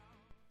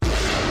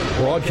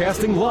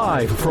Broadcasting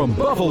live from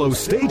Buffalo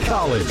State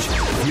College,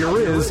 here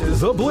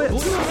is The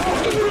Blitz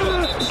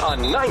on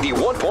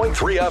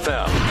 91.3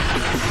 FM.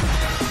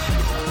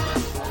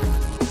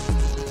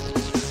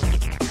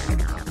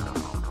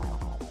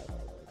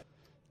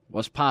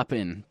 What's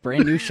poppin'?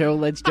 Brand new show,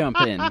 let's jump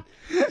in.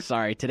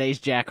 Sorry, today's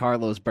Jack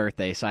Harlow's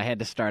birthday, so I had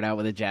to start out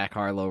with a Jack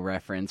Harlow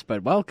reference.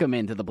 But welcome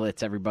into the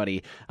Blitz,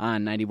 everybody,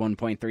 on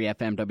 91.3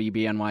 FM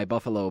WBNY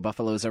Buffalo,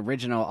 Buffalo's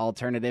original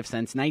alternative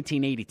since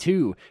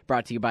 1982.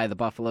 Brought to you by the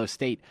Buffalo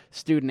State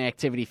Student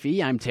Activity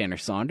Fee. I'm Tanner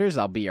Saunders.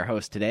 I'll be your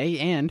host today.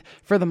 And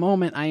for the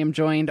moment, I am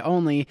joined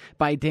only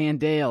by Dan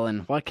Dale.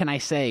 And what can I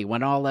say?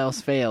 When all else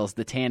fails,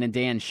 the Tan and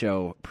Dan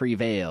Show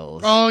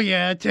prevails. Oh,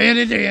 yeah, Tan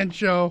and Dan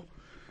Show.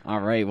 All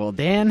right, well,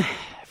 Dan,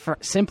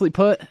 simply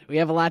put, we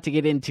have a lot to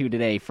get into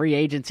today. Free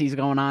agency's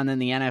going on in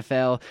the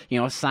NFL.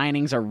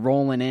 Signings are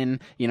rolling in,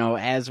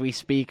 as we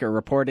speak, or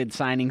reported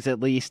signings at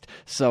least.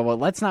 So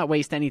let's not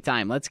waste any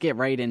time. Let's get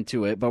right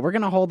into it. But we're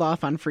going to hold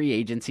off on free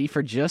agency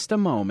for just a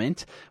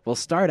moment. We'll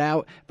start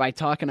out by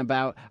talking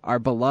about our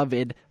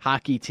beloved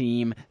hockey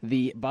team,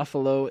 the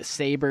Buffalo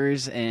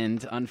Sabres,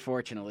 and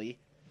unfortunately,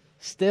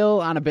 still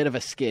on a bit of a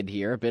skid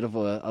here, a bit of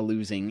a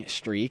losing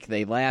streak.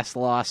 They last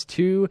lost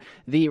to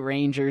the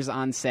Rangers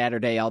on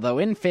Saturday, although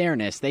in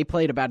fairness, they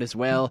played about as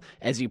well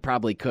as you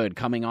probably could,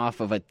 coming off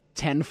of a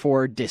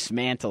 10-4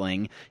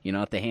 dismantling,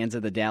 at the hands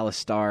of the Dallas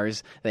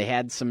Stars. They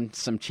had some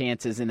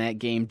chances in that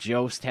game.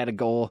 Jost had a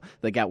goal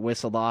that got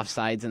whistled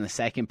offsides in the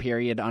second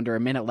period. Under a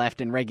minute left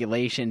in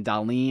regulation,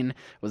 Dahlin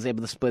was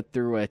able to split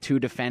through two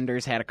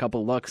defenders, had a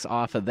couple looks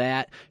off of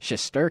that.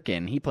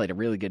 Shesterkin, he played a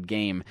really good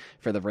game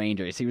for the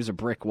Rangers. He was a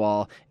brick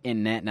wall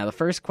in net. Now, the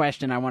first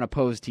question I want to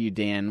pose to you,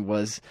 Dan,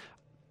 was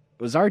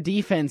our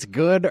defense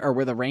good, or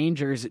were the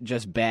Rangers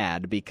just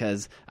bad?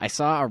 Because I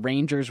saw a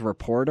Rangers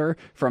reporter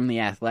from The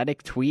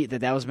Athletic tweet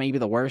that was maybe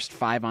the worst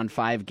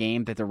 5-on-5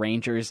 game that the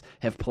Rangers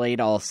have played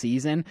all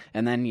season.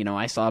 And then,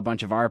 I saw a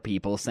bunch of our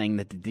people saying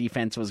that the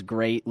defense was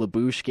great.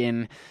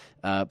 Lyubushkin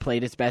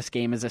played his best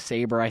game as a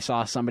Sabre. I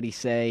saw somebody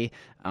say,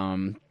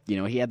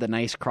 he had the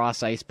nice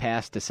cross-ice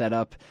pass to set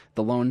up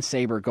the lone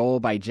Sabre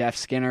goal by Jeff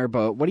Skinner.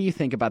 But what do you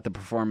think about the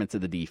performance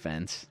of the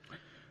defense?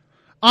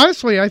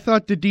 Honestly, I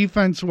thought the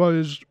defense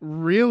was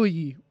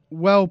really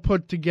well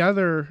put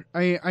together.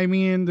 I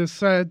mean, the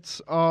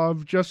sense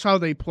of just how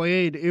they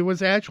played, it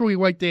was actually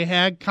like they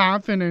had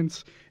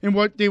confidence in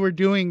what they were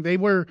doing. They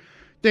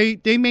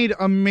made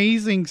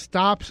amazing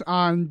stops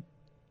on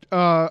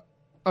a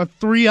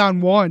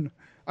 3-on-1.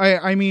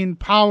 I mean,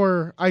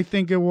 Power, I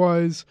think it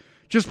was,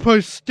 just put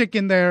a stick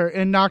in there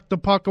and knocked the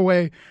puck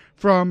away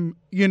from,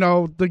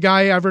 the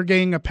guy ever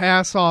getting a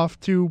pass off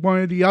to one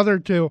of the other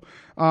two.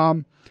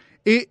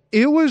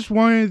 It was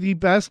one of the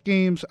best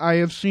games I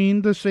have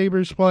seen the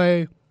Sabres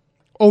play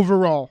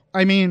overall.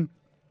 I mean,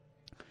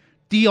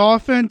 the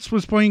offense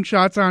was putting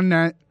shots on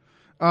net.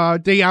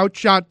 They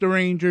outshot the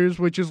Rangers,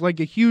 which is like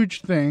a huge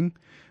thing.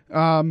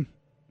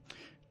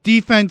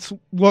 Defense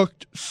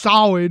looked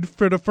solid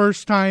for the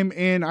first time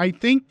in, I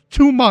think,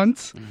 2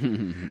 months.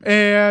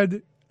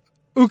 And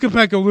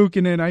Ukko-Pekka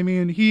Luukkonen, I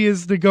mean, he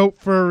is the GOAT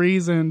for a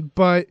reason.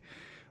 But,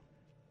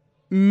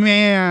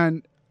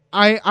 man,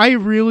 I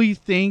really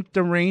think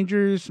the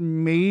Rangers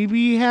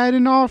maybe had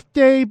an off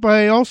day, but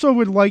I also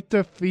would like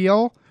to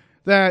feel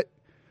that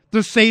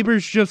the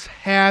Sabres just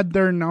had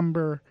their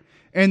number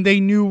and they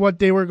knew what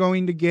they were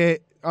going to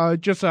get.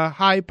 Just a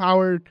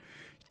high-powered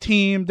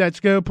team that's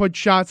going to put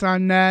shots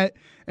on net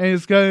and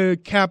is going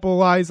to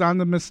capitalize on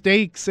the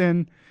mistakes.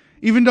 And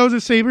even though the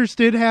Sabres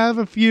did have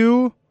a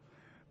few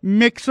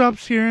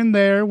mix-ups here and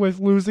there with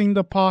losing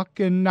the puck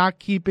and not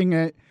keeping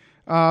it,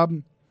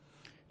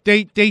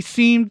 They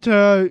seem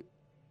to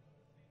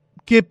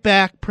get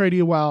back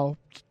pretty well,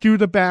 do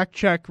the back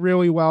check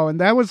really well, and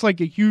that was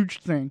like a huge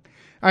thing.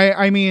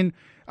 I mean,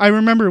 I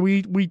remember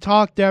we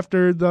talked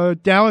after the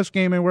Dallas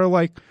game, and we're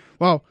like,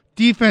 well,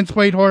 defense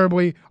played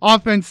horribly,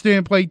 offense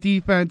didn't play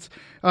defense,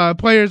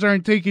 players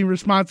aren't taking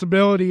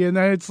responsibility, and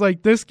then it's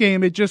like this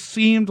game, it just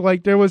seemed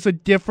like there was a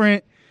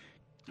different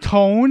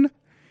tone.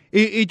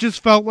 It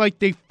just felt like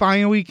they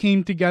finally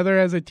came together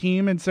as a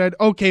team and said,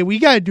 okay, we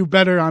got to do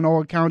better on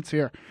all accounts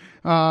here.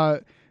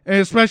 And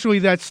especially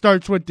that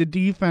starts with the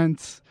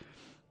defense.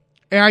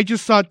 And I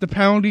just thought the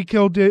penalty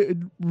kill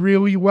did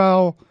really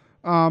well.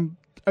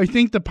 I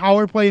think the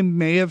power play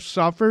may have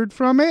suffered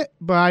from it,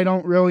 but I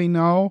don't really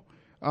know.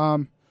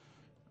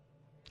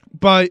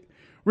 But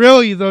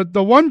really,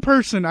 the one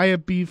person I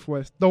have beef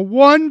with, the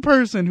one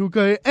person who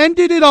could have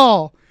ended it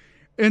all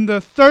in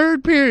the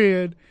third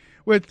period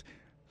with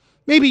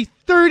maybe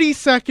 30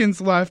 seconds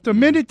left, a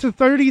minute to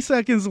 30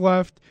 seconds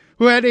left,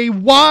 who had a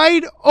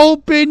wide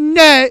open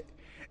net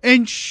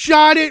and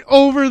shot it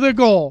over the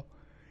goal.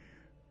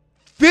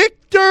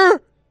 Victor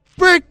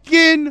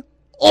frickin'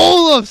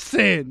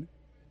 Olofsson.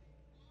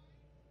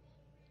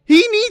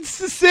 He needs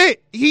to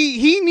sit.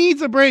 He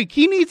needs a break.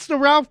 He needs the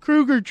Ralph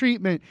Kruger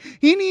treatment.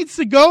 He needs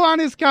to go on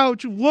his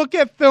couch, look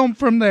at film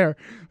from there,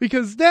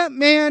 because that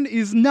man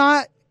is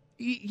not,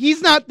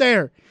 he's not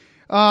there.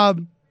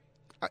 The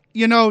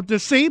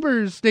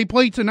Sabres, they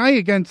play tonight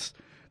against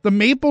the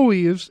Maple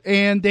Leafs,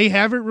 and they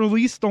haven't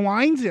released the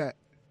lines yet.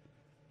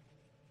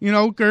 You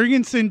know,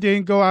 Gergensen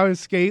didn't go out to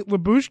skate.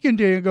 Lyubushkin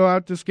didn't go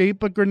out to skate,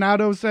 but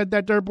Granato said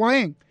that they're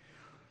playing.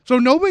 So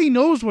nobody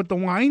knows what the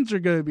lines are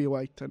going to be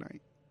like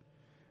tonight.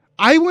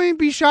 I wouldn't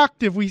be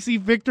shocked if we see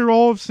Victor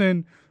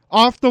Olofsson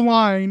off the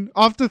line,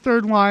 off the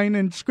third line,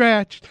 and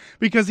scratched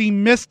because he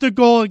missed a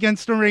goal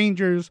against the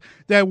Rangers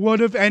that would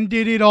have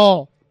ended it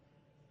all.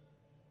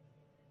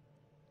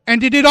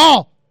 Ended it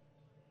all.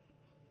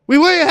 We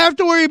wouldn't have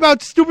to worry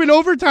about stupid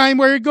overtime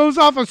where it goes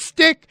off a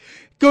stick,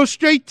 goes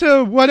straight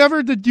to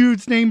whatever the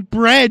dude's name,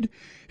 Bread.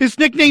 His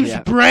nickname's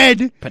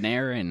Bread.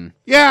 Panarin.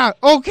 Yeah,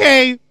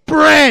 okay,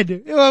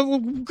 Bread.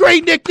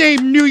 Great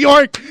nickname, New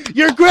York.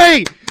 You're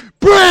great.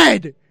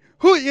 Bread.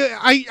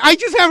 I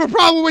just have a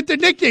problem with the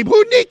nickname.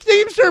 Who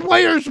nicknames their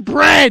players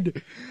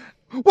Bread?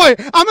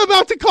 What? I'm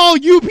about to call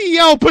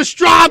UPL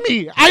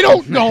pastrami. I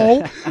don't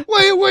know.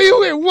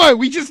 Wait, what?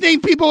 We just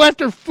name people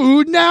after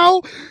food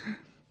now?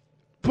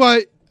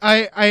 But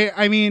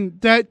I mean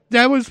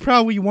that was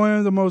probably one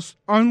of the most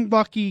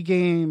unlucky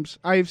games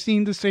I've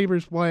seen the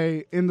Sabres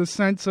play in the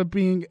sense of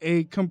being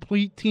a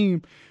complete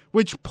team,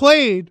 which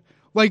played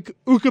like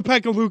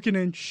Ukko-Pekka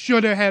Luukkonen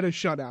should have had a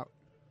shutout.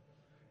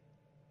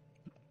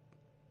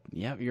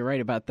 Yep, you're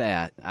right about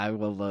that. I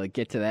will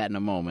get to that in a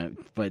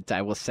moment, but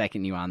I will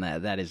second you on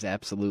that. That is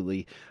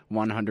absolutely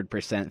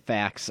 100%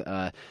 facts.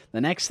 The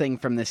next thing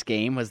from this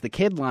game was the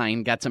kid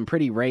line got some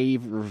pretty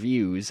rave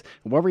reviews.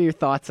 What were your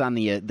thoughts on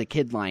the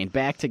kid line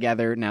back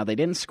together? Now, they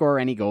didn't score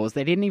any goals.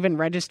 They didn't even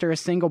register a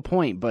single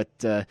point, but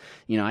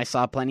I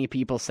saw plenty of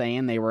people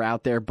saying they were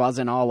out there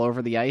buzzing all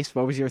over the ice.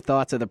 What was your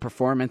thoughts of the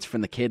performance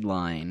from the kid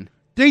line?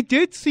 They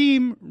did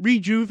seem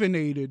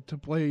rejuvenated to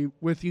play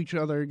with each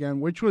other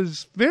again, which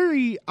was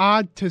very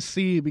odd to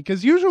see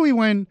because usually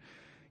when,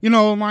 a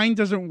line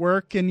doesn't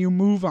work and you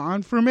move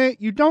on from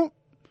it, you don't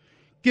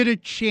get a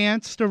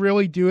chance to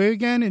really do it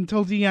again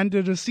until the end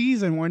of the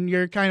season when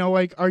you're kind of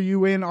like, are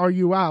you in, are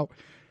you out?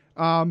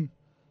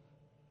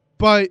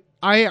 But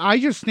I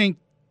just think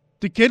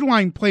the kid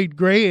line played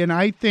great, and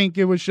I think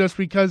it was just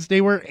because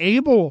they were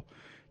able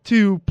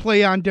to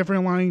play on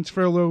different lines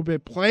for a little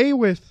bit, play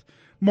with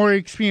more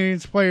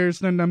experienced players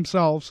than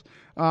themselves.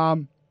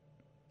 Cousins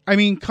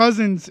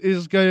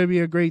is going to be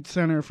a great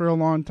center for a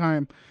long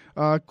time.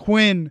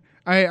 Quinn,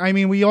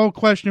 we all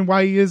question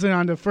why he isn't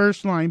on the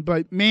first line,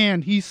 but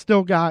man, he's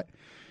still got,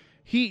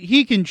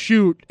 he can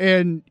shoot,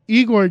 and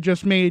Igor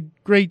just made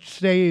great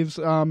saves.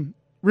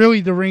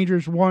 Really, the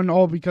Rangers won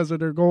all because of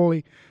their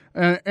goalie.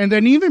 And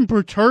then even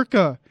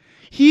Peterka,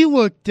 he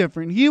looked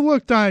different. He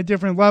looked on a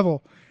different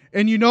level.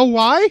 And you know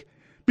why?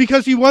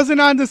 Because he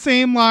wasn't on the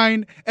same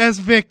line as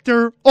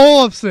Victor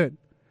Olofsson.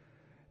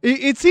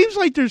 It seems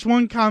like there's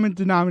one common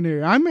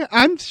denominator.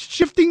 I'm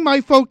shifting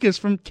my focus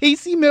from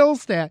Casey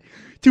Middlestat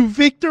to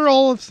Victor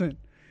Olofsson.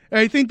 And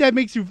I think that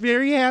makes you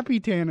very happy,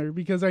 Tanner,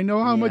 because I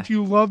know how much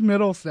you love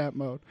Middlestat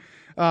mode.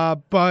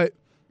 But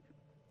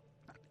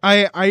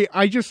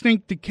I just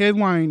think the kid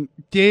line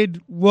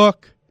did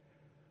look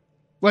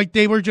like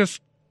they were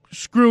just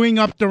screwing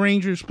up the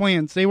Rangers'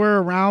 plans. They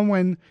were around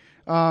when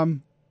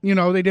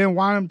they didn't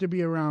want him to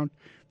be around.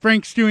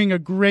 Frank's doing a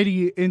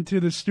gritty into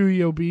the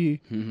Studio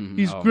B.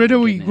 He's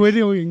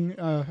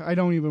griddling. I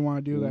don't even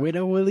want to do that.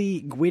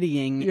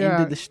 Gwittying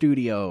into the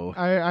studio.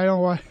 I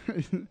don't want.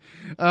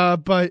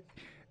 But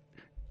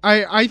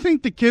I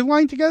think the kid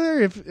line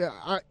together.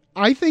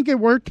 I think it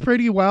worked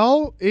pretty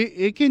well.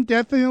 It can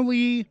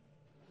definitely.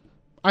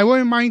 I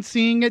wouldn't mind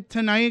seeing it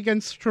tonight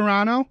against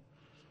Toronto.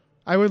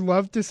 I would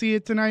love to see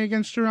it tonight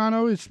against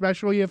Toronto,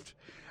 especially if.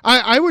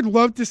 I would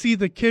love to see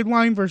the kid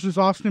line versus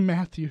Austin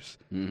Matthews.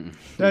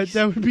 That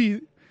would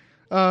be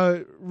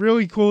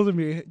really cool to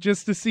me,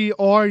 just to see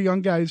all our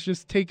young guys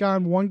just take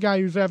on one guy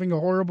who's having a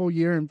horrible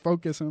year and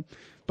focus him.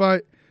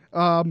 But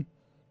I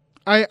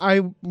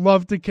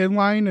love the kid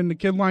line, and the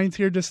kid line's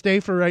here to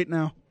stay for right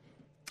now.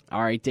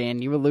 All right,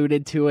 Dan, you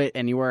alluded to it,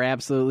 and you were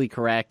absolutely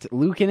correct.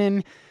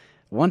 Luukkonen,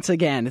 once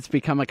again, it's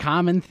become a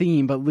common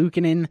theme, but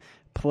Luukkonen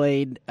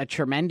played a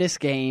tremendous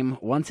game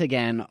once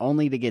again,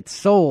 only to get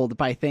sold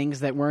by things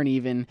that weren't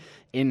even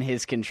in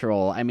his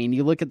control. I mean,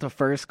 you look at the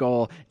first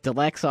goal,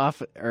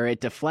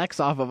 it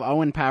deflects off of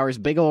Owen Power's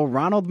big old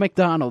Ronald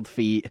McDonald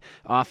feet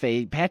off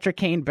a Patrick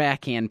Kane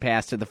backhand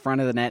pass to the front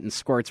of the net and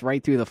squirts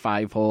right through the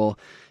 5-hole.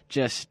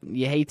 Just,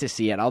 you hate to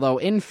see it. Although,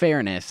 in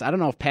fairness, I don't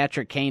know if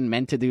Patrick Kane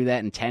meant to do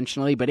that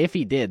intentionally, but if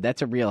he did,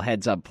 that's a real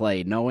heads-up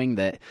play, knowing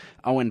that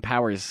Owen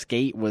Power's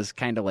skate was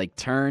kind of like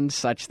turned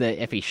such that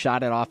if he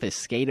shot it off his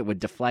skate, it would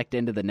deflect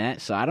into the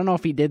net. So I don't know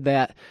if he did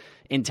that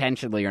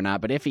intentionally or not,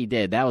 but if he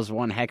did, that was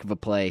one heck of a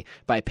play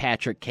by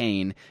Patrick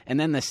Kane. And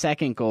then the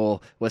second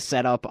goal was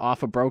set up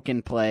off a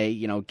broken play,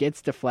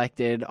 gets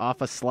deflected off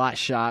a slot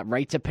shot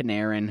right to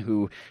Panarin,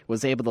 who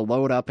was able to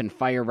load up and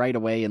fire right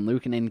away, and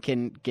Luukkonen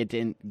can get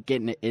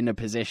in a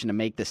position to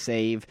make the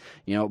save.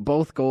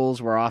 Both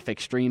goals were off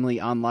extremely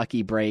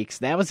unlucky breaks.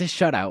 That was a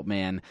shutout,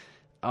 man.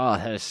 Oh,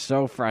 that was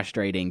so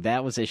frustrating.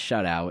 That was his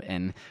shutout,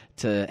 and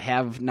to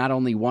have not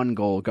only one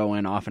goal go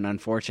in off an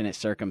unfortunate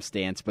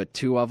circumstance, but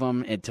two of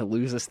them, and to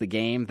lose us the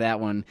game,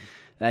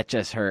 that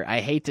just hurt. I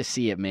hate to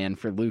see it, man,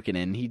 for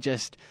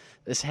Luukkonen.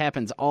 This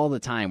happens all the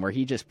time where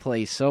he just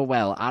plays so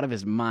well out of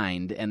his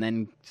mind, and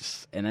then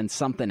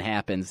something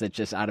happens that's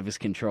just out of his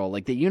control.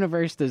 Like, the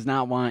universe does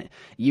not want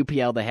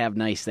UPL to have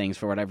nice things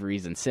for whatever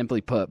reason,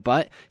 simply put.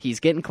 But he's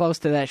getting close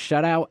to that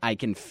shutout. I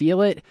can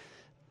feel it.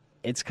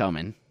 It's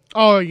coming.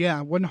 Oh,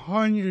 yeah,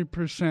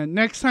 100%.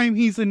 Next time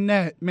he's in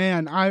net,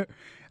 man, I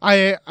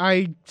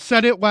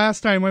said it last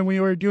time when we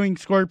were doing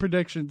score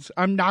predictions.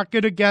 I'm not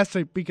going to guess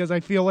it because I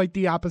feel like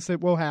the opposite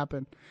will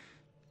happen.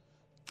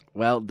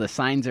 Well, the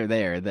signs are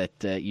there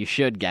that you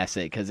should guess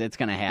it because it's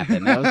going to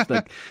happen. That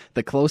was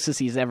the closest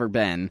he's ever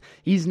been.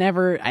 He's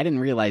never, I didn't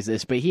realize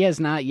this, but he has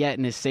not yet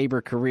in his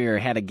Sabre career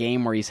had a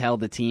game where he's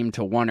held the team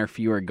to one or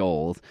fewer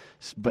goals.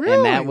 Really?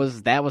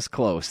 And that was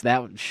close.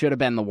 That should have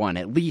been the one,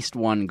 at least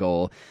one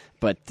goal.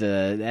 But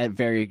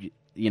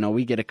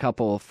we get a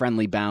couple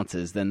friendly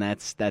bounces, then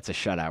that's a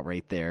shutout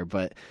right there.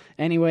 But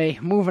anyway,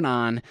 moving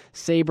on.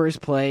 Sabres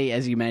play,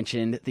 as you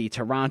mentioned, the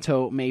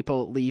Toronto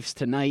Maple Leafs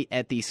tonight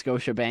at the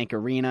Scotiabank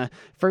Arena.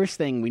 First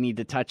thing we need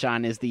to touch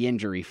on is the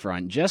injury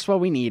front. Just what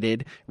we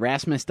needed.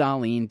 Rasmus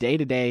Dahlin,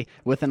 day-to-day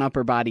with an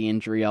upper body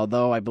injury,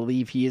 although I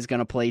believe he is going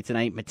to play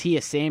tonight.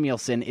 Mattias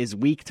Samuelsson is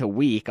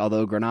week-to-week,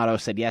 although Granato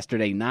said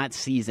yesterday not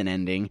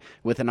season-ending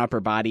with an upper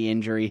body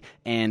injury.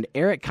 And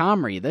Eric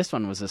Comrie, this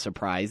one was a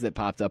surprise that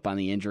popped up on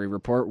the injury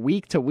report,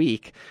 week to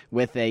week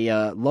with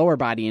a lower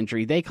body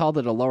injury. They called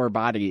it a lower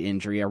body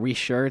injury. Are we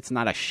sure it's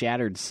not a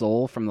shattered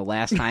soul from the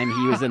last time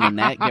he was in the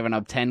net, giving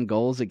up 10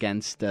 goals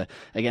against the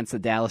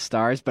Dallas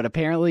Stars? But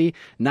apparently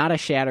not a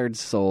shattered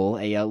soul,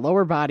 a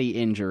lower body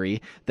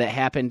injury that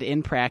happened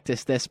in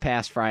practice this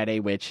past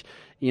Friday, which,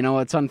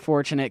 it's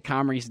unfortunate.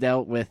 Comrie's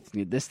dealt with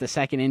this, the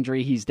second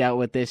injury he's dealt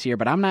with this year,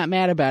 but I'm not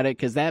mad about it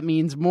because that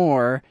means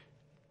more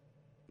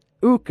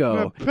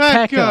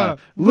Pekka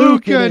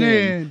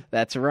Luukkonen.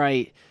 That's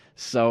right.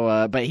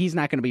 So, but he's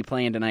not going to be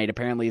playing tonight.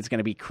 Apparently, it's going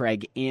to be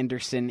Craig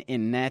Anderson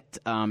in net.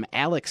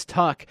 Alex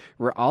Tuck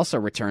also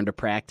returned to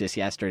practice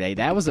yesterday.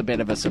 That was a bit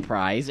of a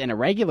surprise, in a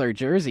regular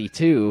jersey,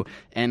 too.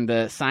 And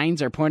the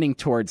signs are pointing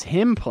towards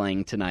him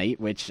playing tonight,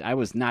 which I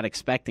was not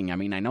expecting. I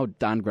mean, I know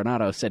Don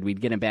Granato said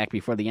we'd get him back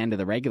before the end of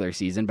the regular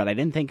season, but I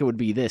didn't think it would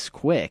be this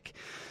quick.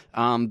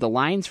 The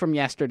lines from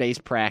yesterday's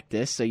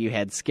practice, so you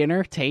had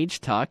Skinner, Tage,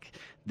 Tuck,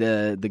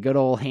 the good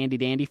old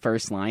handy-dandy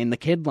first line. The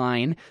kid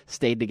line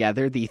stayed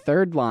together. The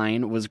third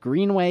line was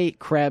Greenway,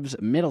 Krebs,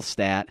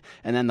 Middlestat.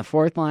 And then the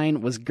fourth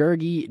line was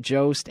Gergi,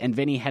 Jost, and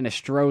Vinny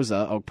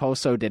Henestroza.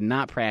 Okposo did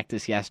not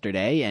practice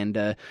yesterday,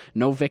 and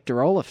no Victor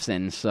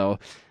Olofsson. So,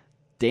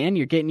 Dan,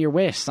 you're getting your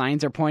wish.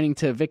 Signs are pointing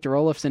to Victor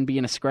Olofsson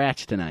being a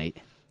scratch tonight.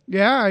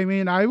 Yeah, I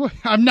mean,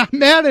 I'm not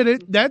mad at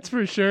it, that's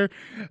for sure.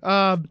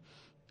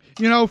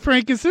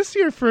 Frank, is this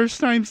your first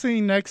time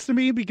sitting next to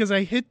me? Because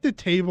I hit the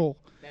table.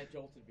 That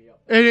jolted me up.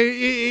 And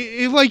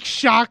it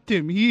shocked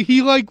him.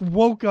 He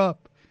woke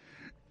up.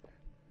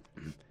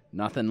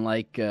 Nothing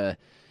like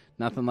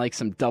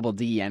some double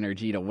D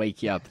energy to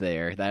wake you up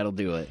there. That'll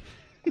do it.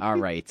 All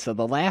right, so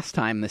the last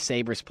time the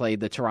Sabres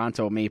played the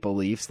Toronto Maple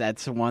Leafs,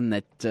 that's one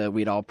that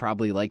we'd all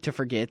probably like to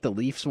forget. The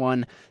Leafs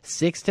won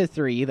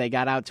 6-3. They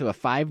got out to a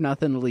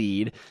 5-0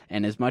 lead,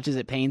 and as much as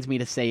it pains me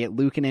to say it,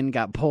 Luukkonen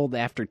got pulled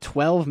after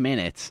 12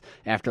 minutes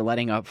after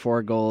letting up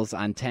 4 goals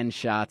on 10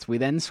 shots. We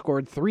then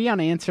scored 3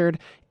 unanswered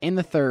in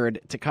the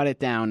third to cut it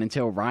down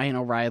until Ryan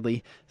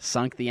O'Reilly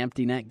sunk the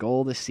empty net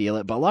goal to seal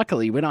it. But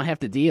luckily, we don't have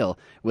to deal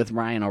with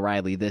Ryan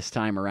O'Reilly this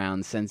time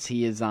around since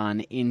he is on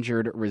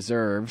injured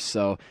reserve.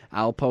 So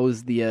I'll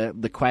pose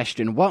the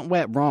question, what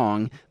went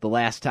wrong the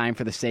last time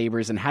for the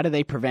Sabres, and how do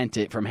they prevent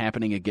it from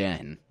happening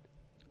again?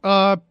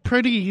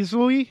 Pretty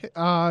easily.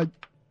 Ryan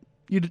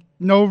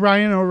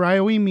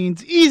O'Reilly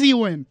means easy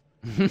win.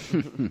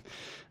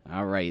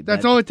 All right.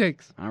 That's all it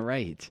takes. All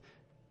right.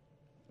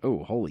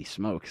 Oh, holy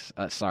smokes.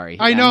 Sorry.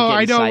 I know.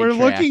 We're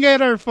looking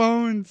at our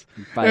phones.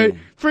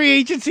 Free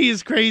agency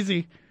is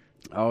crazy.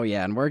 Oh,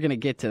 yeah, and we're going to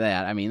get to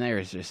that. I mean,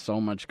 there's just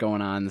so much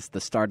going on. It's the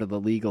start of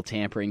the legal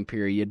tampering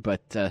period.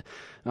 But,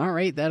 all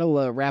right,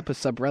 that'll wrap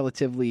us up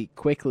relatively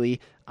quickly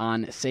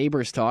on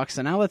Sabres talk.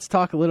 So now let's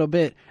talk a little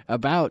bit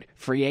about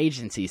free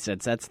agency,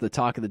 since that's the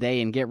talk of the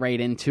day, and get right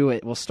into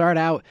it. We'll start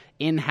out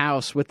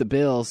in-house with the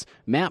Bills.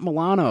 Matt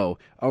Milano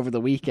over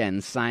the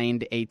weekend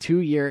signed a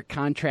 2-year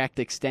contract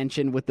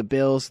extension with the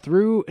Bills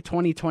through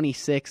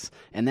 2026,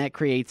 and that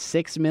creates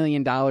 $6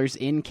 million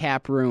in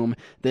cap room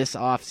this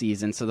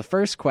offseason. So the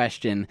first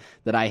question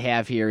that I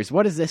have here is,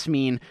 what does this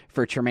mean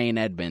for Tremaine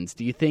Edmonds?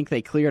 Do you think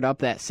they cleared up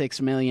that $6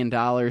 million,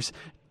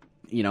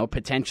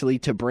 potentially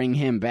to bring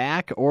him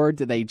back, or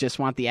do they just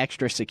want the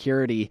extra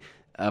security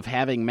of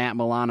having Matt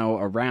Milano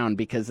around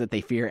because that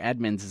they fear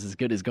Edmonds is as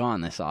good as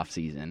gone this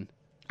offseason?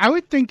 I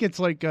would think it's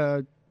like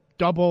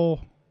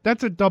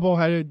that's a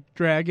double-headed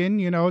dragon,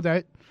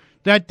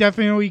 that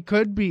definitely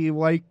could be.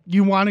 Like,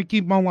 you want to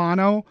keep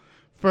Milano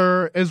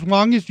for as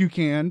long as you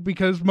can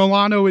because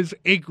Milano is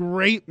a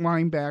great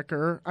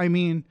linebacker. I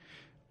mean,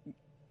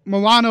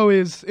 Milano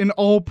is an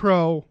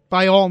all-pro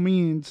by all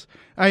means.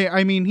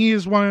 I mean, he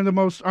is one of the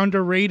most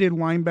underrated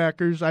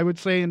linebackers, I would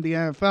say, in the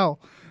NFL.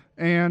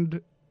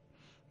 And,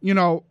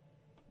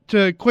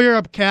 to clear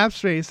up cap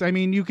space, I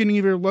mean, you can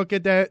either look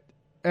at that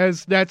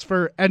as that's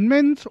for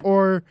Edmonds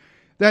or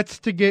that's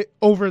to get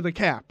over the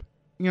cap.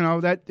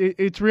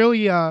 It's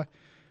really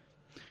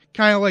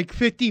kind of like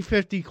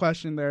 50-50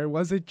 question there.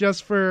 Was it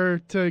just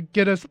to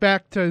get us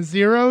back to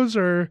zeros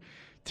or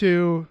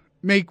to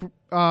make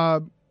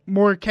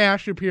more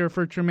cash appear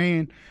for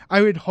Tremaine?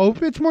 I would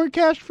hope it's more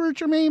cash for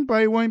Tremaine, but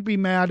I wouldn't be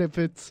mad if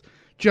it's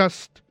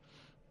just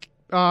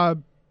for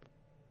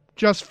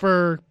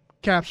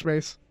cap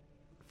space.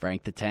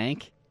 Frank the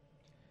Tank?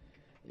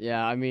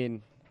 Yeah, I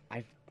mean,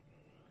 I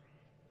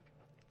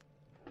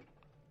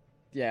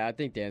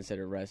think Dan said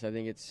it right. I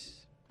think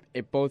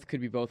it both could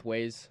be both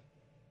ways,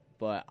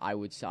 but I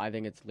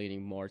think it's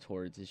leaning more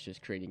towards it's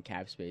just creating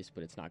cap space,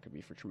 but it's not going to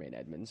be for Tremaine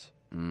Edmonds.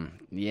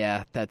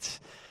 Yeah,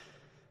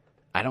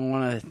 I don't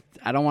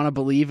want to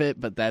believe it,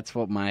 but that's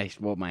what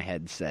my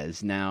head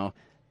says. Now,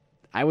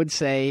 I would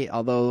say,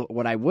 although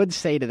what I would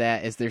say to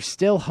that is there's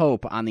still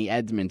hope on the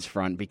Edmonds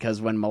front,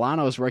 because when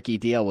Milano's rookie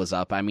deal was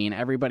up, I mean,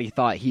 everybody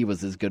thought he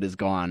was as good as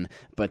gone,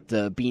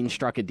 but Bean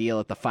struck a deal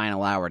at the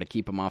final hour to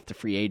keep him off the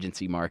free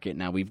agency market.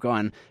 Now, we've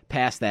gone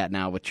past that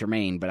now with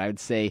Tremaine, but I would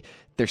say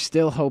there's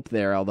still hope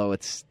there, although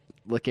it's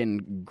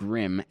looking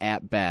grim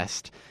at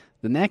best.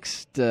 The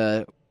next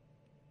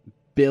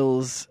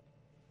Bills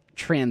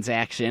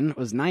transaction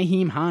was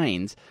Nyheim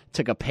Hines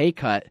took a pay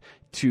cut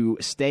to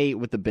stay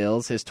with the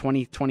Bills. His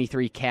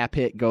 2023 cap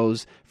hit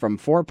goes from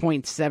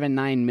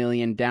 $4.79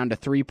 million down to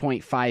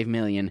 $3.5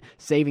 million,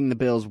 saving the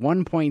Bills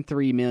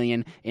 $1.3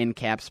 million in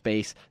cap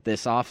space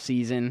this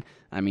offseason.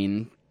 I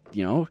mean,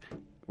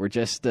 we're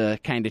just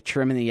kind of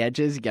trimming the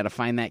edges. You got to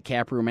find that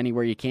cap room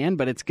anywhere you can,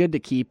 but it's good to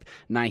keep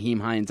Nyheim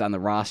Hines on the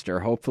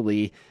roster.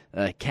 Hopefully,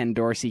 Ken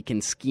Dorsey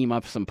can scheme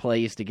up some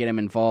plays to get him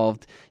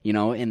involved,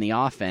 in the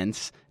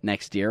offense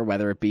next year,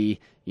 whether it be,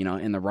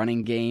 in the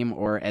running game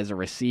or as a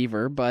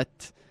receiver.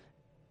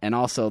 And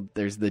also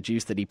there's the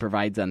juice that he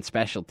provides on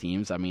special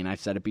teams. I mean,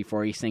 I've said it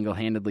before, he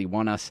single-handedly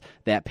won us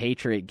that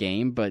Patriot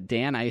game. But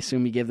Dan, I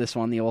assume you give this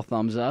one the old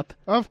thumbs up?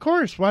 Of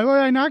course. Why would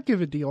I not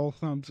give it the old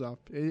thumbs up?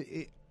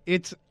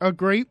 It's a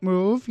great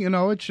move.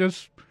 It's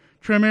just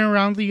trimming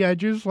around the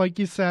edges, like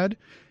you said.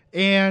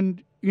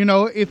 And,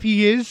 if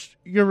he is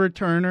your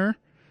returner,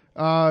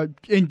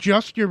 and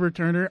just your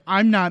returner,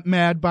 I'm not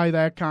mad by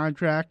that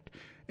contract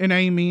in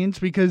any means,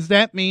 because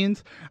that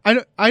means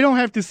I don't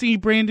have to see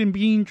Brandon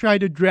Beane try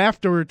to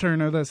draft a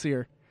returner this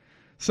year.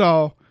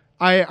 So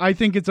I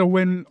think it's a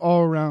win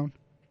all around.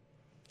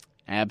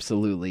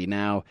 Absolutely.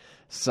 Now,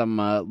 some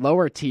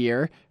lower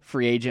tier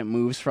free agent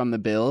moves from the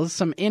Bills,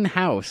 some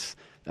in-house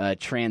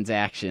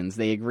transactions.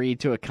 They agreed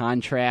to a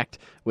contract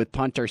with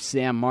punter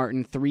Sam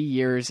Martin, 3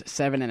 years,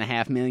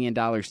 $7.5 million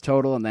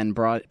total, and then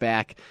brought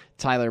back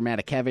Tyler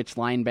Matakevich,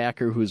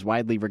 linebacker, who's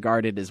widely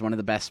regarded as one of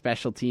the best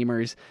special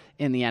teamers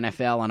in the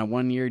NFL, on a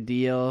 1-year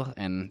deal.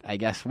 And I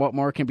guess what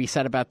more can be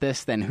said about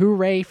this than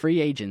hooray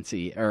free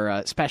agency,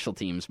 or special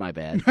teams, my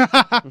bad.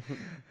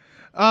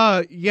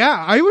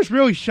 Yeah, I was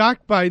really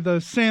shocked by the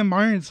Sam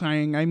Martin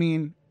signing. I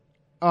mean,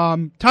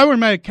 Tyler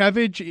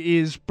Matakevich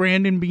is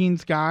Brandon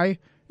Beane's guy.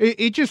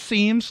 It just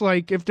seems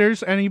like if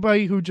there's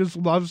anybody who just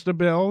loves the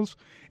Bills,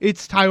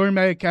 it's Tyler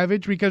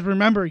Matakevich, because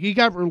remember, he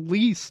got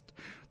released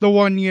the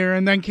 1 year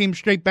and then came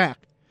straight back.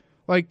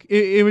 Like,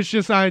 it was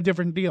just on a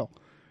different deal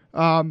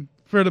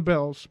for the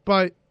Bills.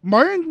 But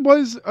Martin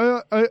was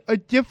a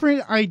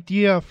different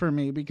idea for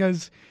me,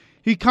 because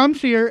he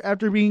comes here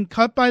after being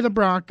cut by the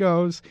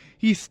Broncos.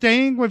 He's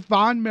staying with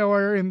Von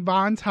Miller in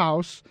Von's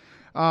house.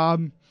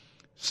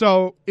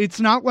 So it's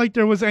not like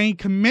there was any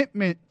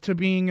commitment to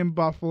being in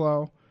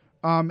Buffalo.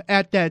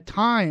 At that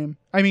time.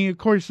 I mean, of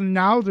course,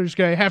 now there's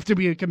going to have to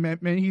be a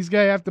commitment. He's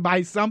going to have to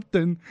buy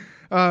something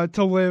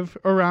to live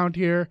around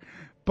here.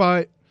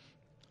 But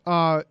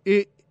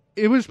it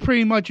was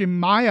pretty much, in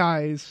my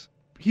eyes,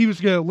 he was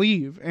going to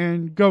leave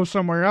and go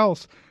somewhere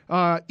else.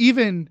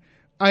 Even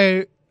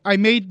I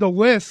made the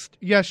list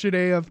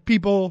yesterday of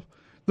people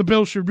the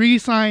Bills should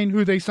re-sign,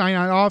 who they sign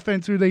on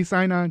offense, who they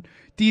sign on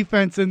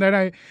defense. And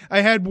then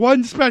I had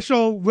one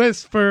special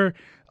list for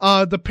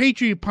the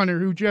Patriot punter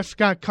who just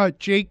got cut,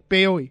 Jake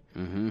Bailey.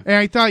 Mm-hmm. And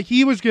I thought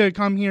he was going to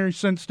come here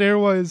since there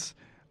was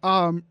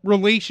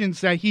relations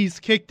that he's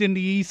kicked in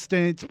the East,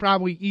 and it's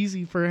probably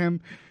easy for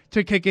him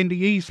to kick in the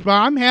East. But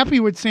I'm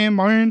happy with Sam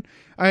Martin.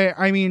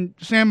 I mean,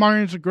 Sam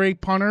Martin's a great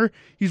punter.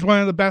 He's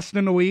one of the best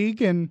in the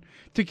league. And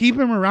to keep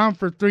him around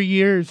for 3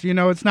 years,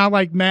 it's not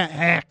like Matt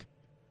Hack.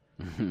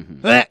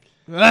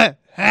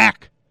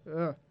 Hack.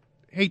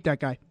 Hate that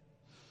guy.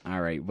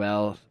 All right,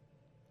 well,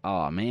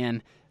 oh,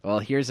 man. Well,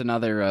 here's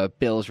another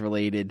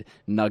Bills-related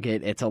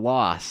nugget. It's a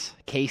loss.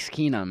 Case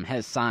Keenum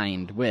has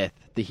signed with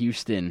the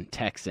Houston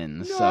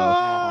Texans. No! So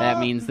that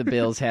means the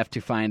Bills have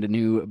to find a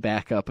new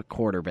backup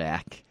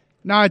quarterback.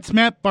 No, it's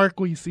Matt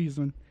Barkley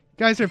season.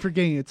 You guys are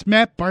forgetting. It's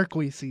Matt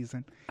Barkley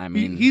season. I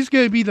mean, he's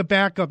going to be the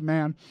backup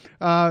man.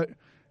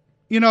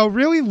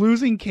 Really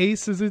losing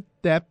Case, is it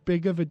that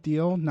big of a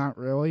deal. Not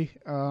really.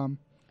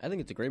 I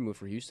think it's a great move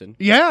for Houston.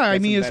 Yeah, I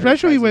mean,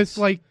 especially presence.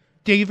 with like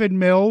David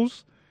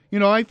Mills.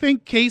 I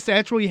think Case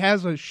actually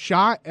has a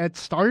shot at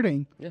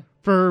starting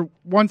for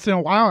once in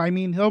a while. I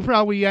mean, he'll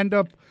probably end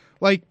up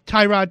like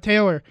Tyrod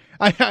Taylor.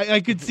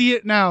 I could see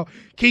it now.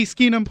 Case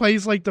Keenum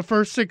plays like the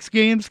first 6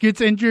 games,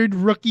 gets injured,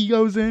 rookie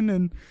goes in,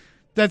 and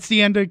that's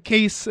the end of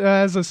Case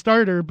as a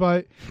starter.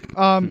 But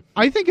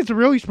I think it's a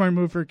really smart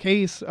move for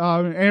Case,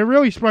 and a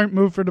really smart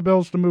move for the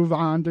Bills to move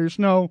on. There's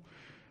no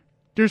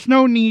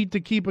need to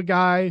keep a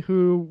guy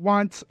who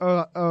wants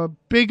a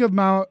big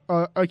amount,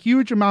 a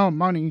huge amount of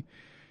money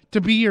to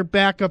be your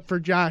backup for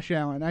Josh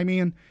Allen. I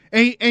mean,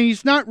 and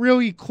he's not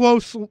really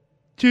close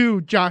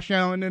to Josh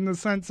Allen in the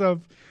sense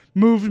of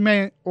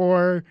movement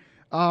or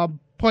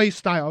play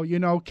style.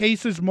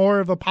 Case is more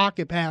of a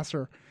pocket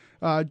passer.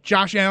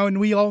 Josh Allen,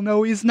 we all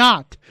know, is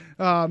not.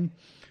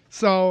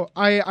 So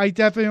I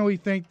definitely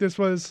think this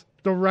was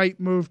the right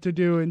move to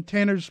do. And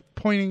Tanner's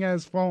pointing at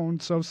his phone,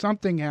 so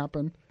something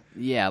happened.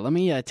 Yeah, let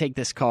me take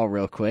this call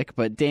real quick.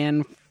 But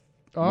Dan,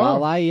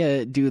 while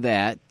I do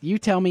that, you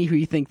tell me who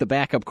you think the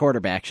backup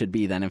quarterback should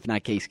be then, if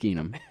not Case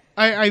Keenum.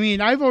 I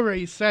mean, I've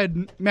already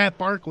said Matt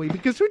Barkley,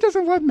 because who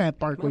doesn't love Matt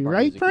Barkley,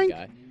 right, Frank?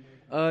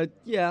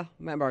 Yeah,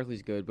 Matt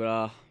Barkley's good,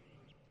 but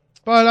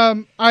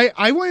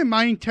I wouldn't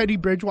mind Teddy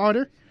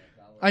Bridgewater.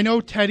 I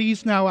know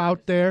Teddy's now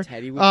out there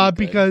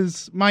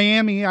because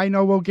Miami, I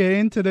know we'll get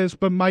into this,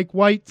 but Mike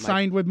White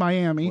signed with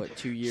Miami. What,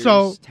 2 years,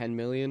 so, $10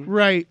 million?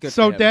 Right.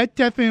 So that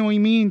definitely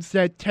means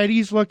that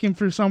Teddy's looking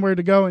for somewhere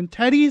to go. And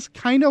Teddy's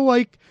kind of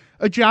like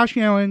a Josh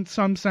Allen in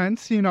some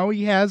sense.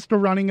 He has the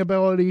running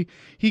ability.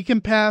 He can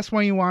pass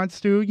when he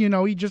wants to.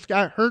 He just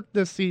got hurt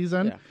this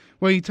season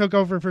when he took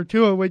over for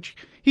Tua, which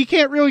he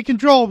can't really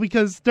control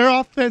because their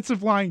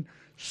offensive line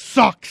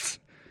sucks.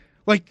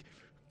 Like,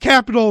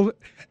 capital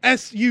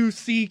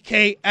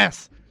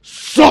SUCKS.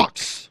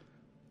 Sucks.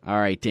 All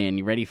right, Dan,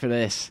 you ready for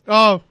this?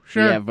 Oh,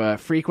 sure. We have a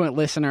frequent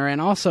listener and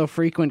also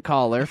frequent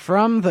caller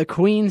from the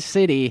Queen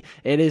City.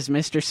 It is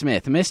Mr.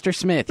 Smith. Mr.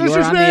 Smith, you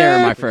are on the air,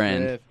 my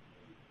friend.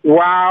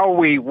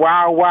 Wowee,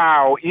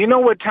 wow. You know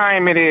what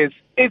time it is?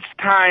 It's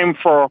time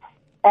for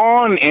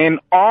On and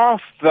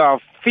Off the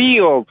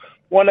Field,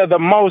 one of the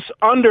most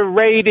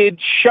underrated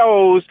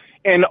shows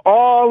in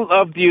all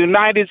of the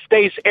United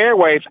States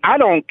airwaves. I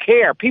don't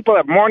care. People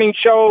have morning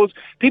shows.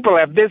 People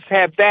have this,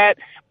 have that.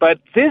 But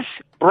this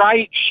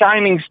bright,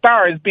 shining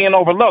star is being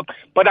overlooked.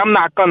 But I'm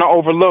not going to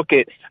overlook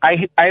it.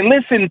 I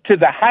listened to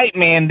the hype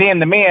man, Dan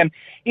the Man.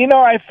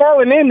 I've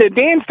fallen into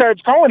Dan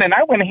starts going, and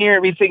I want to hear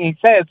everything he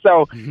says.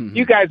 So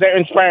you guys are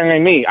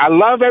inspiring me. I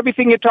love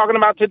everything you're talking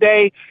about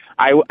today.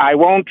 I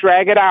won't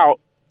drag it out.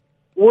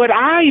 What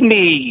I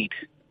need,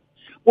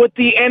 what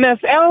the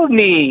NFL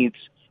needs,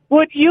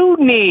 what you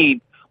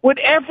need, what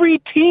every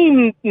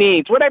team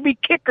needs, what every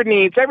kicker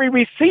needs, every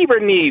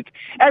receiver needs,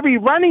 every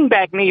running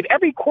back needs,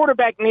 every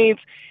quarterback needs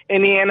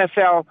in the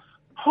NFL.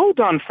 Hold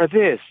on for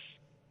this.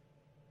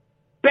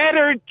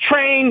 Better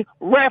trained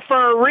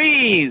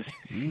referees.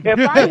 If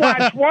I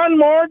watch one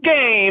more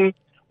game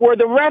where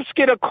the refs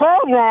get a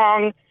call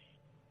wrong,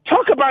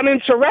 talk about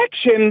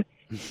insurrection.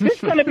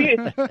 It's going to be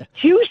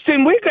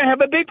Houston. We're going to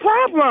have a big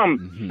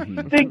problem.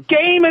 The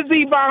game is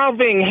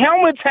evolving.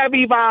 Helmets have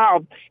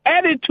evolved.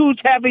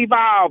 Attitudes have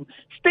evolved.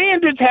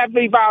 Standards have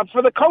evolved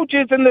for the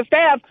coaches and the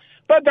staff.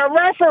 But the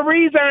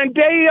referees are in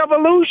day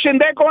evolution.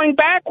 They're going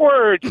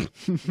backwards.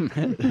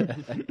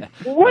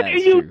 What are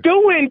you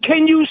doing?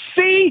 Can you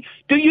see?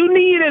 Do you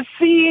need a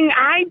seeing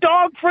eye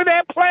dog for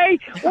that play?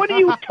 What are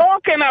you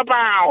talking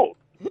about?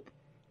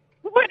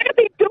 What are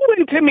they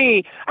doing to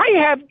me? I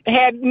have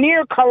had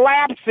near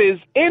collapses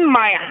in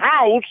my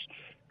house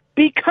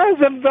because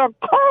of the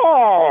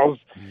calls.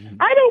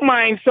 I don't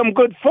mind some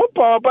good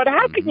football, but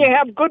how can you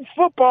have good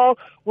football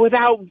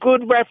without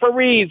good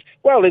referees?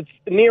 Well, it's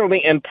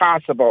nearly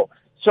impossible.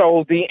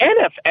 So the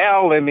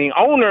NFL and the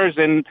owners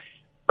and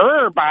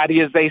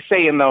everybody, as they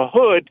say in the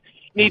hood,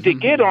 need to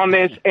get on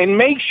this and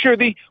make sure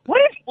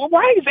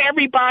why is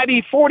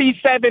everybody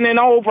 47 and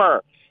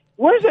over?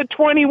 Where's a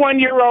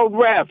 21-year-old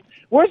ref?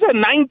 Where's a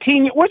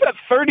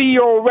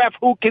 30-year-old ref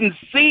who can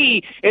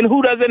see and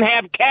who doesn't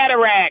have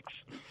cataracts?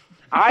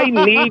 I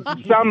need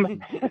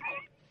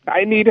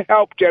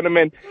help,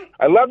 gentlemen.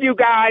 I love you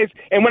guys.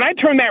 And when I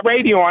turn that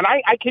radio on,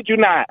 I kid you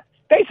not,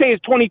 they say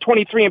it's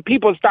 2023 and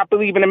people stop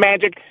believing in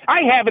magic.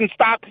 I haven't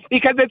stopped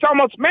because it's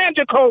almost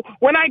magical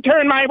when I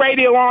turn my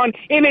radio on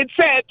and it's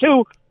set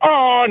to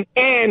On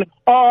and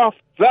Off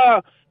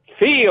the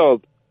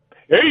Field.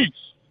 Peace.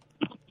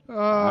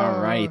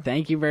 All right.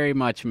 Thank you very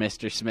much,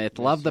 Mr. Smith.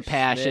 Love the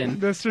passion,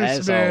 Mr.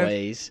 as Smith.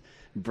 always.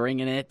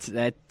 Bringing it.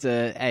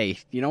 Hey,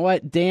 you know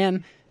what,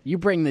 Dan? You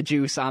bring the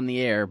juice on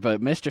the air, but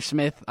Mr.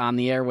 Smith on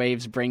the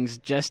airwaves brings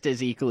just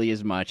as equally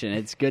as much, and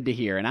it's good to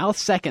hear. And I'll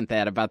second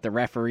that about the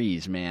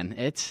referees, man.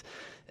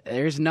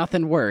 There's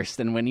nothing worse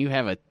than when you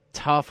have a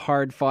tough,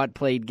 hard-fought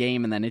played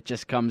game, and then it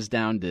just comes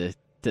down to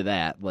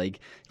that. Like,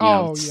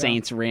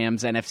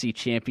 Saints-Rams NFC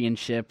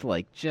Championship,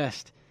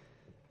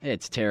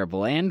 It's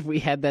terrible. And we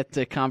had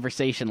that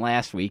conversation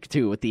last week,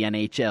 too, with the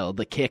NHL,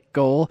 the kick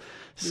goal.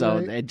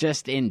 So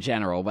just in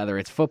general, whether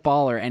it's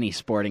football or any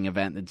sporting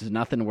event, there's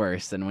nothing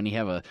worse than when you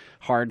have a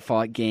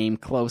hard-fought game,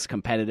 close,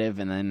 competitive,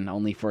 and then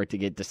only for it to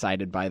get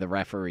decided by the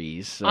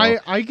referees. So,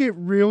 I get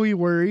really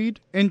worried.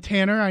 And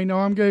Tanner, I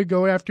know I'm going to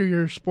go after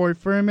your sport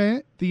for a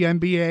minute, the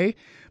NBA,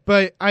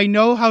 but I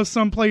know how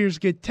some players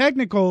get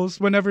technicals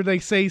whenever they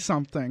say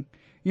something.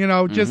 You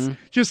know, just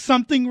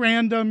something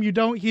random you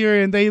don't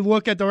hear, and they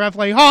look at the ref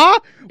like,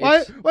 huh?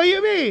 What do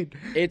you mean?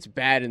 It's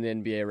bad in the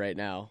NBA right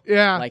now.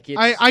 Yeah, like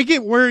I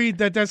get worried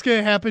that that's going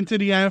to happen to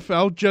the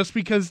NFL just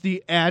because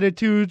the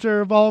attitudes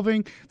are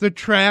evolving, the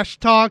trash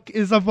talk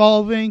is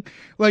evolving.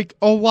 Like,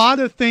 a lot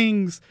of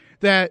things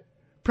that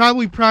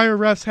probably prior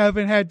refs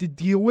haven't had to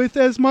deal with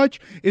as much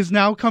is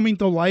now coming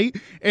to light,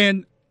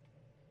 and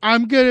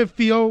I'm going to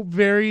feel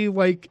very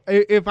like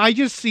if I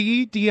just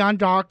see Deion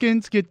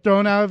Dawkins get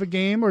thrown out of a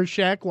game or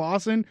Shaq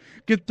Lawson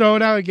get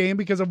thrown out of a game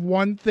because of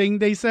one thing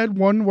they said,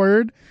 one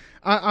word,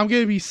 I'm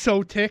going to be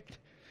so ticked.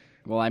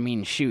 Well, I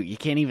mean, shoot, you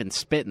can't even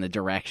spit in the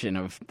direction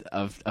of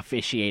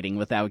officiating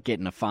without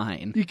getting a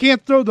fine. You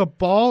can't throw the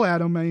ball at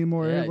them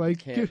anymore. Yeah,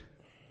 like you can't.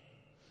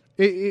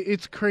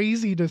 It's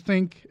crazy to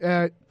think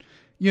that,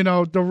 you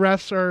know, the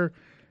refs are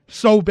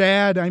so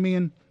bad. I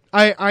mean,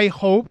 I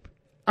hope,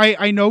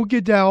 I know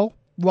Goodell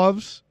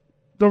loves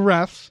the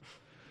refs,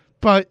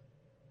 but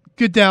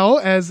Goodell,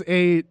 as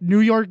a New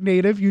York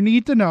native, you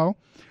need to know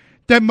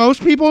that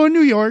most people in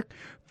New York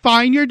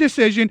find your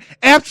decision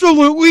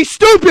absolutely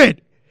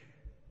stupid.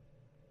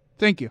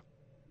 Thank you.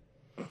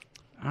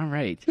 All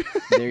right.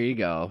 There you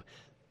go.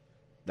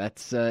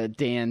 That's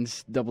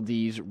Dan's Double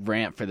D's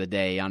rant for the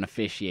day on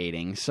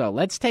officiating. So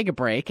let's take a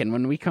break, and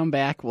when we come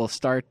back, we'll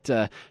start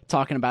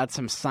talking about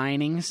some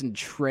signings and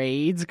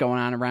trades going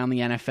on around the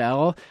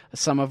NFL.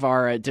 Some of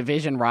our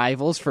division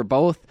rivals for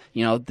both,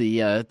 you know,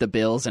 the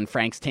Bills and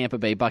Frank's Tampa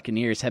Bay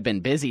Buccaneers have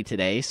been busy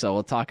today, so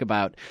we'll talk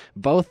about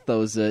both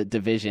those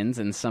divisions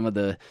and some of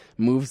the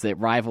moves that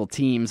rival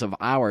teams of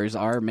ours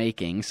are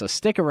making. So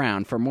stick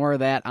around for more of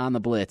that on the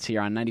Blitz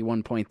here on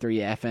 91.3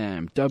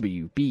 FM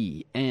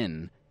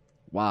WBN.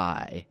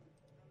 Why?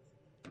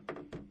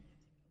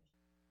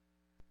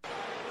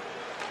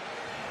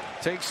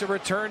 Takes a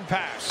return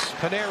pass.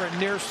 Panarin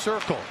near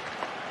circle.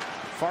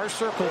 Far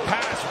circle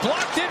pass.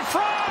 Blocked in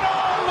front.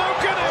 Oh,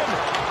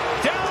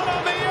 Luukkonen down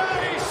on the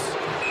ice.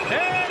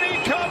 And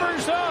he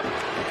covers up.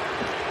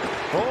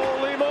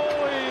 Holy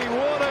moly.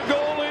 What a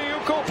goalie.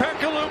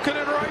 Ukko-Pekka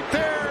Luukkonen right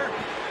there.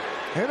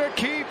 And a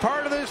key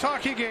part of this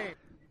hockey game.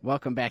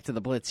 Welcome back to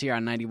the Blitz here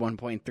on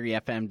 91.3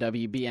 FM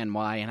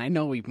WBNY, and I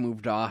know we've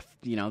moved off,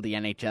 you know, the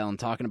NHL and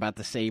talking about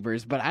the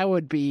Sabres, but I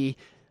would be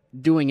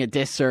doing a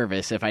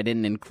disservice if I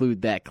didn't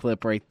include that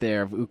clip right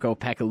there of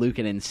Ukko-Pekka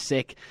Luukkonen's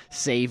sick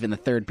save in the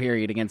third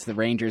period against the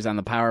Rangers on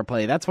the power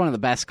play. That's one of the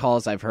best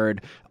calls I've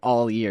heard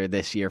all year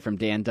this year from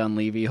Dan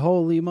Dunleavy.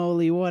 Holy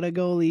moly, what a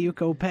goalie,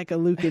 Ukko-Pekka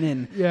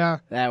Luukkonen. Yeah.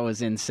 That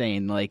was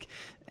insane. Like,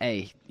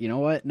 hey, you know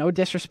what? No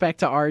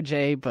disrespect to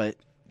RJ, but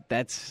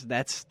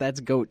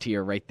That's GOAT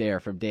tier right there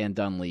from Dan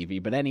Dunleavy.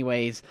 But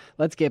anyways,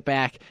 let's get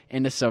back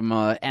into some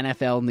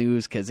NFL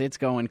news because it's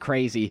going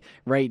crazy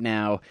right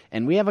now.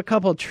 And we have a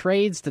couple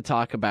trades to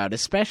talk about,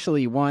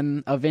 especially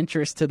one of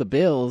interest to the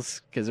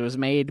Bills because it was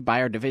made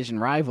by our division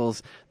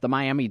rivals, the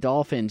Miami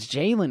Dolphins.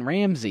 Jalen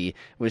Ramsey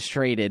was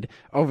traded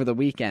over the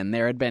weekend.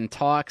 There had been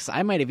talks,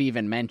 I might have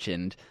even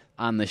mentioned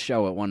on the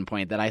show at one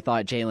point that I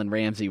thought Jalen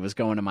Ramsey was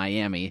going to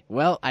Miami.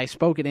 Well, I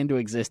spoke it into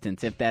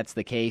existence. If that's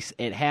the case,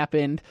 it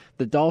happened.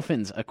 The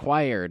Dolphins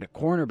acquired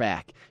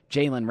cornerback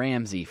Jalen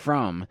Ramsey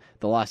from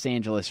the Los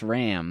Angeles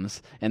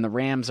Rams, and the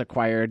Rams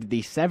acquired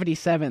the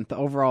 77th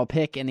overall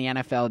pick in the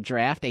NFL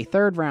draft, a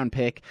third-round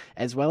pick,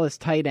 as well as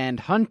tight end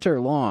Hunter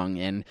Long.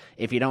 And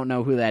if you don't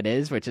know who that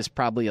is, which is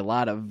probably a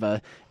lot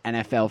of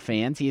NFL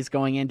fans, he's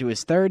going into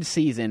his third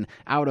season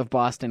out of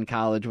Boston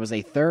College, was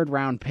a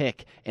third-round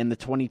pick in the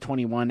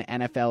 2021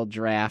 NFL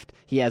draft.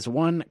 He has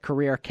one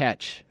career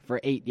catch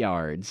for 8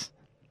 yards.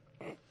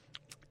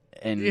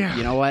 And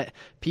You know what?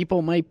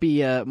 People might be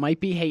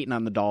hating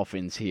on the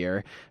Dolphins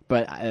here,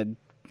 but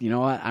you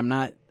know what? I'm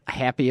not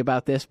happy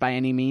about this by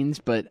any means,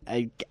 but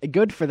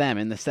good for them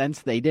in the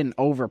sense they didn't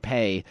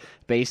overpay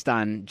based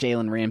on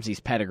Jalen Ramsey's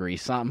pedigree.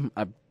 Some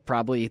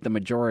probably the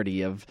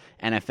majority of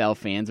NFL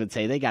fans would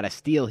say they got a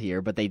steal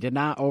here, but they did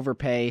not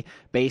overpay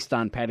based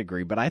on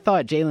pedigree. But I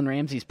thought Jalen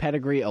Ramsey's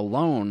pedigree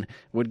alone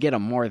would get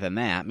him more than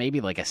that. Maybe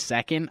like a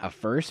second, a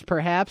first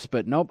perhaps,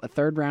 but nope, a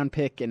third-round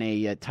pick and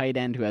a tight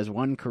end who has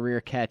one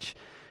career catch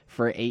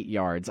for 8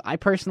 yards. I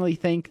personally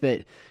think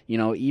that, you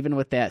know, even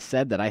with that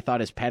said, that I thought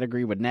his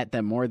pedigree would net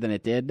them more than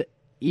it did.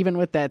 Even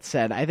with that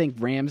said, I think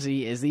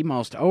Ramsey is the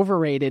most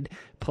overrated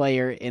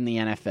player in the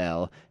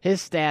NFL.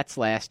 His stats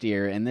last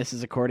year, and this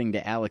is according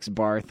to Alex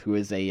Barth, who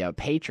is a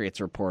Patriots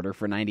reporter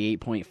for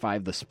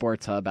 98.5 The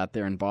Sports Hub out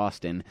there in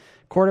Boston.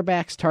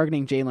 Quarterbacks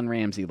targeting Jalen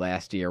Ramsey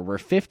last year were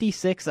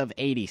 56 of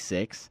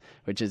 86,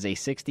 which is a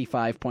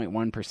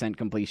 65.1%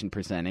 completion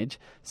percentage,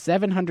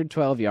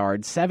 712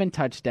 yards, 7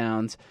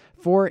 touchdowns,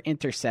 4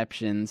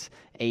 interceptions,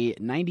 a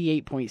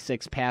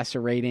 98.6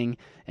 passer rating,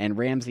 and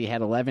Ramsey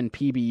had 11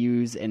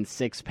 PBUs and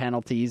 6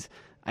 penalties.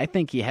 I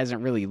think he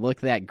hasn't really looked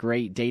that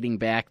great dating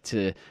back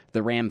to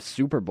the Rams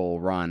Super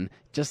Bowl run.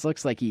 Just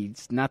looks like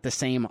he's not the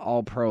same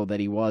All-Pro that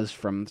he was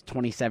from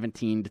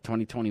 2017 to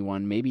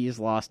 2021. Maybe he's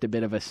lost a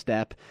bit of a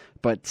step,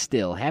 but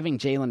still, having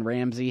Jalen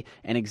Ramsey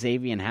and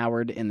Xavier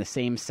Howard in the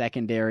same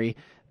secondary,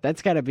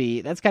 that's got to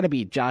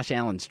be Josh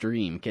Allen's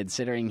dream,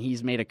 considering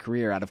he's made a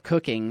career out of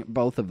cooking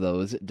both of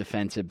those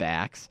defensive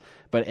backs.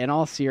 But in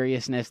all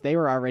seriousness, they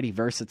were already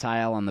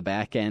versatile on the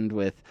back end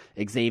with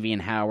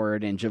Xavier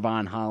Howard and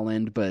Javon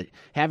Holland, but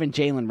having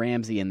Jalen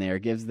Ramsey in there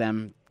gives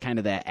them kind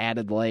of that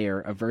added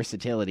layer of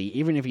versatility,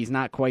 even if he's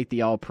not quite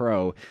the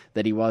All-Pro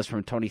that he was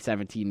from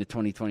 2017 to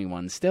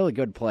 2021. Still a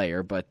good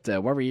player, but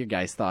what were your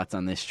guys' thoughts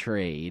on this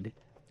trade?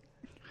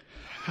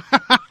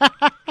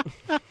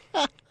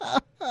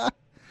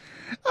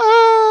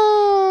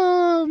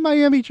 Oh,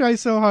 Miami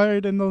tries so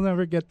hard and they'll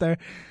never get there.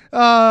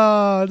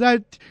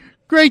 That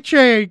great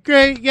trade,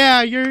 great.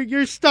 Yeah,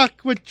 you're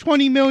stuck with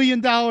 $20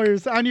 million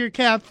on your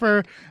cap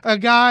for a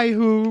guy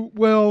who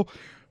will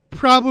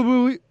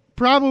probably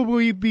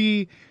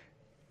be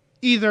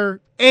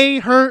either A,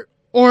 hurt,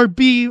 or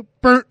B,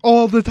 burnt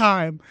all the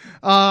time.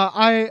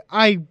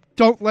 I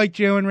don't like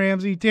Jalen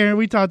Ramsey. Darren,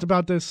 we talked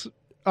about this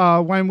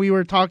when we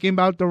were talking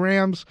about the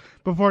Rams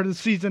before the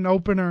season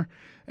opener,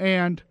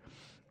 and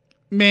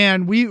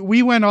man,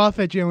 we went off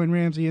at Jalen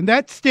Ramsey, and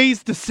that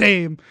stays the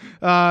same.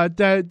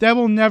 That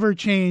will never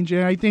change,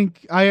 and I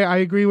think I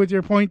agree with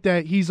your point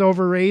that he's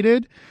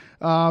overrated.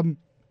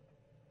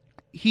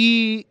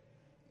 He's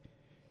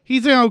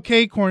an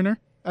okay corner.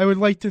 I would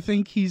like to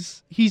think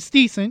he's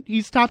decent.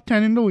 He's top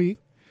 10 in the league.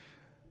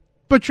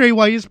 But Trey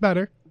White is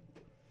better.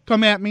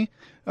 Come at me.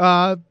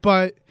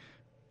 But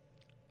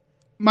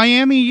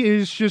Miami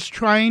is just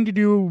trying to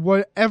do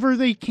whatever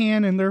they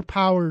can in their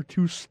power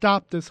to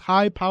stop this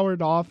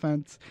high-powered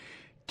offense.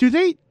 Do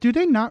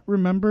they not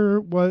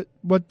remember what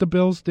the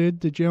Bills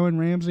did to Jalen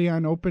Ramsey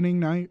on opening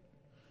night?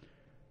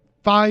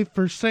 5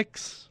 for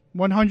 6,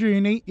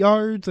 108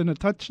 yards and a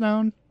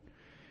touchdown.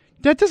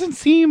 That doesn't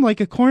seem like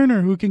a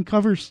corner who can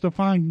cover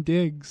Stephon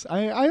Diggs.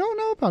 I don't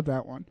know about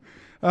that one.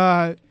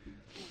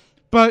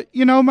 But,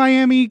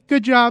 Miami,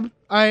 good job.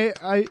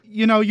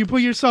 You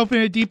put yourself in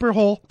a deeper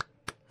hole.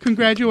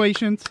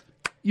 Congratulations.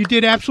 You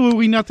did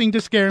absolutely nothing to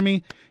scare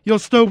me. You'll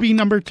still be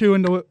number 2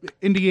 in the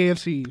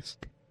AFC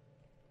East.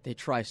 They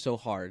try so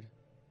hard,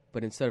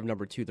 but instead of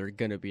number 2, they're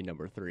going to be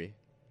number 3.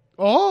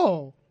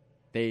 Oh.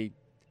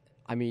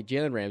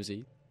 Jalen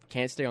Ramsey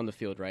can't stay on the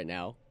field right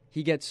now.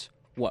 He gets,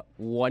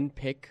 1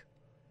 pick,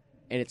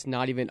 and it's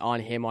not even on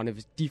him, on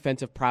his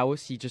defensive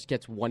prowess. He just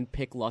gets 1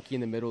 pick lucky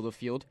in the middle of the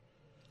field.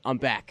 I'm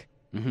back.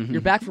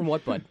 You're back from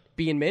what, bud?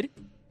 Being mid?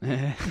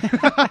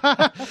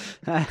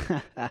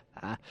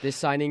 This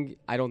signing,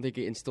 I don't think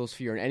it instills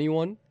fear in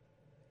anyone.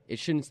 It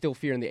shouldn't instill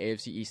fear in the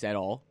AFC East at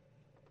all.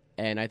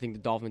 And I think the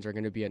Dolphins are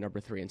going to be at number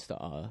 3 and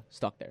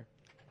stuck there.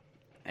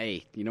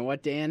 Hey, you know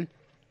what, Dan?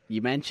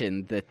 You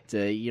mentioned that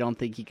you don't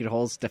think he could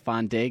hold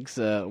Stephon Diggs.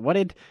 What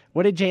did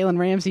Jalen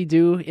Ramsey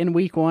do in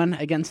Week 1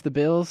 against the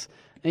Bills?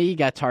 He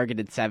got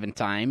targeted 7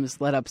 times,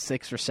 led up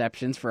 6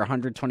 receptions for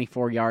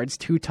 124 yards,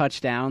 2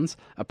 touchdowns,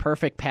 a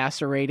perfect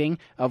passer rating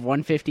of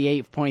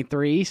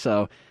 158.3.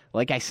 So,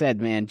 like I said,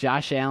 man,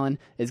 Josh Allen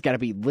has got to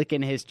be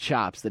licking his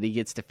chops that he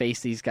gets to face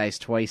these guys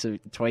twice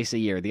a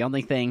year. The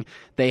only thing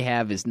they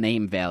have is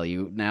name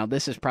value. Now,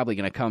 this is probably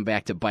going to come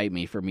back to bite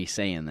me for me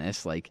saying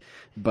this,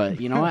 but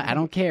you know what? I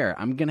don't care.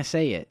 I'm going to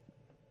say it.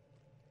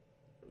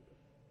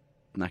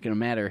 Not going to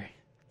matter.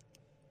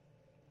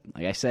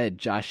 Like I said,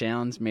 Josh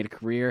Allen's made a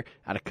career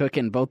out of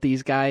cooking both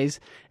these guys,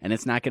 and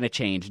it's not going to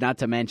change. Not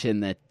to mention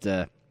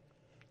that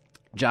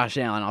Josh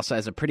Allen also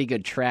has a pretty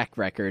good track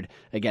record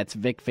against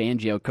Vic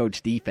Fangio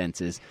coach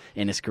defenses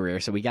in his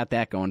career, so we got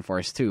that going for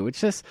us too.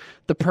 It's just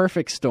the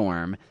perfect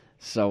storm.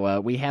 So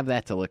we have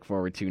that to look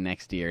forward to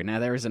next year. Now,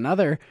 there was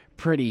another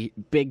pretty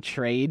big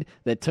trade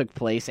that took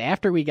place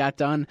after we got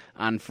done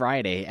on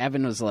Friday.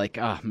 Evan was like,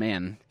 oh,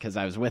 man, because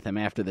I was with him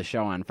after the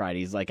show on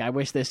Friday. He's like, I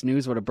wish this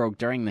news would have broke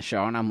during the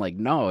show. And I'm like,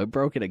 no, it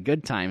broke at a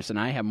good time. So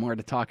now I have more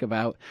to talk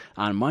about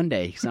on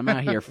Monday because I'm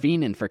out here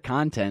fiending for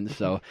content.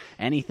 So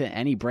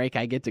any break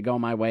I get to go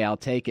my way, I'll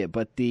take it.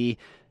 But the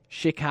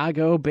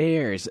Chicago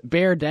Bears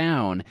bear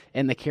down,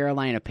 and the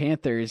Carolina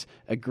Panthers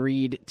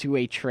agreed to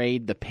a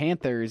trade. The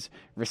Panthers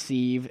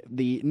receive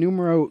the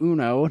numero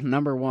uno,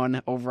 number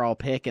 1 overall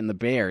pick, in the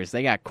Bears.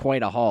 They got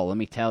quite a haul, let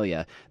me tell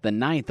you. The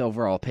 9th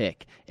overall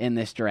pick in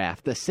this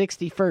draft, the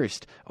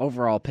 61st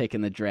overall pick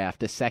in the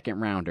draft, a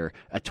second-rounder,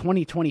 a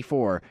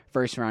 2024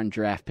 first-round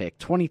draft pick,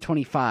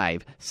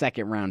 2025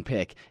 second-round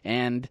pick,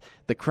 and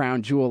the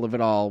crown jewel of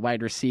it all,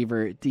 wide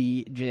receiver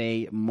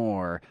DJ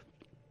Moore.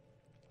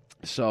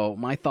 So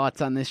my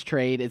thoughts on this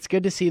trade, it's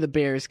good to see the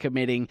Bears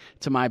committing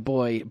to my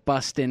boy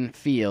Bustin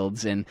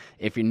Fields. And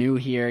if you're new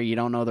here, you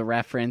don't know the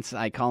reference,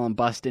 I call him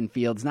Bustin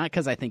Fields, not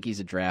because I think he's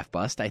a draft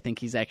bust. I think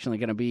he's actually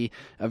going to be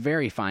a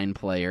very fine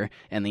player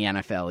in the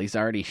NFL. He's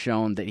already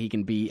shown that he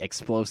can be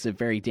explosive,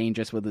 very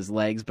dangerous with his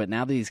legs. But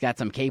now that he's got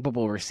some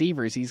capable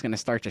receivers, he's going to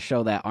start to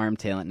show that arm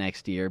talent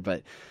next year.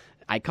 But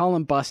I call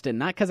him busting,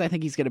 not because I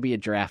think he's going to be a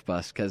draft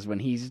bust, because when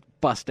he's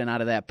busting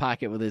out of that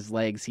pocket with his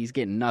legs, he's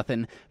getting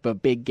nothing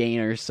but big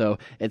gainers. So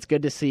it's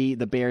good to see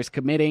the Bears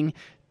committing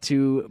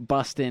to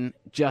busting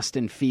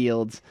Justin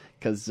Fields,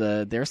 because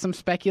there's some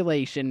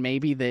speculation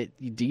maybe that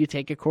do you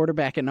take a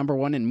quarterback at number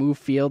 1 and move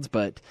Fields,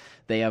 but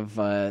they have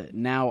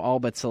now all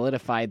but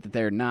solidified that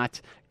they're not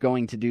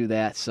going to do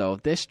that. So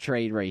this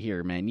trade right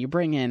here, man, you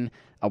bring in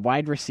a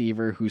wide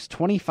receiver who's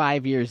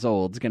 25 years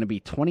old, is going to be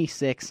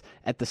 26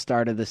 at the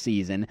start of the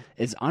season,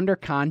 is under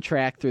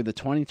contract through the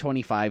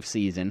 2025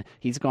 season.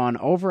 He's gone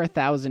over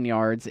 1,000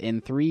 yards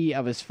in 3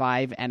 of his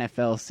 5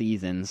 NFL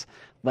seasons.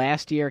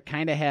 Last year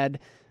kind of had,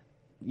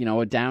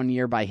 a down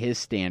year by his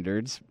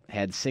standards,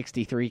 had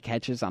 63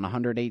 catches on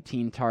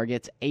 118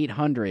 targets,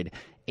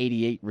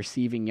 888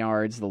 receiving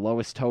yards, the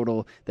lowest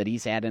total that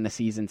he's had in a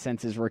season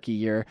since his rookie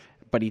year.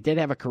 But he did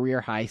have a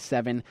career-high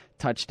 7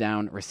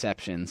 touchdown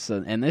receptions.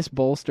 And this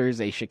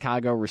bolsters a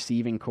Chicago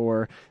receiving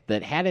core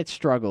that had its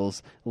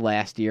struggles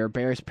last year.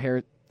 Bears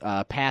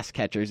pass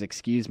catchers,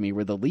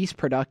 were the least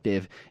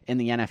productive in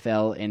the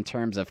NFL in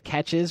terms of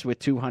catches with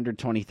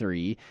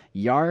 223,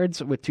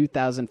 yards with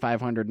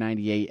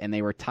 2,598, and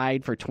they were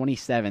tied for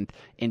 27th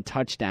in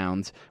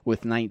touchdowns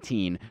with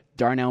 19.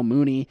 Darnell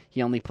Mooney,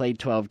 he only played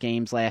 12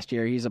 games last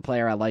year. He's a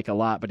player I like a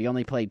lot, but he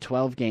only played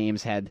 12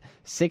 games, had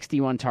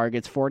 61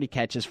 targets, 40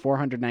 catches,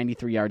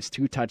 493 yards,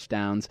 2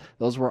 touchdowns.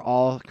 Those were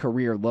all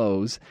career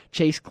lows.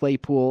 Chase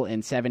Claypool,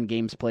 in 7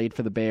 games played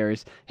for the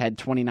Bears, had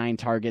 29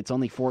 targets,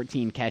 only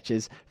 14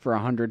 catches for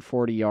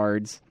 140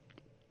 yards.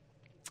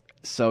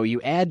 So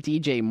you add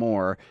DJ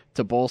Moore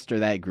to bolster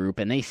that group,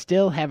 and they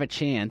still have a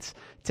chance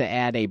to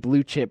add a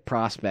blue-chip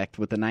prospect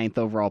with the 9th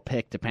overall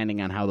pick,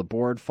 depending on how the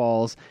board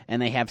falls.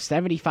 And they have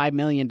 $75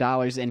 million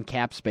in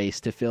cap space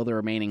to fill the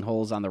remaining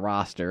holes on the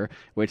roster,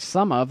 which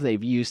some of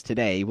they've used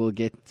today. We'll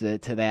get to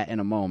that in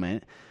a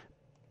moment.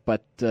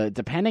 But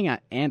depending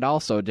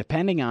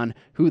on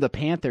who the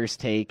Panthers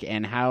take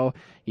and how,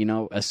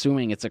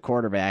 assuming it's a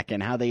quarterback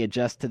and how they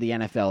adjust to the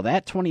NFL,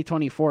 that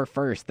 2024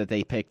 first that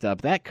they picked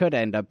up, that could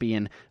end up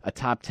being a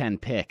top 10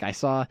 pick. I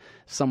saw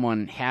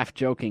someone half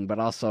joking but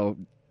also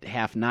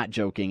half not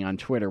joking on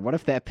Twitter. What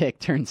if that pick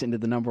turns into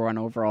the number 1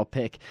 overall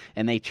pick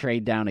and they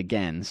trade down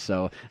again?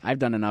 So I've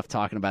done enough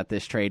talking about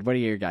this trade. What are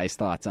your guys'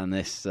 thoughts on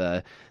this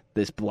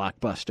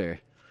blockbuster?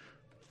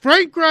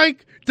 Frank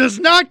Reich does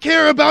not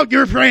care about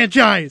your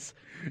franchise.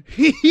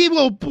 He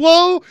will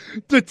blow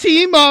the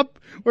team up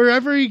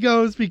wherever he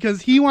goes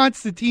because he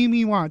wants the team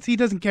he wants. He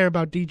doesn't care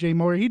about DJ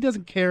Moore. He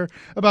doesn't care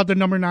about the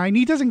number 9.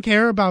 He doesn't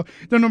care about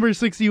the number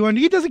 61.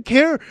 He doesn't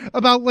care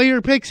about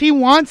later picks. He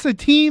wants a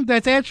team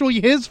that's actually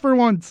his for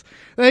once.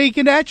 That he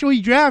can actually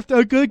draft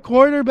a good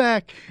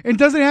quarterback and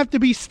doesn't have to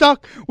be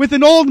stuck with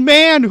an old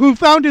man who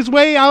found his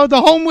way out of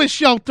the homeless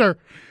shelter.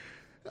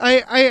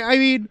 I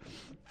mean,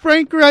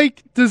 Frank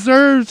Reich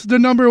deserves the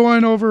number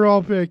 1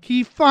 overall pick.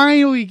 He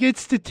finally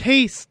gets to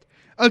taste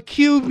a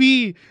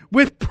QB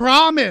with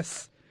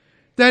promise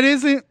that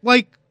isn't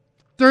like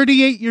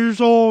 38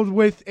 years old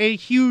with a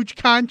huge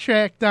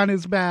contract on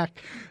his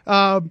back.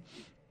 I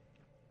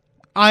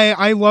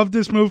love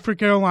this move for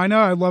Carolina.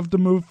 I love the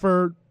move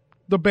for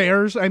the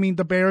Bears. I mean,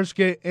 the Bears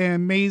get an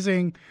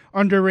amazing,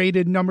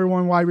 underrated number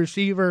 1 wide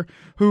receiver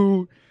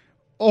who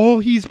all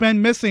he's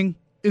been missing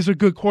is a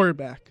good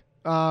quarterback.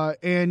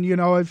 And,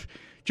 if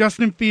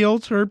Justin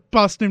Fields or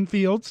Bustin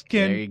Fields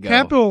can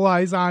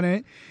capitalize on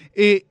it,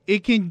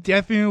 it can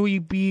definitely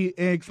be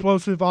an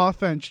explosive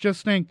offense.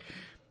 Just think,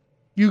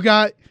 you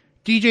got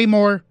DJ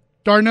Moore,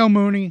 Darnell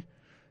Mooney,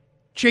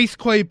 Chase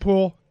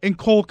Claypool, and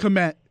Cole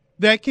Kmet.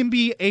 That can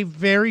be a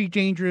very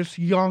dangerous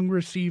young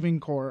receiving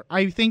core.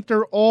 I think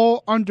they're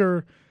all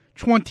under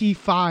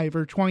 25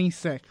 or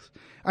 26.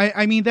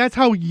 I mean, that's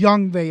how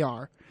young they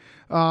are.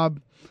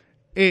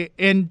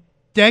 And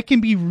that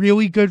can be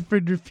really good for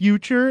the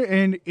future,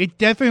 and it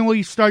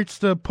definitely starts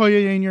to put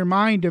it in your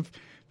mind if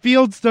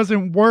Fields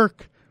doesn't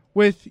work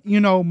with,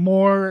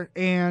 Moore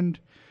and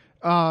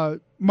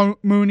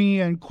Mooney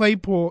and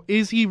Claypool,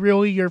 is he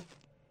really your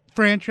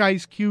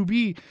franchise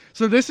QB?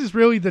 So this is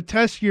really the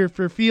test year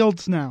for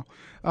Fields now.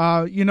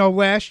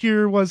 Last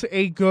year was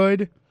a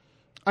good,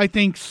 I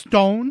think,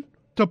 stone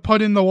to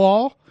put in the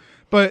wall,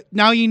 but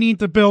now you need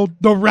to build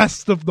the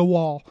rest of the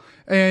wall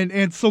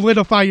and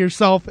solidify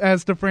yourself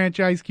as the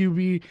franchise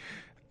QB.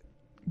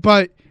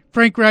 But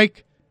Frank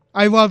Reich,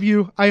 I love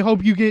you. I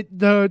hope you get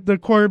the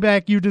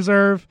quarterback you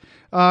deserve.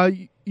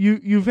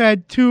 You've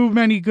had too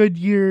many good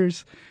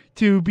years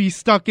to be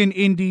stuck in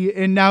Indy,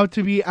 and now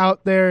to be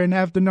out there and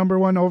have the number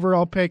 1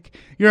 overall pick.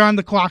 You're on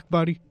the clock,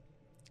 buddy.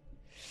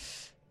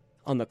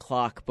 On the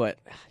clock, but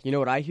you know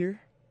what I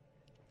hear?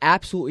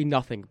 absolutely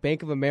nothing.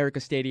 Bank of America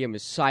Stadium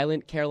is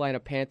silent. Carolina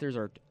Panthers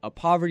are a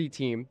poverty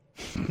team.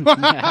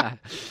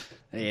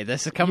 Hey,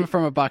 this is coming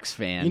from a Bucks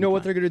fan. You know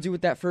what they're going to do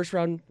with that first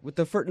round, with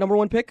the number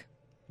 1 pick?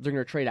 They're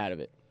going to trade out of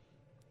it.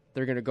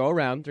 They're going to go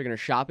around, they're going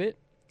to shop it,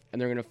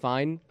 and they're going to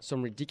find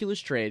some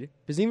ridiculous trade.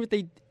 Because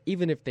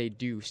even if they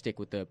do stick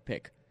with the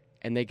pick,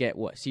 and they get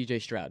what? C.J.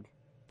 Stroud,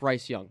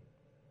 Bryce Young.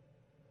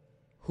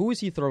 Who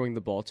is he throwing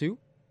the ball to?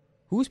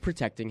 Who's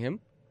protecting him?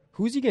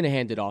 Who's he going to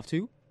hand it off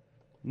to?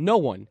 No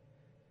one.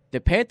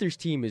 The Panthers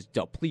team is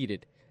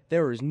depleted.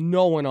 There is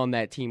no one on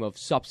that team of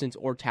substance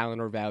or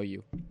talent or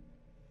value.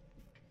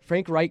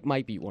 Frank Reich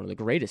might be one of the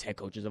greatest head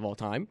coaches of all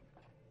time,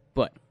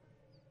 but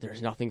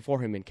there's nothing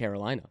for him in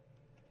Carolina.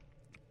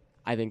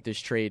 I think this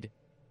trade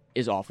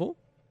is awful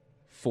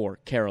for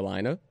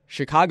Carolina.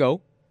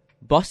 Chicago,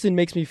 Bustin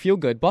makes me feel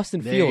good.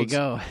 Bustin Fields.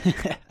 There you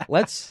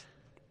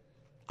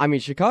go.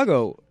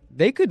 Chicago,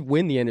 they could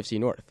win the NFC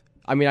North.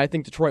 I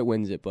think Detroit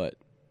wins it, but...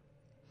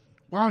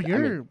 Wow,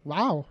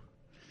 wow.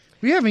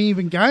 We haven't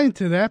even gotten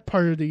to that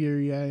part of the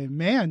year yet.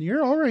 Man,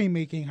 you're already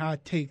making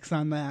hot takes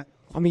on that.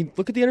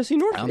 Look at the NFC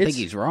North. I don't think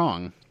he's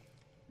wrong.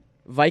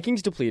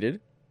 Vikings depleted.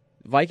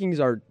 Vikings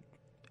are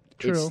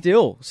True.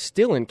 It's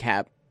still in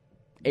cap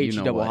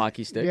double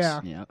hockey sticks.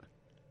 Yeah.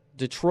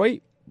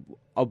 Detroit,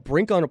 a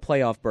brink on a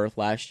playoff berth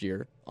last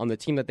year on the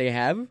team that they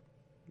have.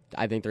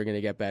 I think they're going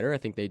to get better. I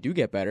think they do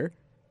get better.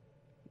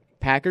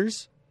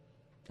 Packers,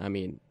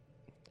 Jordan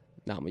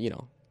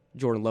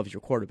loves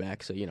your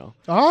quarterback, so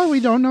Oh, we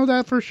don't know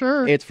that for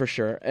sure. It's for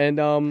sure. And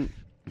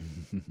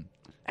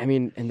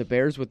and the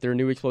Bears with their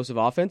new explosive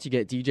offense, you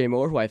get DJ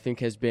Moore, who I think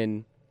has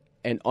been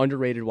an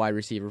underrated wide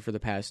receiver for the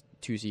past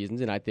 2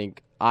 seasons, and I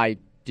think I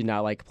did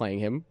not like playing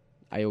him.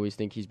 I always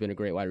think he's been a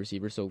great wide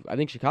receiver, so I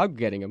think Chicago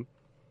getting him.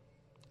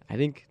 I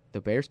think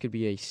the Bears could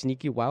be a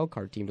sneaky wild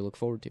card team to look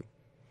forward to.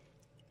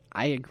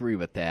 I agree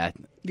with that.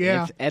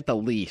 Yeah. If, at the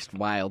least,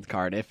 wild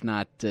card, if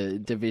not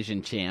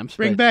division champs.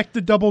 Bring back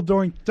the double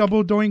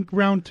doink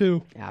round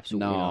 2.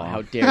 Absolutely No. not.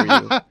 How dare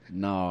you?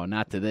 No,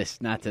 not to this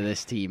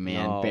team,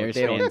 man. No,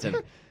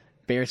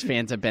 Bears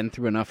fans have been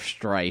through enough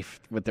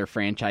strife with their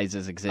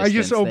franchise's existence. I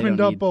just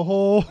opened up a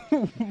whole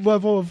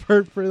level of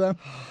hurt for them.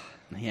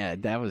 Yeah,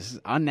 that was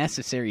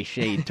unnecessary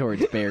shade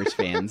towards Bears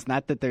fans.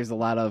 Not that there's a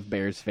lot of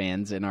Bears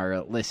fans in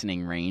our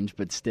listening range,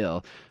 but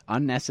still,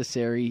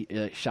 unnecessary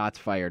shots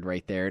fired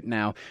right there.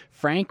 Now,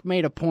 Frank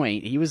made a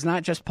point. He was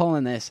not just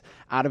pulling this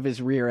out of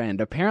his rear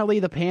end. Apparently,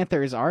 the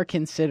Panthers are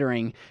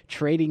considering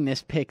trading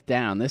this pick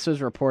down. This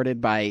was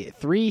reported by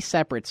 3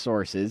 separate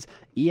sources,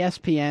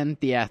 ESPN,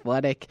 The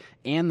Athletic,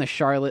 and the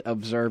Charlotte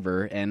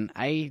Observer. And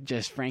I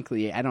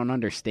don't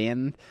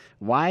understand.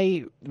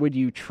 Why would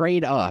you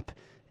trade up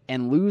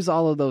and lose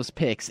all of those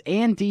picks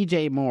and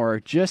DJ Moore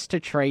just to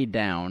trade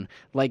down?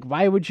 Like,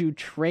 why would you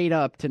trade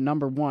up to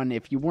number 1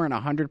 if you weren't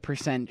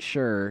 100%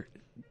 sure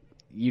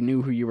you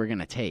knew who you were going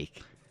to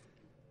take?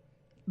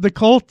 The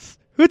Colts.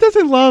 Who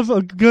doesn't love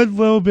a good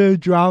little bit of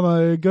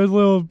drama, a good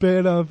little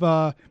bit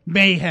of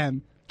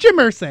mayhem? Jim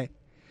Irsay.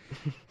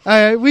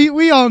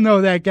 We all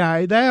know that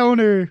guy. That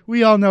owner,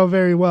 we all know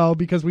very well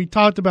because we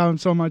talked about him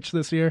so much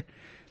this year.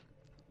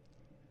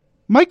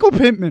 Michael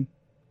Pittman.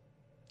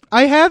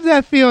 I have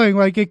that feeling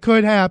like it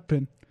could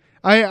happen.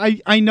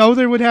 I know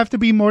there would have to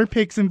be more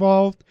picks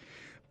involved,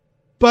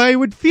 but I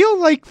would feel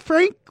like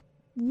Frank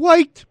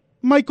liked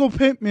Michael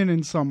Pittman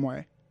in some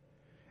way.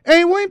 And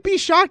I wouldn't be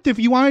shocked if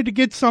he wanted to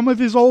get some of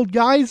his old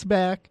guys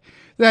back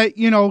that,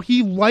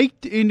 he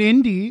liked in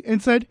Indy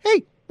and said,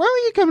 hey, why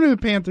don't you come to the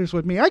Panthers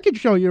with me? I can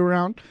show you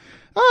around.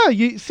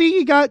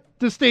 You got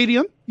the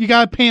stadium. You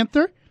got a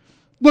Panther.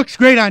 Looks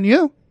great on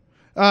you.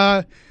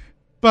 But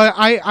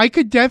I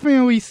could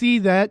definitely see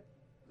that.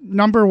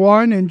 Number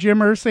 1 and Jim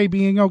Irsay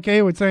being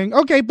okay with saying,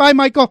 okay, bye,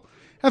 Michael.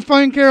 Have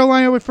fun in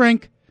Carolina with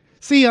Frank.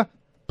 See ya.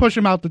 Push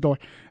him out the door.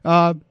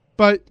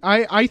 But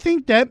I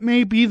think that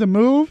may be the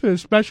move,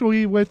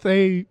 especially with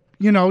you're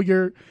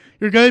going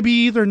to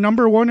be either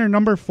number 1 or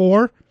number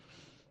 4.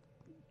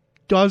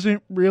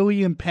 Doesn't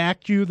really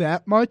impact you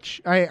that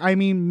much. I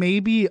mean,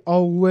 maybe a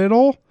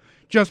little,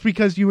 just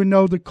because you would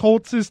know the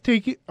Colts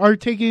are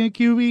taking a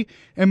QB,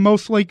 and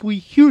most likely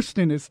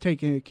Houston is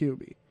taking a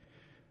QB.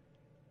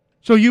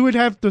 So you would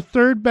have the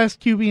 3rd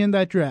best QB in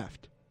that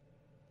draft.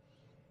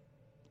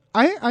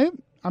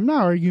 I'm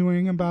not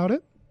arguing about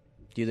it.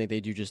 Do you think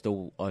they do just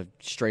a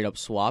straight up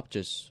swap,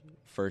 just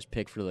first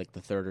pick for like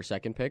the 3rd or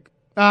 2nd pick?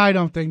 I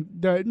don't think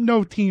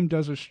no team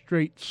does a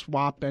straight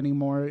swap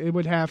anymore. It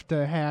would have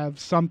to have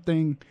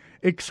something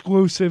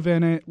exclusive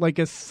in it, like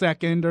a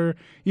 2nd or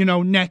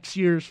next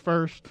year's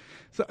 1st.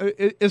 So,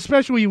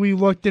 especially we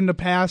looked in the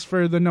past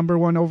for the number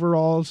 1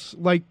 overalls,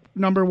 like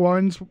number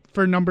 1s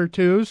for number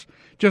 2s.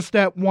 Just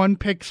that 1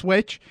 pick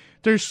switch.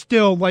 There's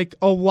still like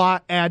a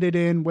lot added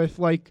in with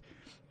like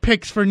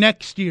picks for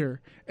next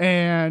year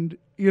and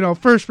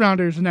first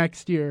rounders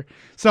next year.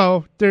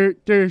 So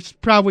there's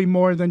probably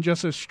more than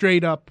just a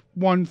straight up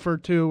 1 for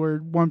 2 or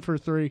 1 for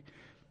 3.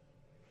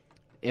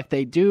 If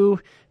they do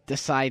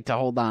decide to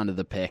hold on to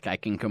the pick. I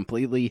can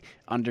completely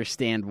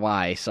understand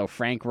why. So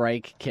Frank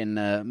Reich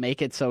can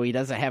make it so he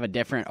doesn't have a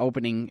different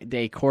opening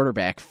day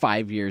quarterback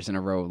 5 years in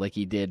a row like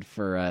he did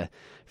for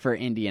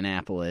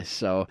Indianapolis.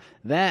 So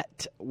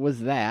that was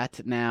that.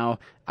 Now,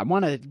 I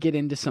want to get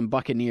into some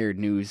Buccaneer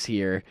news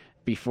here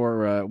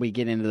before we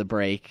get into the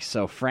break.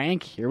 So,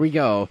 Frank, here we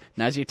go.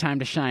 Now's your time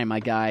to shine, my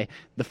guy.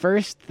 The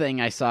first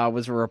thing I saw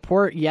was a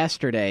report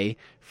yesterday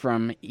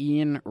from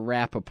Ian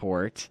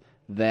Rappaport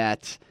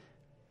that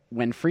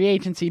when free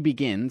agency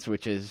begins,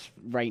 which is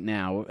right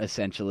now,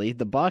 essentially,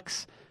 the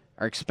Bucs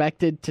are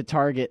expected to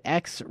target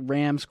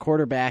ex-Rams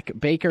quarterback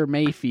Baker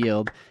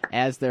Mayfield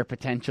as their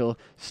potential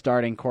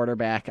starting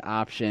quarterback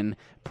option,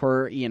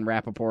 per Ian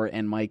Rappaport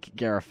and Mike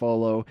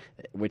Garafolo,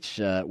 which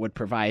would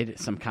provide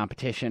some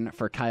competition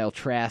for Kyle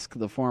Trask,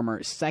 the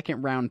former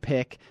second-round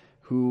pick,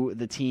 who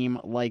the team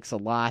likes a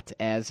lot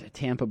as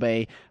Tampa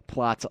Bay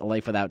plots a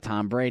life without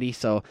Tom Brady.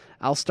 So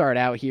I'll start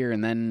out here,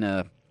 and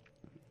then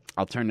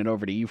I'll turn it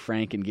over to you,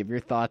 Frank, and give your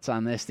thoughts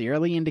on this. The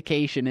early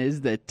indication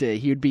is that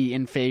he would be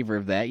in favor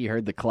of that. You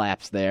heard the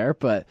claps there,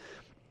 but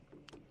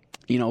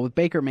with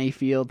Baker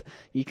Mayfield,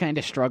 he kind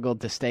of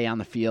struggled to stay on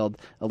the field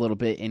a little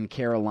bit in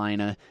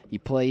Carolina. He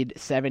played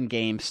 7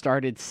 games,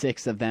 started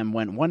 6 of them,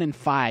 went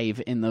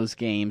 1-5 in those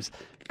games,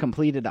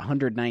 completed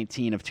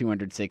 119 of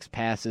 206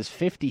 passes,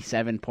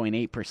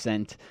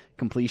 57.8%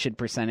 completion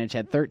percentage,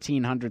 had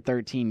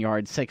 1,313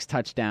 yards, 6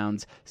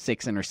 touchdowns,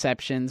 6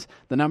 interceptions.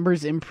 The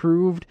numbers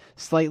improved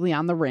slightly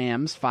on the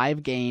Rams,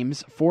 5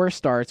 games, 4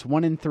 starts,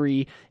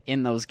 1-3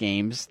 in those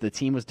games. The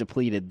team was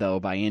depleted, though,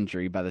 by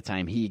injury by the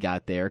time he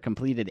got there.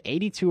 Completed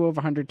 82 of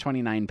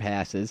 129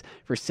 passes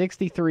for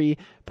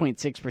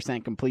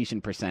 63.6%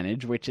 completion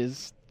percentage, which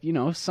is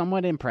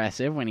somewhat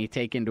impressive when you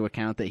take into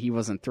account that he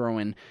wasn't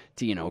throwing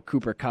to,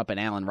 Cooper Kupp and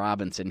Allen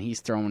Robinson. He's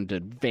throwing to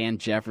Van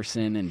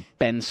Jefferson and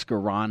Ben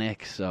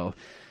Skoranek. So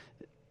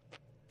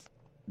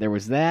there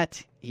was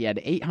that. He had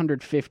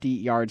 850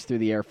 yards through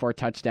the air, 4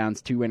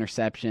 touchdowns, 2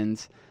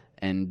 interceptions,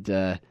 and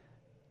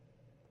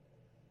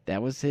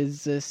that was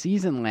his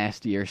season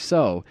last year.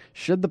 So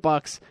should the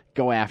Bucs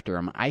go after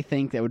him? I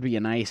think that would be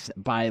a nice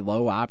buy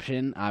low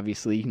option.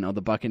 Obviously,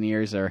 the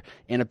Buccaneers are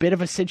in a bit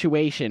of a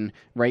situation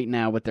right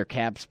now with their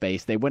cap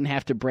space. They wouldn't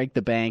have to break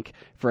the bank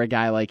for a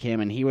guy like him,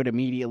 and he would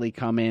immediately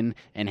come in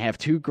and have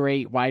 2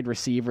 great wide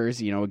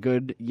receivers, a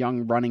good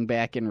young running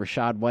back in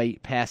Rachaad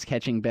White,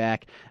 pass-catching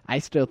back. I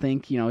still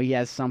think, he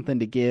has something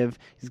to give.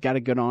 He's got a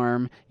good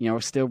arm,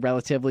 still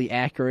relatively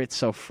accurate.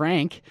 So,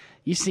 Frank,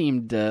 you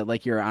seemed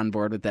like you're on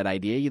board with that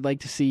idea. You'd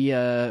like to see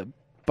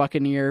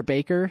Buccaneer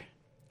Baker?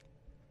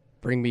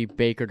 Bring me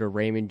Baker to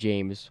Raymond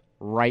James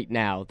right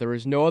now. There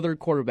is no other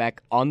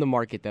quarterback on the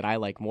market that I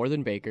like more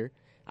than Baker.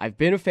 I've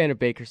been a fan of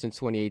Baker since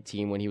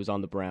 2018 when he was on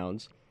the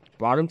Browns.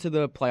 Brought him to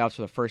the playoffs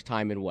for the first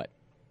time in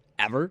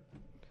ever?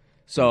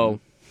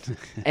 So,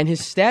 and his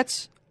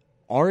stats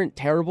aren't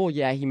terrible.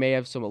 Yeah, he may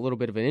have a little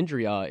bit of an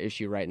injury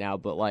issue right now,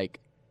 but I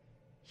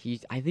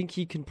think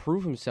he can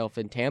prove himself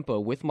in Tampa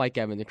with Mike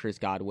Evans and Chris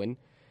Godwin.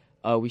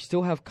 We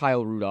still have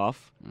Kyle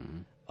Rudolph.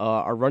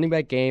 Our running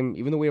back game,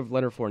 even though we have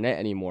Leonard Fournette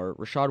anymore,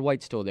 Rachaad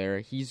White's still there.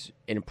 He's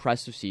an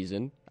impressive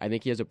season. I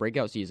think he has a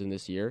breakout season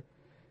this year.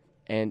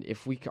 And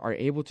if we are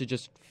able to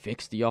just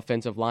fix the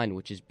offensive line,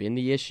 which has been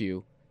the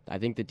issue, I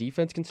think the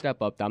defense can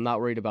step up. I'm not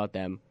worried about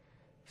them.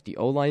 If the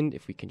O-line,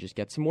 if we can just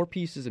get some more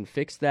pieces and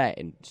fix that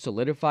and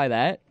solidify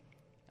that,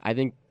 I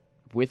think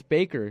with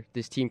Baker,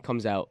 this team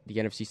comes out the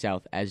NFC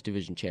South as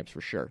division champs for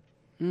sure.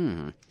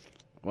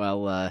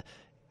 Well,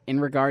 in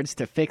regards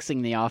to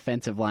fixing the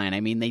offensive line,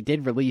 I mean, they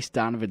did release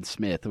Donovan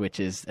Smith, which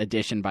is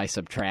addition by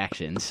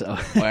subtraction. So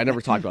I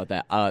never talked about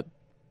that.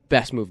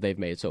 Best move they've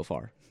made so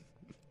far.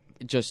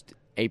 Just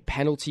a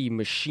penalty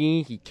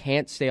machine. He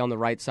can't stay on the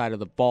right side of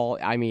the ball.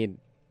 I mean,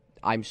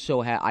 I'm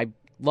so happy. I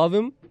love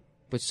him,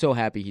 but so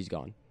happy he's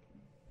gone.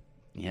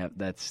 Yeah,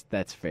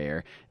 that's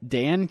fair.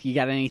 Dan, you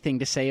got anything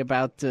to say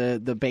about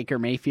the Baker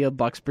Mayfield,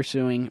 Bucs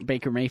pursuing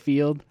Baker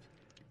Mayfield?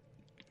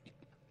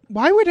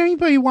 Why would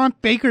anybody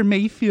want Baker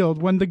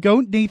Mayfield when the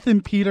GOAT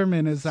Nathan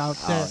Peterman is out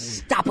there?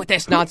 Stop with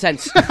this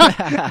nonsense.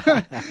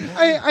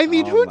 I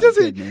mean, who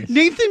doesn't? Goodness.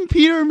 Nathan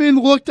Peterman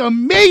looked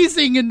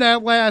amazing in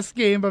that last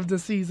game of the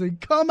season.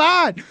 Come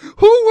on.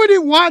 Who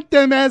wouldn't want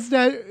them as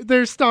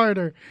their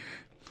starter?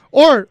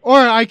 Or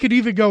I could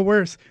even go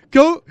worse.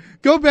 Go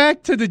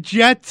back to the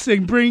Jets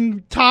and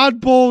bring Todd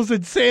Bowles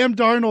and Sam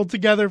Darnold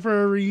together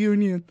for a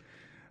reunion.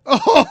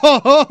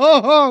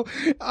 Oh,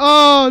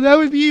 that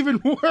would be even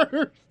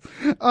worse.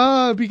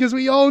 Because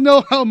we all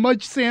know how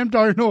much Sam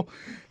Darnold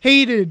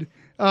hated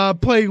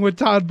playing with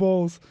Todd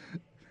Bowles.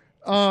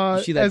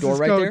 You see that door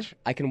right there?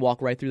 I can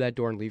walk right through that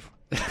door and leave.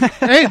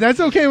 Hey,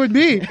 that's okay with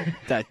me.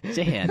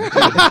 Dan.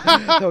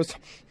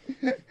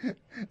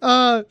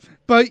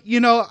 But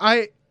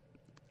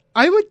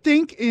I would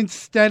think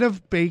instead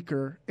of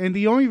Baker, and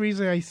the only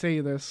reason I say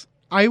this,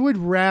 I would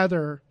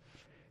rather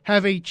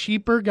have a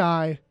cheaper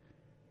guy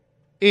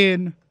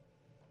in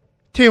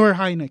Taylor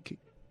Heineke.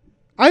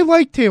 I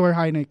like Taylor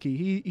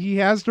Heineke. He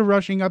has the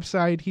rushing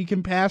upside. He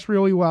can pass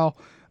really well.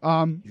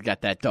 He's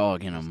got that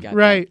dog in him. Got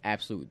Right. that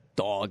absolute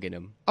dog in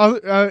him.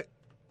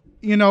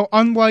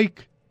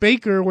 Unlike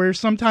Baker, where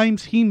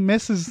sometimes he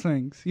misses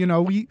things.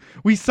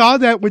 We saw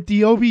that with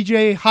the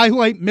OBJ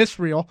highlight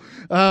misreel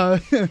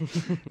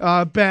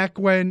back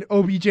when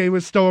OBJ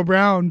was still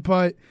around.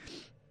 But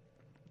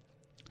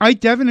I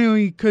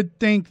definitely could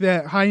think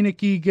that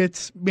Heineke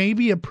gets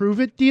maybe a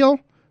prove-it deal.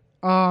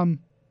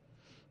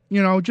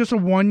 Just a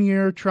 1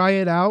 year, try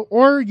it out.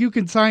 Or you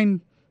can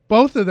sign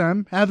both of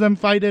them, have them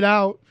fight it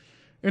out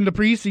in the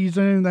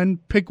preseason, and then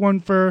pick one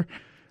for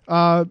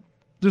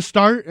the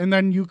start, and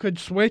then you could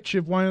switch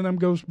if one of them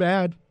goes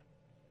bad.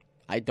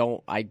 I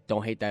don't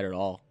hate that at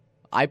all.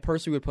 I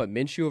personally would put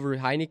Minshew over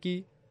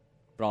Heineke,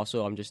 but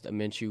also I'm just a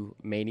Minshew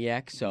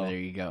maniac. So There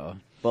you go.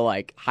 But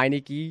like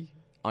Heineke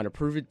on a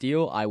prove-it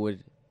deal, I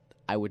would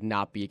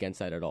not be against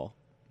that at all.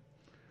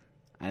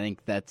 I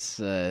think that's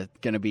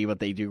going to be what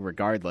they do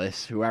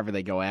regardless. Whoever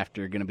they go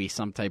after, going to be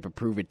some type of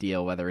prove-it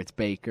deal, whether it's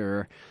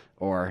Baker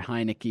or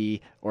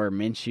Heineke or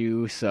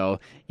Minshew. So,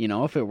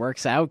 if it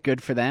works out,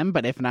 good for them.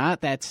 But if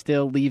not, that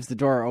still leaves the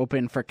door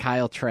open for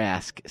Kyle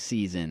Trask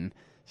season.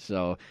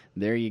 So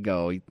there you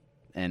go.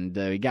 And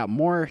we got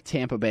more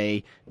Tampa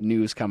Bay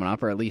news coming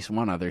up, or at least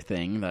one other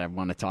thing that I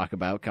want to talk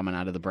about coming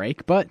out of the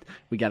break. But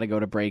we got to go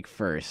to break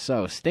first.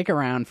 So stick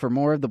around for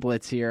more of the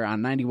Blitz here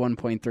on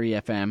 91.3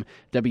 FM,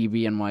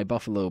 WBNY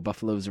Buffalo,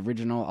 Buffalo's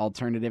original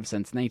alternative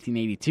since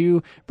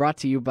 1982. Brought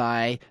to you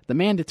by the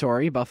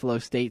mandatory Buffalo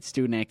State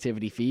student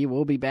activity fee.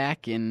 We'll be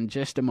back in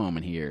just a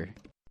moment here.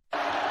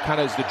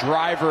 Kind of as the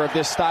driver of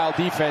this style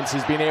defense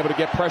is being able to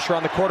get pressure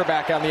on the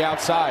quarterback on the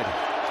outside.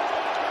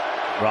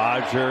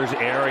 Rodgers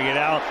airing it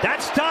out.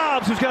 That's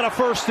Dobbs who's got a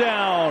first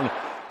down.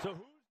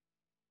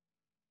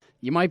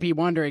 You might be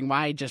wondering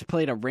why I just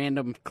played a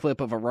random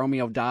clip of a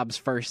Romeo Dobbs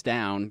first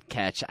down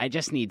catch. I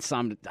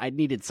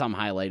needed some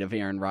highlight of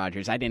Aaron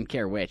Rodgers. I didn't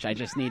care which. I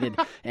just needed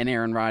an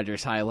Aaron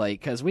Rodgers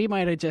highlight because we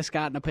might have just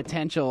gotten a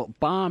potential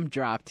bomb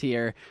dropped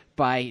here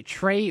by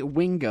Trey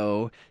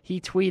Wingo. He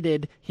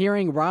tweeted,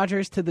 "Hearing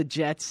Rodgers to the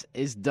Jets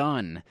is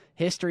done.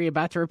 History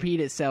about to repeat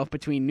itself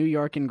between New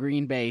York and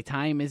Green Bay.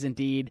 Time is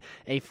indeed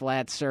a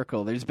flat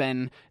circle." There's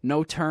been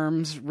no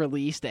terms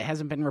released. It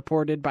hasn't been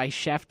reported by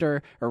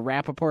Schefter or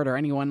Rappaport or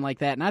anyone like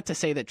that. Not to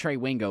say that Trey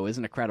Wingo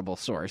isn't a credible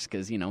source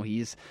because,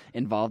 he's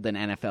involved in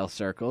NFL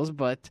circles,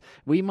 but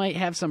we might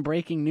have some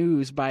breaking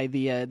news by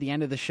the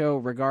end of the show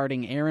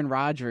regarding Aaron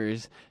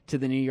Rodgers to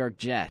the New York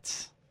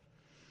Jets.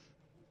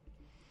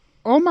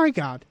 Oh, my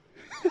God.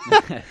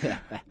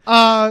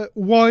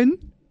 One,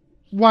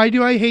 why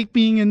do I hate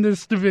being in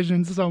this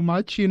division so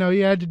much? You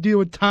had to deal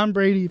with Tom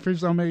Brady for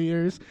so many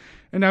years,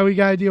 and now we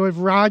got to deal with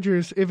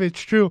Rodgers if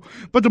it's true.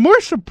 But the more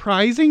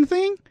surprising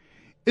thing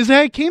is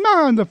that it came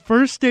out on the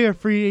first day of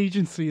free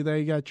agency that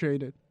he got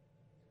traded.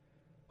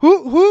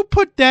 Who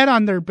put that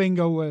on their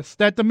bingo list?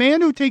 That the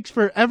man who takes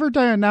forever to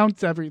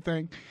announce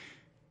everything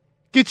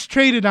gets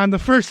traded on the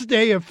first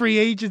day of free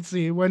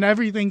agency when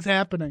everything's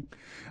happening.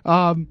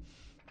 I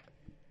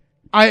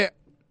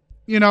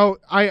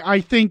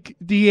think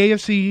the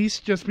AFC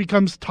East just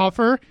becomes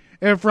tougher.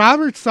 If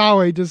Robert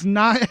Saleh does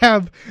not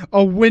have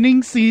a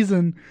winning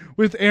season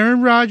with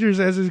Aaron Rodgers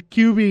as his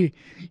QB,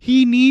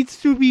 he needs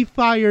to be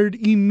fired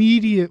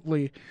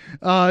immediately.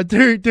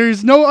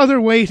 There's no other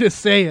way to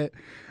say it.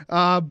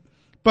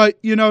 But,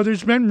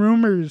 there's been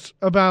rumors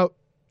about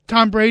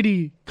Tom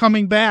Brady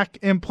coming back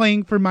and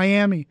playing for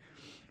Miami.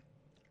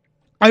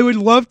 I would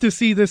love to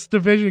see this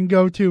division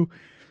go to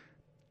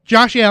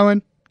Josh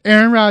Allen,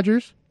 Aaron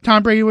Rodgers,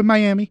 Tom Brady with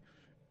Miami,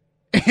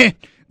 and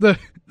the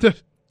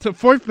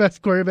fourth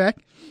best quarterback,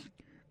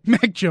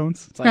 Mac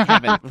Jones. It's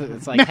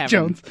like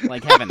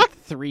having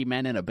three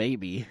men and a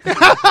baby.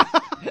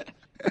 But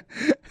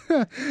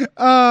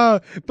I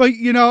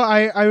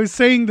was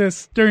saying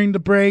this during the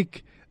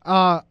break.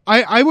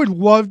 I would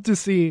love to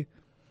see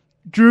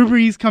Drew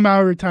Brees come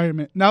out of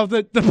retirement. Now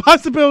the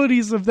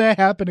possibilities of that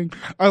happening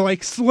are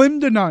like slim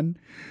to none,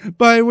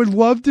 but I would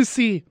love to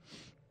see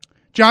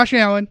Josh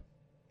Allen,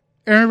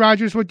 Aaron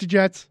Rodgers with the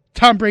Jets,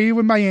 Tom Brady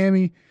with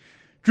Miami,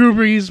 Drew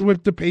Brees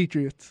with the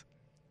Patriots.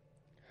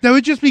 That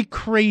would just be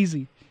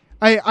crazy.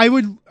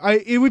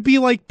 It would be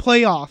like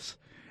playoffs.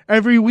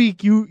 Every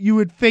week you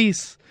would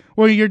face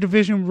one of your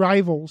division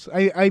rivals.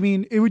 I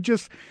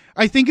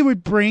think it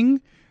would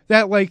bring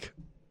that,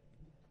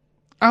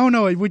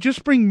 it would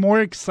just bring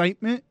more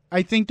excitement.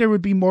 I think there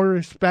would be more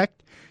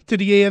respect to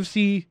the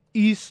AFC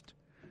East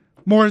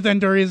more than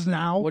there is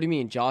now. What do you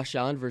mean, Josh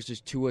Allen versus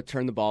Tua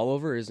turn the ball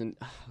over isn't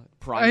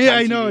prime time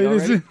I know TV it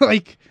already? isn't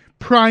like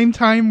prime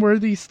time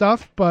worthy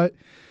stuff, but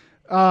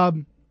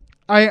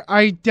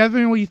I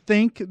definitely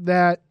think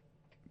that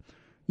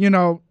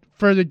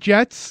for the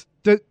Jets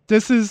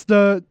this is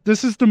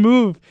the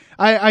move.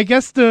 I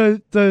guess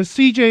the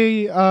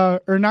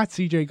CJ or not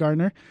CJ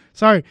Gardner,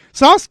 sorry,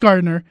 Sauce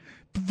Gardner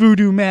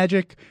voodoo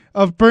magic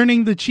of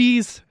burning the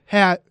cheese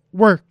hat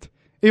worked,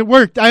 It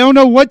worked. I don't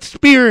know what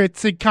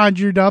spirits it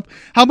conjured up,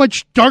 how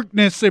much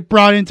darkness it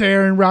brought into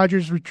Aaron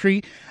Rodgers'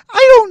 retreat.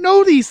 I don't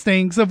know these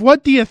things of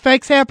what the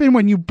effects happen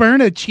when you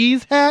burn a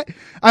cheese hat.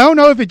 I don't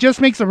know if it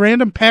just makes a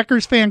random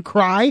Packers fan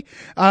cry.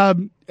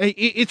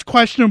 It's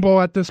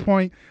questionable at this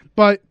point,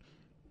 but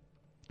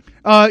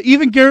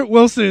even Garrett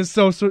Wilson is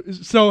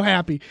so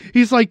happy.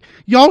 He's like,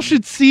 y'all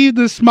should see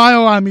the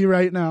smile on me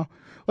right now.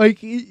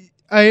 Like,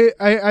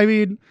 I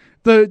mean,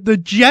 the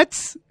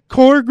Jets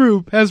core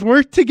group has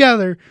worked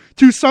together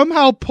to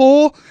somehow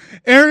pull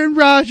Aaron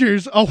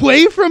Rodgers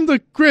away from the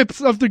grips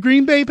of the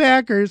Green Bay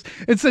Packers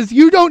and says,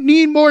 you don't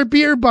need more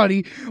beer,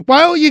 buddy.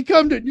 Why don't you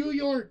come to New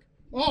York?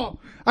 Oh,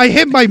 I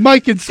hit my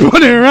mic and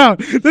spun it around.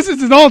 This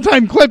is an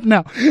all-time clip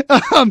now.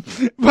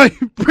 But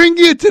bring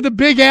you to the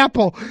Big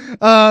Apple.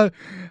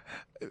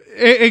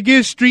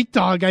 Against Street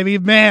Dog. I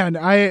mean, man,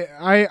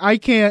 I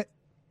can't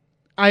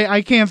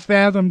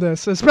fathom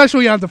this,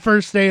 especially on the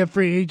first day of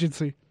free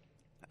agency.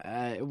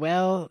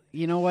 Well,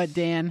 you know what,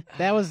 Dan?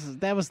 That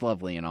was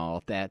lovely and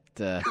all, that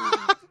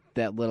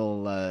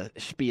little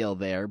spiel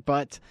there,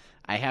 but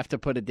I have to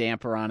put a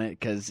damper on it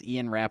because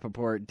Ian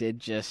Rappaport did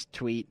just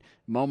tweet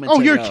moments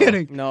ago. Oh, you're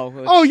kidding. No.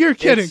 Oh, you're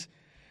kidding.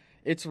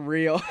 It's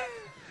real.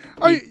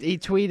 He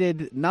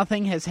tweeted,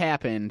 nothing has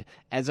happened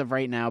as of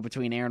right now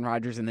between Aaron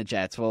Rodgers and the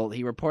Jets. Well,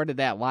 he reported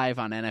that live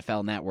on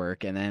NFL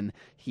Network, and then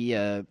he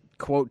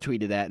quote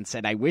tweeted that and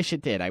said, I wish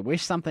it did. I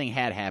wish something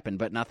had happened,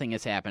 but nothing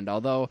has happened.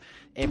 Although,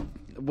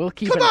 we'll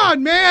keep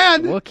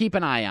man! We'll keep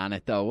an eye on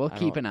it, though. We'll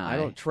keep an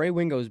eye. Trey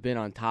Wingo's been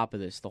on top of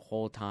this the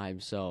whole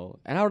time, so,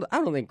 and I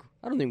don't think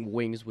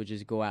Wings would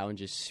just go out and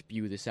just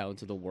spew this out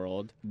into the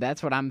world.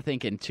 That's what I'm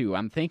thinking too.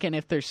 I'm thinking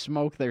if there's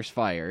smoke, there's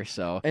fire.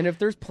 So, and if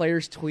there's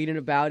players tweeting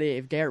about it,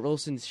 if Garrett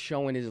Wilson's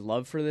showing his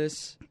love for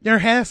this, there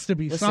has to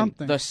be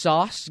something. The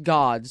sauce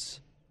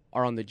gods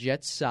are on the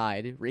Jets'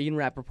 side. Ian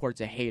Rappaport's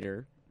a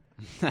hater.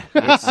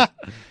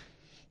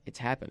 It's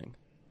happening.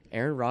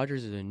 Aaron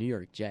Rodgers is a New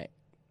York Jet.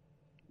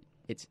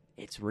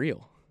 It's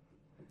real.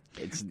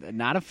 It's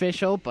not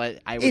official, but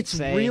I would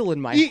say it's real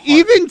in my heart.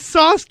 Even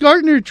Sauce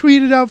Gardner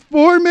tweeted out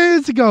 4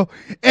 minutes ago,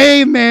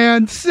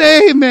 "Amen,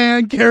 say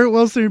man, Garrett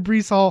Wilson and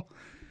Breece Hall,"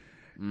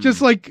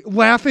 just like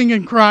laughing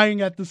and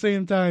crying at the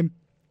same time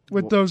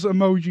with those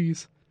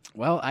emojis.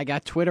 Well, I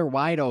got Twitter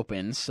wide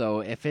open, so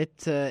if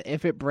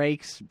it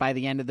breaks by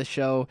the end of the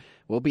show,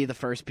 we'll be the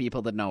first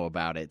people to know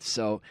about it.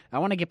 So I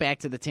want to get back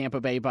to the Tampa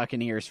Bay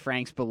Buccaneers,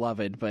 Frank's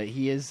beloved, but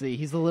he's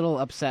a little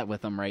upset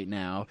with them right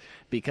now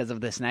because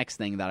of this next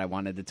thing that I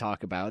wanted to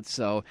talk about.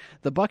 So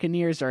the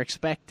Buccaneers are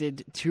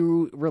expected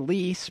to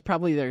release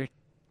probably their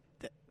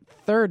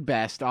third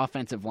best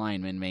offensive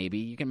lineman, maybe.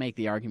 You can make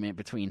the argument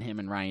between him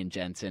and Ryan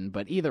Jensen,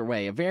 but either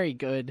way, a very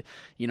good,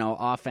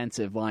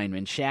 offensive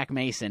lineman. Shaq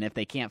Mason, if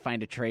they can't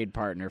find a trade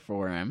partner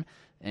for him.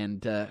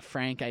 And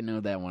Frank, I know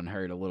that one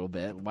hurt a little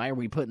bit. Why are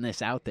we putting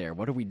this out there?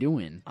 What are we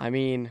doing? I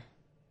mean,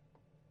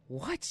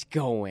 what's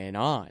going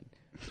on?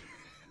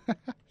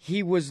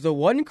 He was the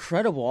one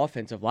credible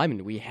offensive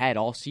lineman we had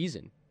all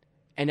season.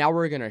 And now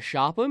we're going to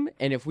shop him,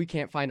 and if we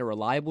can't find a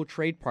reliable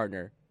trade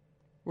partner,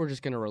 we're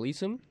just going to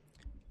release him?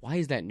 Why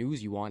is that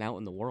news you want out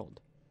in the world?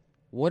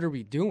 What are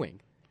we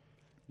doing?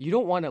 You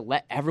don't want to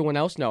let everyone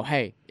else know,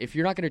 hey, if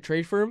you're not going to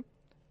trade for him,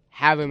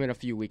 have him in a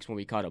few weeks when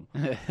we cut him.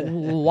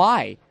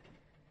 Why?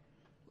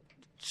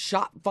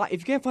 If you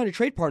can't find a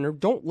trade partner,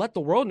 don't let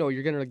the world know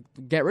you're going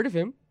to get rid of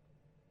him.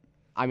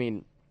 I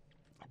mean,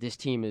 this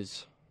team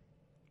is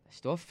I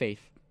still have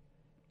faith,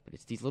 but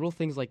it's these little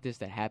things like this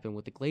that happen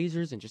with the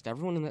Glazers and just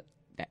everyone in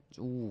that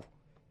ooh.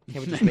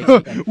 Tampa just makes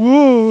me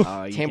Woo.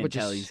 Oh, you can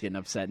tell he's getting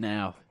upset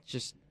now.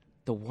 Just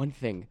the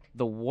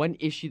one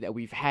issue that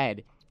we've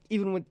had,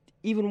 even when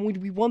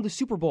we won the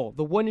Super Bowl,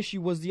 the one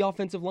issue was the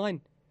offensive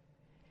line.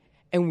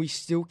 And we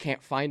still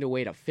can't find a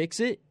way to fix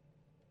it.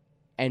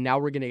 And now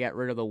we're going to get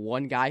rid of the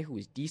one guy who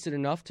is decent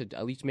enough to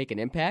at least make an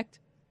impact.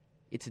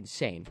 It's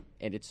insane,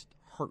 and it's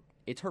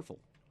hurtful.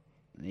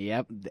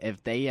 Yep,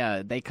 if they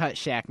cut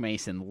Shaq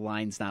Mason, the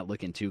line's not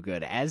looking too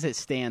good. As it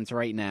stands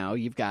right now,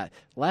 you've got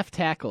left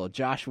tackle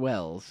Josh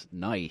Wells,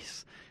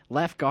 nice.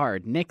 Left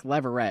guard Nick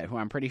Leverett, who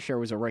I'm pretty sure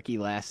was a rookie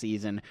last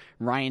season.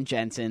 Ryan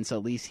Jensen, so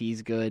at least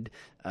he's good.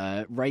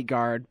 Right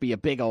guard, be a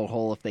big old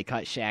hole if they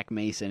cut Shaq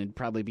Mason. It'd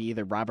probably be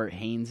either Robert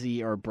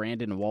Hainsey or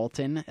Brandon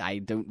Walton. I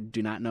do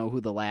not know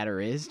who the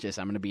latter is, just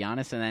I'm going to be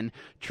honest. And then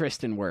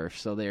Tristan Wirfs,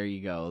 so there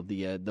you go,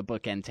 the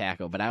bookend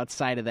tackle. But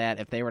outside of that,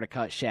 if they were to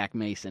cut Shaq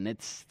Mason,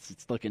 it's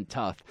looking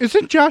tough.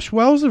 Isn't Josh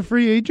Wells a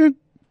free agent?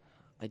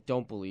 I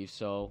don't believe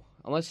so.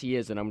 Unless he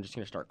is, then I'm just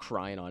going to start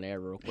crying on air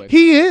real quick.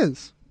 He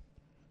is.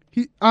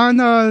 He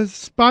on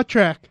Spot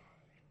Track.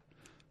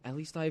 At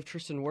least I have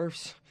Tristan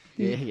Wirfs.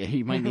 Yeah,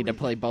 you might need to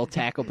play both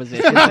tackle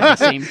positions at the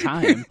same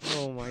time.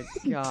 Oh my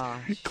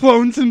gosh.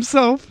 Clones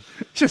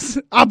himself.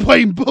 I'm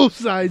playing both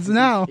sides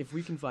now. If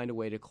we can find a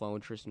way to clone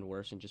Tristan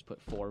Wirfs and just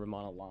put 4 of them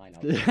on a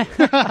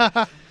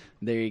line,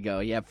 there you go.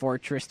 You have 4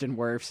 Tristan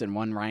Wirfs and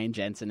 1 Ryan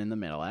Jensen in the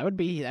middle. That would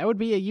be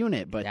a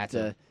unit, but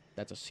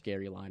that's a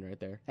scary line right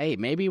there. Hey,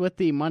 maybe with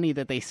the money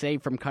that they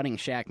save from cutting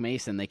Shaq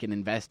Mason, they can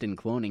invest in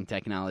cloning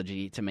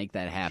technology to make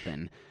that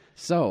happen.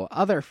 So,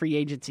 other free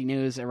agency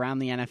news around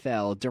the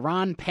NFL.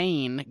 Deron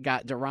Payne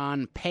got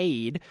Deron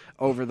paid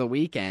over the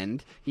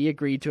weekend. He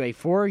agreed to a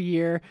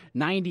 4-year,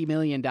 $90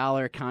 million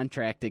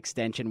contract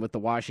extension with the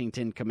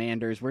Washington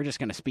Commanders. We're just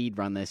going to speed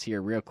run this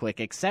here real quick,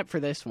 except for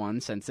this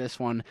one, since this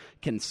one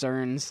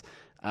concerns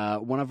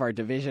one of our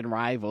division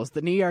rivals,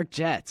 the New York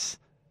Jets.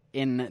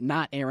 In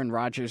not Aaron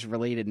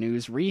Rodgers-related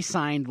news,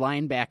 re-signed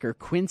linebacker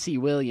Quincy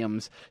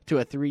Williams to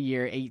a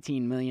 3-year,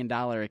 $18 million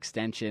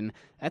extension.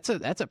 That's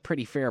a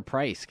pretty fair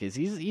price because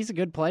he's a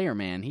good player,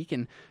 man. He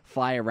can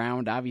fly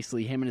around.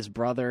 Obviously, him and his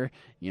brother,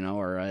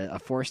 are a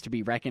force to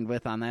be reckoned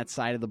with on that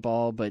side of the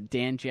ball. But,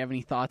 Dan, do you have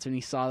any thoughts when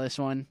you saw this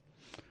one?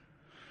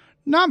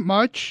 Not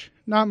much.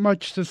 Not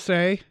much to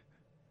say.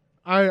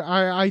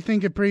 I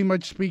think it pretty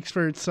much speaks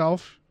for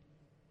itself.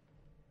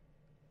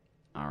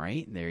 All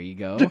right, there you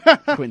go.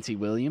 Quincy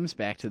Williams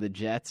back to the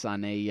Jets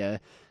on a...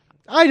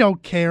 I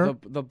don't care.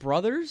 The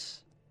brothers?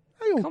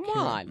 I don't Come care.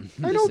 on.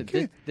 I don't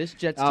care. This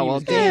Jets team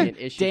is Dan, an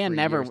issue Dan for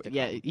never, years to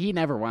yeah, come. he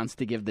never wants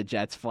to give the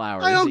Jets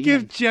flowers. I don't He-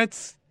 give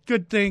Jets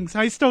good things.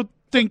 I still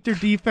think their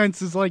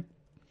defense is like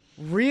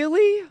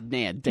Really?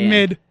 Man, Dan,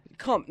 mid.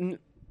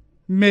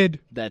 Mid.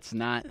 that's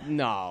not...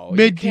 No.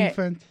 Mid you can't-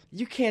 defense.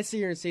 You can't sit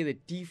here and say the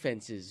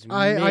defense is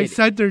I mid.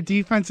 said their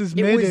defense is It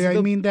mid, was and I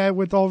the- mean that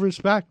with all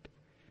respect.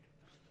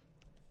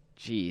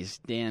 Jeez,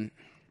 Dan,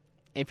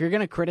 if you're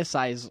going to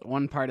criticize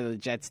one part of the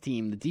Jets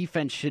team, the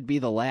defense should be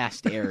the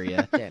last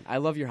area. Dan, I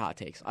love your hot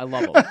takes. I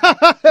love them.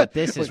 But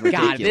this is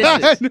God,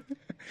 ridiculous.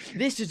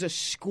 This is a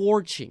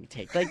scorching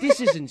take. Like, this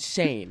is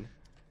insane.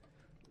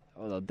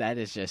 Although that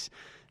is just...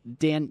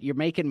 Dan, you're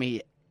making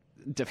me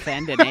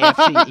defend an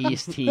AFC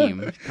East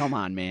team. Come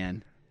on,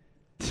 man.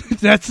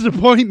 That's the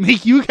point.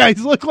 Make you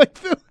guys look like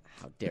the...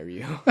 How dare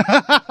you?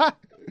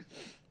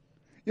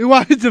 You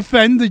want to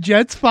defend the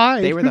Jets?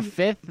 Fine. They were the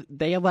fifth.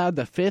 They allowed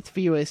the fifth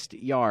fewest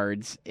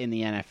yards in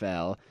the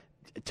NFL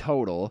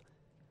total,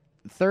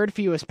 third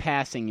fewest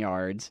passing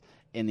yards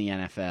in the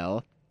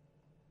NFL.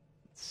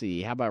 Let's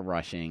see. How about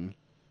rushing?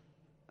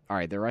 All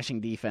right, their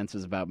rushing defense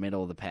was about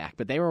middle of the pack,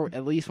 but they were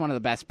at least one of the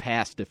best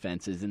pass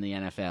defenses in the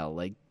NFL.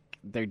 Like,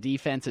 their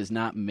defense is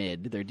not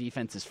mid. Their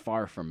defense is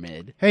far from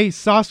mid. Hey,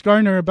 Sauce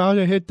Gardner about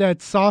to hit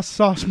that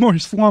sauce more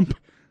slump.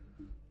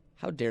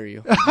 How dare you?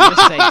 Did you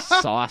just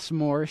say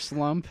sophomore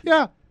slump?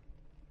 Yeah.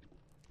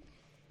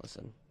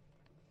 Listen,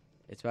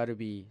 it's about to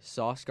be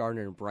Sauce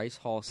Gardner and Bryce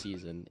Hall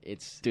season.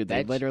 Dude,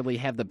 they literally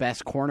have the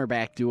best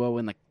cornerback duo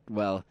in the...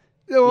 Well...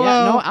 Well,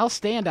 Yeah, no, I'll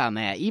stand on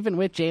that. Even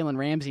with Jalen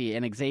Ramsey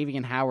and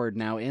Xavier Howard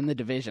now in the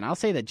division, I'll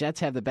say the Jets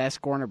have the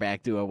best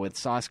cornerback duo with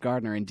Sauce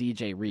Gardner and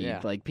DJ Reed.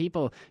 Yeah. Like,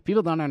 people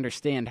don't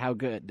understand how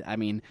good. I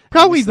mean,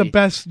 probably the obviously-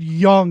 best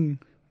young.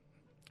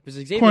 Because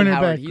Xavier cornerback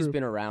Howard, he's group.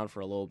 been around for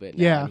a little bit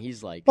now. Yeah. And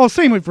he's like, Well,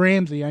 same with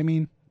Ramsey. I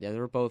mean, yeah,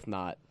 they're both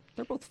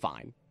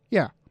fine.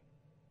 yeah.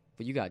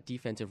 But you got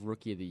Defensive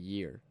Rookie of the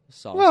Year,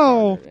 Sauce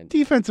Well, Gardner, and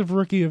defensive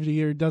rookie of the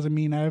year doesn't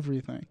mean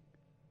everything.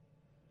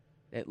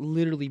 it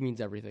literally means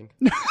everything.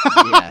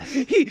 Yeah.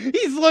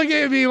 He's looking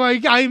at me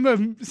like I'm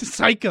a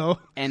psycho.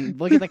 And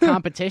look at the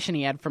competition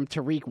he had from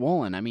Tariq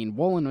Woolen. I mean,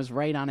 Woolen was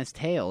right on his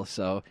tail,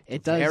 so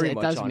it does Very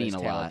much on mean his a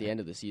tail lot. at the end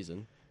of the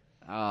season.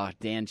 Oh,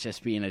 Dan's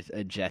just being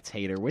a Jets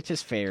hater, which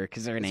is fair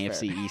because they're an It's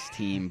AFC fair. East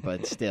team,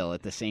 but still,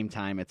 at the same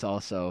time, it's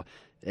also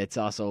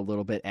a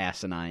little bit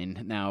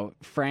asinine. Now,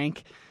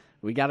 Frank,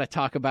 we got to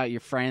talk about your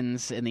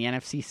friends in the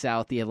NFC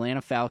South, the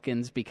Atlanta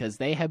Falcons, because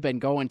they have been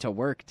going to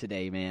work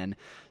today, man.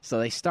 So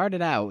they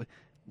started out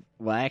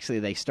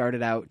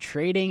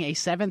trading a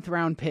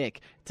 7th-round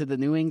pick to the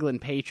New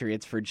England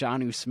Patriots for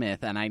Jonnu Smith.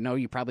 And I know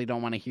you probably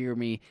don't want to hear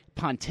me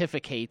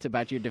pontificate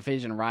about your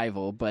division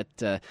rival, but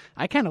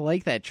I kind of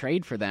like that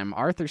trade for them.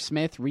 Arthur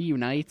Smith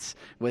reunites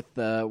with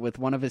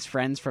one of his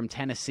friends from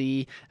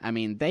Tennessee. I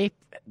mean,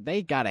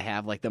 they got to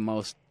have like the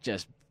most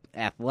just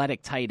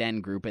athletic tight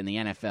end group in the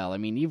NFL. I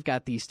mean, you've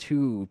got these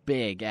two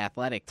big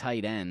athletic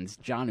tight ends,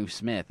 Jonnu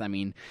Smith. I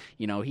mean,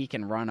 he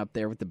can run up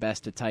there with the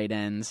best of tight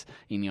ends.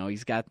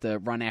 He's got the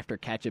run after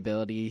catch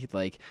ability.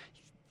 Like,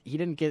 he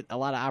didn't get a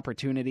lot of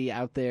opportunity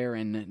out there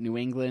in New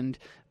England,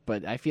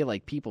 but I feel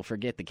like people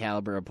forget the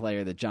caliber of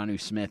player that Jonnu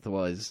Smith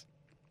was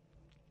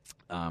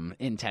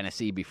in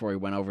Tennessee before he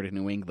went over to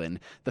New England.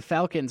 The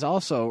Falcons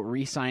also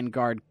re-signed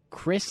guard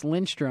Chris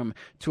Lindstrom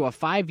to a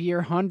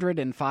 5-year,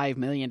 $105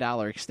 million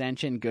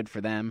extension. Good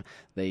for them.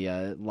 They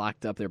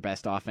locked up their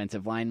best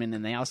offensive lineman,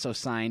 and they also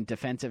signed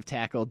defensive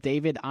tackle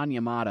David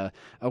Onyemata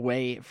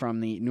away from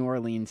the New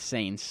Orleans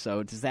Saints.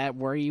 So does that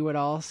worry you at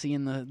all,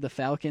 seeing the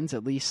Falcons,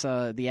 at least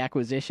the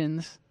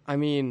acquisitions? I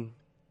mean,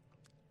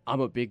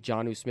 I'm a big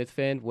Jonnu Smith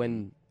fan.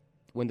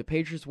 When the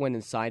Patriots went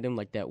and signed him,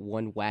 like that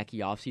one wacky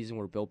offseason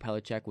where Bill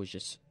Belichick was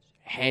just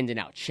handing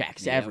out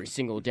checks every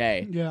single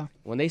day. Yeah.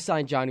 When they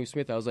signed Jonnu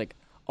Smith, I was like,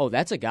 oh,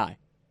 that's a guy.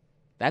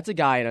 That's a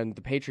guy, and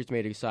the Patriots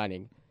made a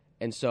signing.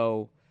 And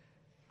so,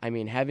 I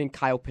mean, having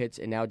Kyle Pitts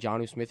and now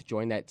Jonnu Smith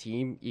join that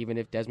team, even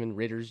if Desmond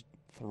Ritter's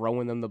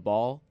throwing them the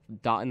ball,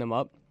 dotting them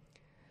up.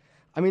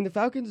 I mean, the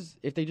Falcons,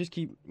 if they just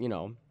keep,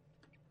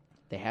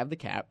 they have the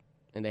cap,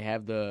 and they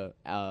have the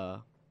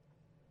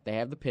They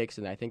have the picks,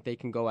 and I think they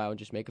can go out and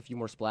just make a few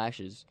more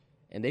splashes,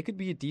 and they could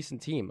be a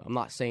decent team. I'm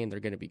not saying they're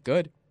going to be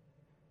good,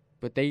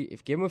 but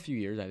if give them a few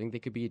years, I think they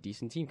could be a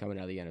decent team coming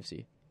out of the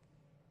NFC.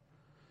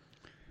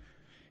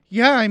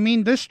 Yeah, I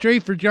mean, this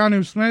trade for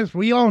Jonnu Smith,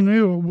 we all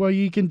knew what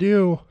he can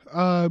do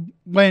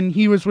when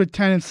he was with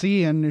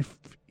Tennessee, and if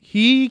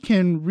he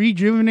can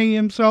rejuvenate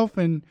himself,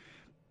 and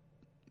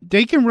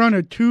they can run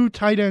a 2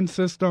 tight end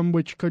system,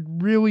 which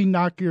could really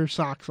knock your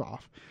socks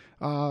off.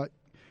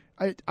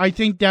 I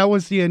think that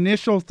was the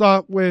initial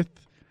thought with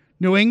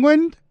New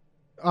England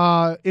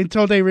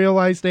until they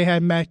realized they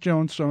had Mac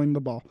Jones throwing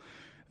the ball.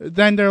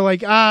 Then they're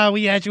like,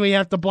 we actually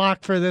have to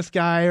block for this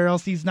guy or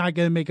else he's not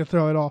going to make a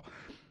throw at all.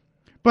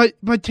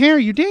 But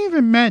Terry, you didn't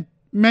even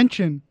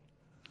mention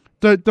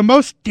the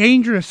most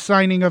dangerous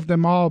signing of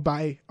them all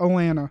by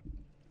Atlanta.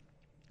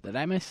 Did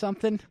I miss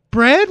something?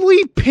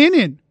 Bradley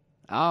Pinnon.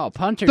 Oh,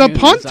 punter. The news.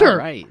 punter. All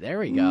right, there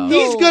we go.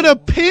 He's going to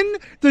pin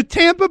the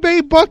Tampa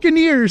Bay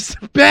Buccaneers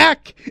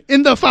back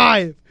in the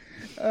 5.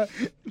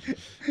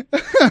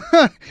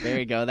 There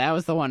you go. That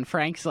was the one.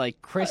 Frank's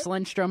like, Chris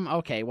Lindstrom,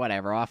 okay,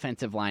 whatever,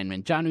 offensive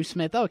lineman. Jonnu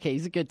Smith, okay,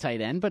 he's a good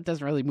tight end, but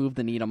doesn't really move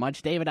the needle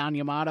much. David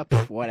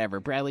Onyemata, whatever.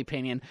 Bradley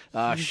Pinion,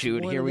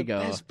 shoot, here we go.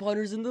 Best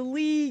punters in the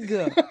league.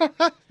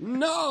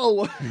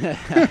 No.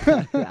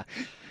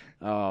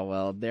 Oh,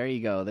 well, there you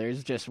go.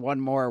 There's just one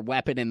more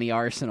weapon in the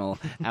arsenal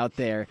out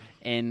there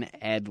in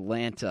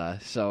Atlanta.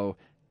 So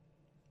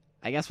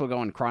I guess we'll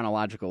go in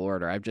chronological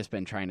order. I've just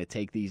been trying to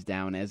take these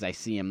down as I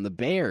see them. The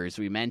Bears,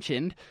 we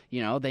mentioned,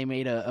 they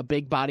made a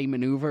big body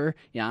maneuver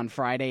on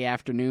Friday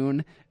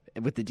afternoon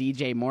with the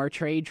DJ Moore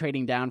trade,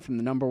 trading down from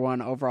the number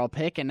 1 overall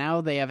pick, and now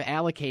they have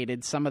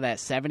allocated some of that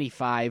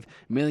 $75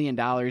 million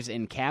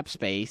in cap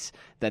space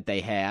that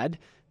they had.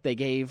 They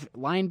gave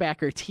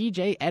linebacker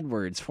T.J.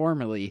 Edwards,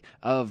 formerly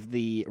of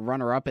the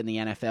runner-up in the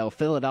NFL,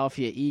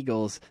 Philadelphia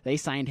Eagles, they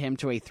signed him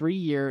to a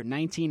 3-year,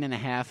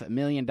 $19.5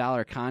 million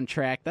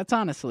contract. That's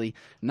honestly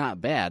not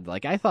bad.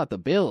 Like, I thought the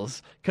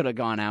Bills could have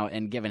gone out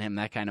and given him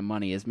that kind of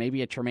money as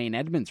maybe a Tremaine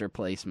Edmonds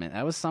replacement.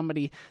 That was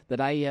somebody that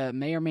I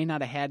may or may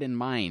not have had in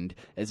mind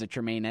as a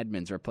Tremaine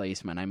Edmonds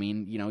replacement. I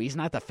mean, he's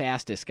not the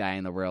fastest guy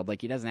in the world.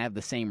 Like, he doesn't have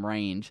the same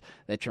range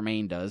that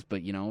Tremaine does,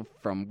 but,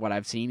 from what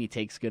I've seen, he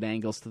takes good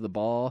angles to the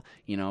ball.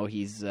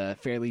 He's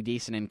fairly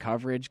decent in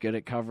coverage, good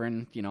at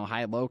covering,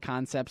 high-low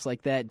concepts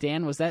like that.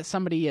 Dan, was that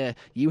somebody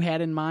you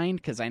had in mind?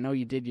 Because I know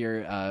you did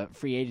your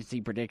free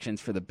agency predictions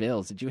for the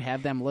Bills. Did you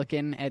have them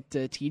looking at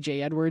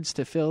T.J. Edwards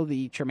to fill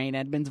the Tremaine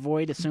Edmonds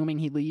void, assuming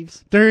he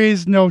leaves? There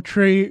is no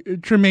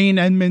Tremaine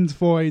Edmonds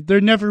void. There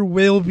never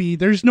will be.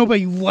 There's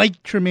nobody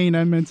like Tremaine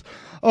Edmonds.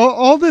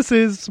 All this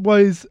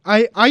was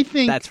I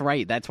think... That's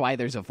right. That's why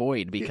there's a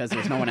void, because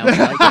there's no one else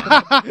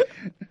like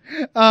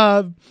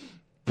him.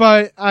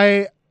 But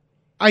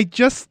I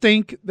just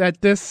think that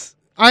this...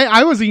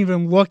 I wasn't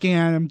even looking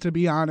at him, to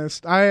be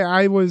honest.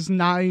 I was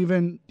not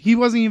even... He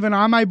wasn't even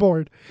on my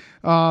board.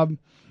 I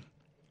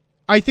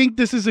think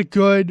this is a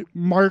good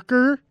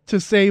marker to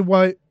say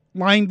what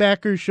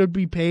linebackers should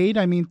be paid.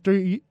 I mean,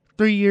 3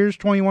 years,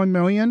 $21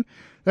 million.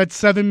 That's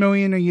 $7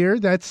 million a year.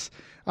 That's...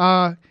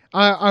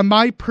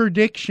 my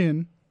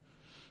prediction...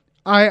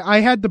 I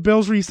had the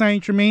Bills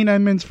re-signing Tremaine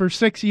Edmonds for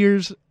 6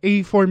 years,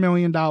 $84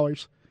 million,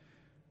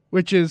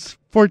 which is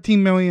 $14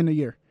 million a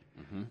year.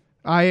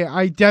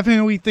 I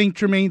definitely think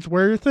Tremaine's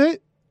worth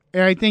it,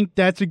 and I think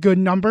that's a good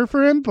number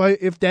for him. But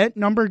if that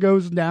number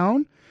goes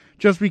down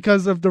just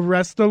because of the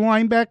rest of the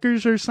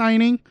linebackers are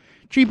signing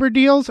cheaper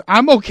deals,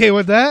 I'm okay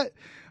with that.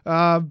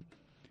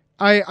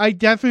 I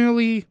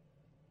definitely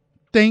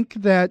think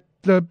that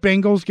the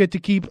Bengals get to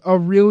keep a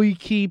really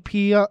key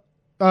piece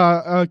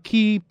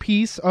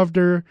of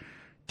their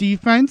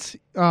defense.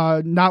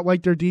 Not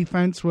like their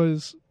defense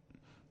was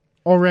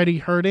already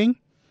hurting.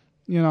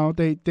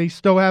 They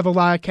still have a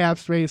lot of cap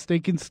space. They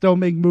can still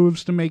make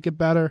moves to make it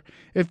better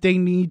if they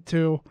need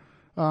to.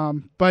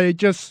 But it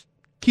just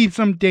keeps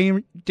them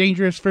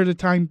dangerous for the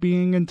time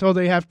being until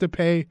they have to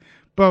pay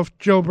both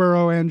Joe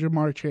Burrow and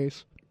Jamar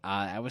Chase.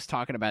 I was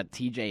talking about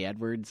T.J.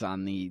 Edwards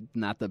on the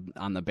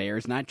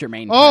Bears, not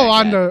Jermaine.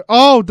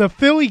 The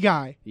Philly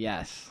guy.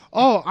 Yes.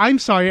 Oh, I'm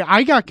sorry,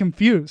 I got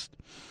confused.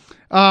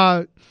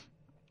 I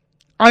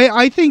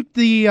think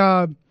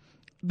the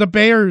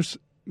Bears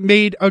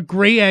made a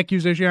great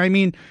acquisition. I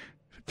mean,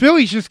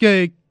 Philly's just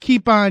gonna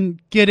keep on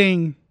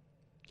getting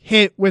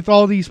hit with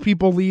all these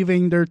people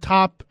leaving their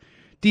top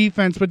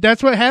defense, but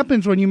that's what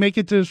happens when you make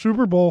it to the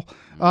Super Bowl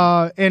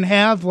and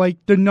have like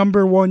the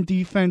number 1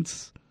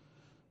 defense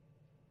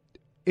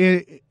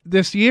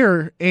this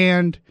year.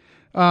 And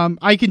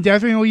I can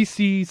definitely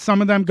see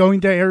some of them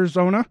going to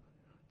Arizona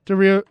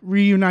to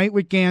reunite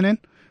with Gannon.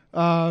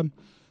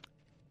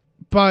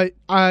 But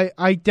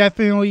I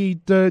definitely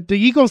the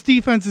Eagles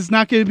defense is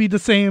not going to be the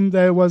same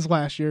that it was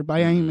last year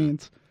by any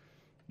means.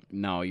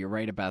 No, you're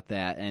right about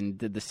that. And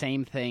did the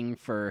same thing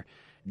for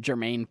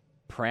Jermaine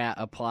Pratt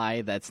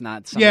apply? That's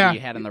not somebody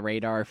you had on the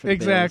radar for the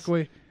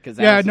exactly. Bills?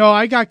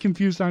 I got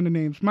confused on the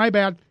names. My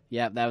bad.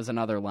 Yeah, that was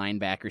another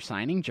linebacker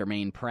signing,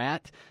 Jermaine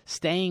Pratt,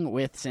 staying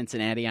with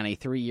Cincinnati on a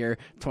 3-year,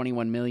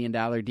 $21 million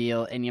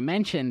deal. And you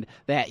mentioned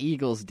that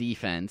Eagles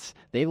defense.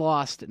 They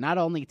lost not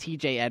only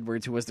TJ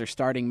Edwards, who was their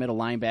starting middle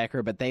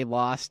linebacker, but they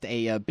lost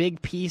a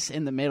big piece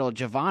in the middle.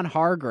 Javon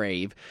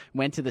Hargrave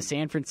went to the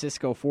San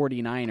Francisco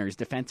 49ers,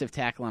 defensive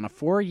tackle on a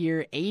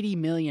 4-year, $80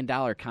 million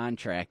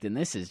contract. And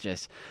this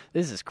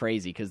is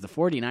crazy because the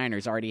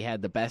 49ers already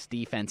had the best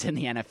defense in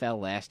the NFL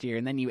last year.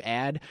 And then you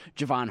add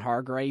Javon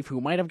Hargrave,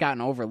 who might have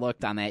gotten overlooked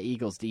on that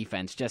Eagles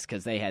defense just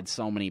because they had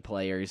so many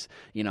players,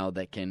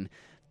 that can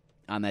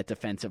on that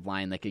defensive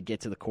line that could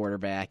get to the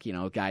quarterback.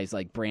 Guys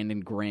like Brandon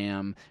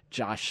Graham,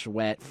 Josh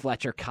Sweat,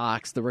 Fletcher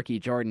Cox, the rookie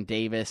Jordan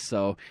Davis.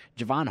 So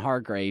Javon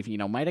Hargrave,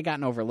 might have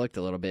gotten overlooked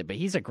a little bit, but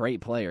he's a great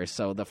player.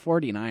 So the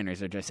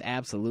 49ers are just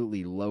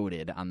absolutely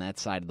loaded on that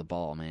side of the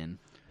ball, man.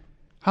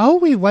 How will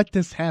we let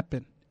this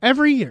happen?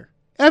 Every year,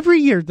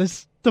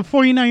 the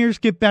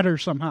 49ers get better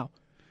somehow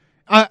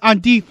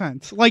on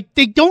defense. Like,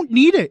 they don't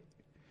need it.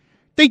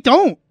 They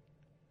don't.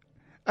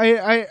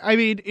 I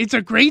mean, it's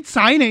a great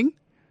signing,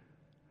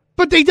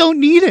 but they don't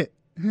need it.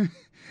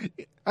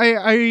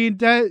 I mean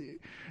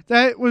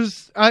that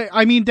was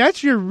I mean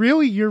that's your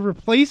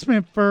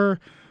replacement for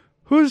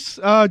who's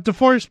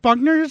DeForest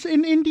Buckner's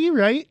in Indy,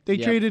 right? They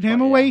traded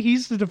him away. Yeah.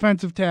 He's the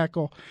defensive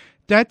tackle.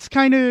 That's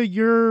kind of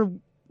your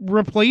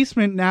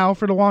replacement now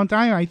for the long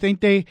time. I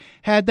think they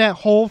had that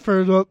hole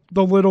for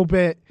the little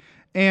bit,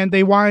 and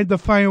they wanted to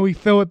finally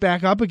fill it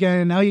back up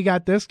again. And now you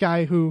got this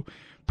guy who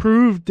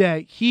proved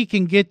that he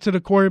can get to the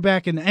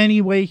quarterback in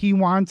any way he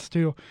wants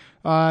to.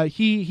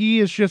 He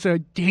is just a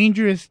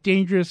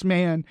dangerous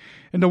man.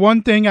 And the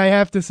one thing I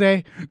have to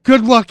say,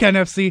 good luck,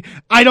 NFC.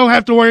 I don't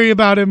have to worry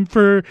about him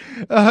for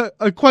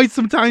quite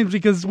some time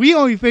because we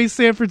only face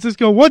San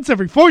Francisco once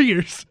every 4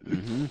 years.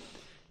 Mm-hmm.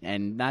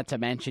 And not to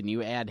mention,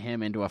 you add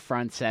him into a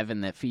front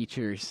seven that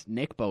features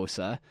Nick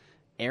Bosa,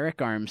 Eric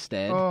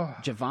Armstead,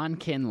 Javon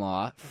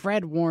Kinlaw,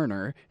 Fred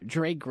Warner,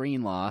 Dre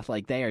Greenlaw.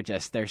 Like, they're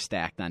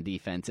stacked on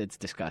defense. It's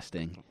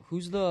disgusting.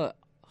 Who's the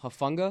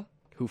Hufanga?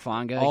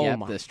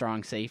 Hufanga, the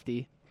strong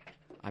safety.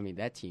 I mean,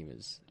 that team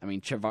is... I mean,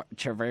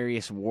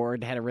 Charvarius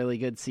Ward had a really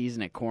good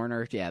season at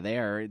corner. Yeah,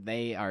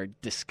 they are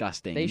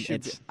disgusting.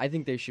 I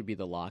think they should be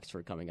the locks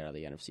for coming out of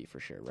the NFC for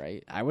sure,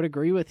 right? I would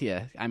agree with you.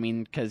 I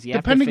mean, because you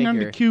have to figure... Depending on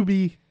the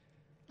QB...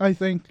 I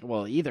think.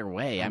 Well, either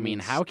way, I mean,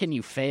 how can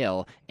you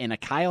fail in a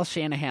Kyle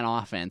Shanahan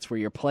offense where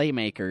your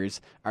playmakers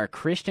are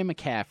Christian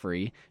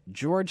McCaffrey,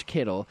 George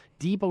Kittle,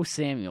 Deebo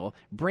Samuel,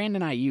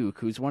 Brandon Ayuk,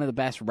 who's one of the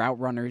best route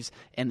runners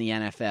in the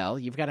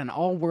NFL. You've got an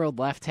all-world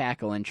left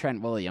tackle in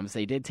Trent Williams.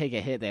 They did take a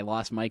hit. They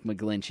lost Mike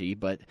McGlinchey,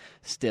 but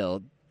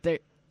still,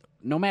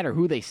 no matter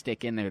who they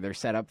stick in there, they're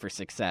set up for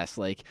success.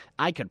 Like,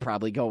 I could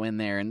probably go in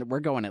there, and we're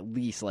going at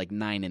least like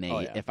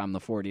 9-8 if I'm the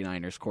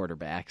 49ers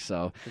quarterback.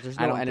 So there's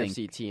no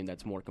NFC team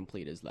that's more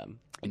complete as them.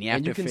 And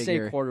you can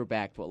say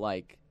quarterback, but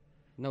like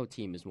no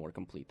team is more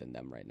complete than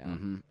them right now.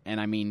 Mm-hmm.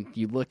 And I mean,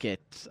 you look at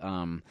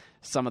some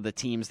of the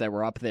teams that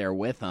were up there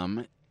with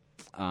them.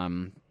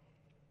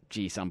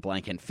 I'm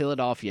blanking.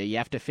 Philadelphia, you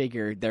have to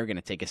figure they're going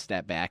to take a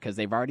step back because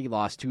they've already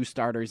lost 2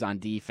 starters on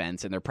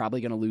defense, and they're probably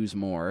going to lose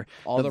more.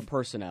 All their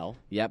personnel.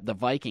 Yep, the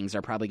Vikings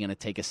are probably going to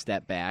take a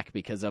step back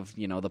because of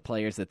the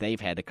players that they've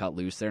had to cut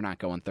loose. They're not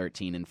going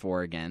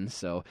 13-4 again.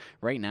 So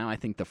right now, I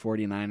think the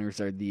 49ers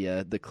are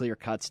the clear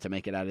cuts to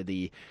make it out of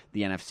the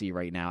NFC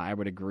right now. I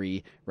would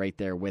agree right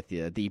there with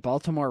you. The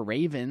Baltimore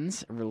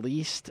Ravens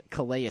released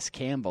Calais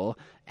Campbell.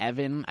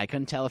 Evan, I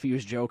couldn't tell if he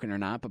was joking or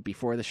not, but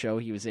before the show,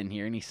 he was in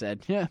here and he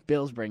said, "Yeah,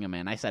 Bills bring him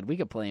in." I said we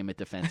could play him at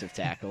defensive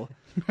tackle.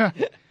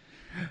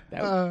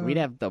 We'd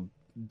have the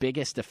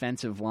biggest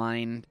defensive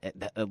line,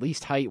 at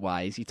least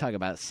height-wise. You talk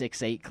about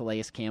 6'8",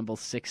 Calais Campbell,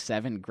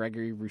 6'7",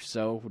 Gregory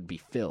Rousseau would be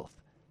filth.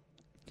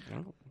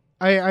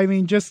 I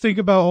mean, just think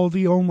about all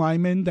the old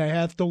linemen that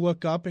have to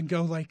look up and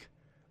go like,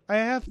 I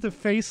have to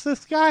face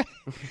this guy.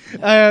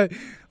 I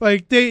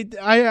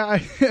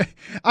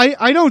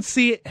don't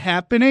see it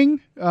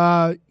happening.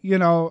 I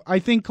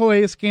think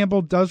Calais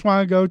Campbell does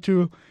want to go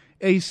to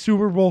a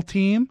Super Bowl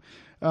team.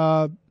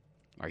 Are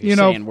you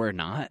saying we're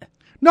not?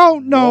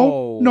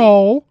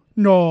 No.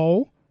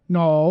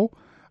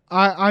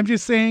 I'm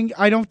just saying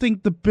I don't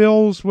think the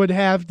Bills would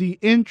have the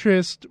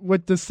interest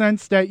with the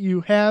sense that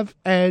you have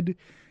Ed,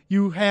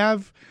 you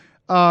have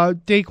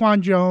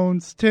Daquan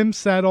Jones, Tim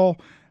Settle.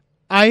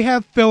 I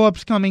have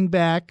Phillips coming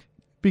back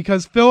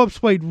because Phillips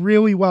played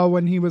really well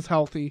when he was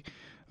healthy.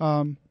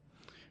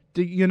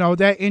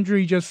 That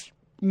injury just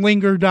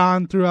lingered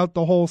on throughout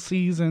the whole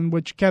season,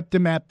 which kept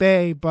him at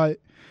bay. But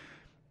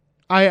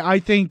I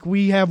think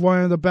we have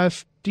one of the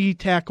best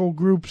D-tackle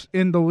groups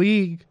in the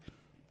league.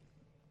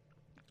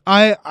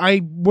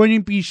 I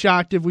wouldn't be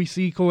shocked if we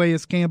see Calais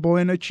Campbell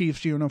in a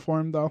Chiefs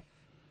uniform, though.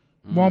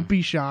 Won't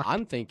be shocked.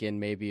 I'm thinking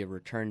maybe a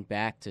return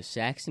back to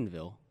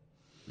Saxonville.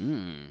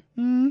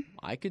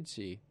 I could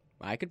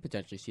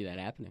potentially see that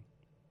happening.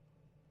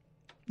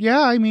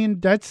 Yeah, I mean,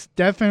 that's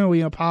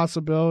definitely a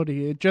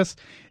possibility.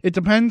 It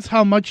depends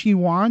how much he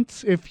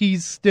wants, if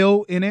he's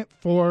still in it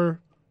for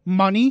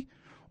money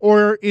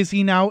or is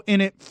he now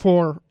in it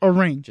for a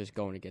ring? Just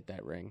going to get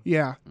that ring.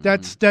 Yeah,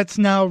 that's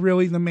now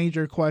really the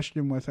major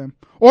question with him.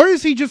 Or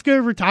is he just going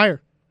to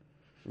retire?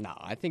 No,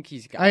 I think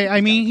he's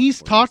got.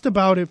 He's talked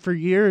about it for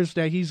years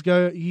that his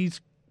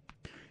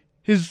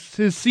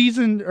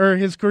season or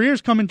his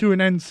career's coming to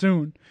an end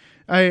soon.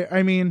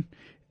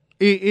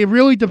 It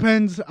really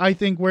depends, I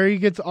think, where he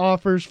gets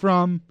offers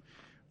from,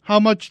 how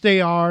much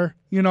they are.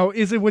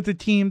 Is it with the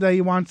team that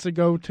he wants to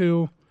go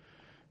to?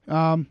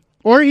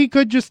 Or he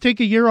could just take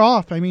a year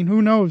off.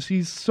 Who knows?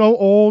 He's so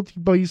old,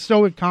 but he's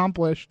so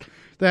accomplished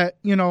that,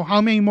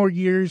 how many more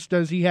years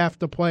does he have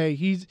to play?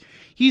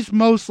 He's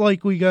most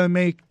likely going to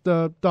make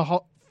the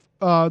Hall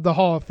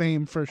of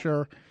Fame for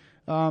sure.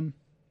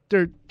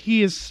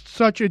 He is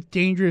such a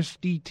dangerous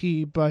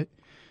DT, but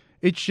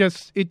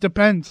it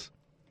depends.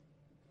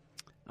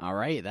 All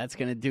right, that's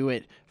going to do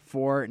it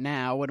for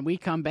now. When we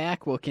come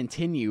back, we'll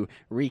continue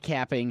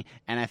recapping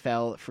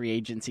NFL free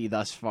agency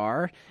thus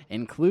far,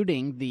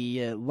 including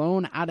the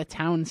loan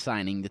out-of-town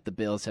signing that the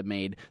Bills have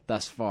made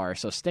thus far.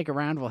 So stick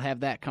around. We'll have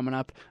that coming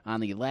up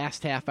on the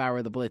last half hour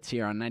of the Blitz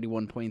here on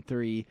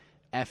 91.3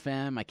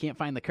 FM. I can't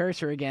find the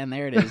cursor again.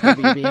 There it is,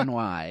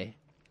 WBNY.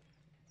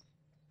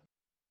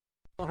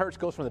 Hurts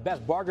goes from the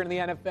best bargain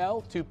in the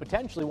NFL to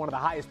potentially one of the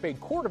highest paid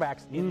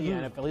quarterbacks in the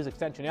NFL. He's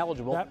extension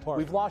eligible.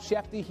 We've lost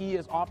Shefty. He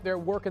is off there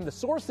working the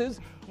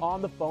sources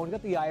on the phone. He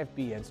got the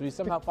IFB in, so he's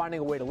somehow finding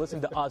a way to listen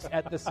to us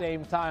at the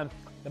same time.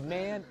 The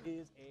man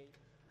is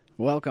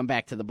a... Welcome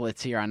back to the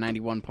Blitz here on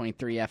 91.3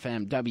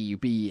 FM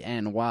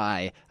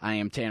WBNY. I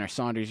am Tanner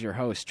Saunders, your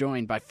host,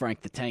 joined by Frank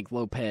the Tank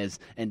Lopez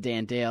and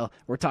Dan Dale.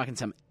 We're talking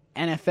some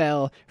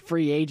NFL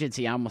free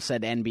agency. I almost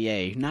said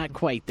NBA. Not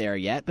quite there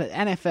yet, but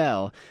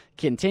NFL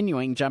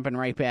continuing, jumping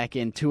right back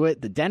into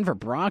it. The Denver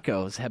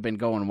Broncos have been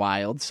going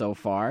wild so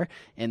far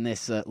in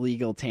this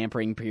legal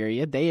tampering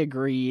period. They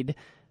agreed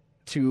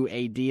to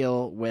a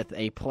deal with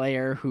a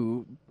player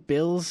who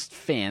Bills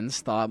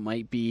fans thought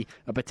might be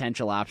a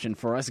potential option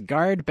for us.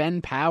 Guard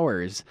Ben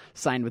Powers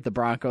signed with the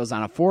Broncos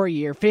on a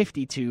 4-year,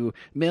 $52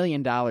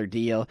 million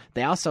deal.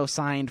 They also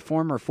signed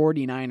former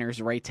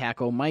 49ers right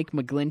tackle Mike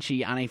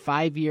McGlinchey on a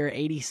 5-year,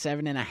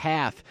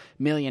 $87.5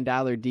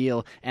 million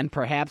deal. And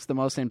perhaps the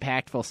most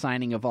impactful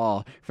signing of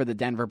all for the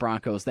Denver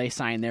Broncos, they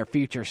signed their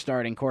future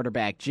starting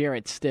quarterback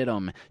Jarrett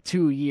Stidham,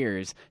 2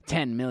 years,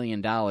 $10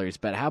 million.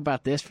 But how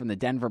about this from the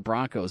Denver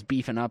Broncos,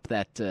 beefing up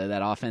that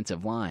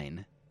offensive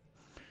line?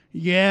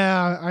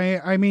 Yeah,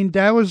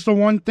 that was the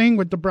one thing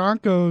with the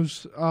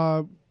Broncos,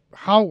 how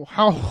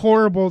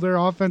horrible their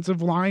offensive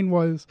line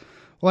was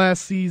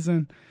last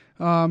season.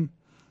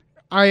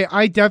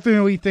 I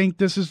definitely think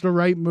this is the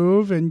right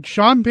move, and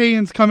Sean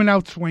Payton's coming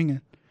out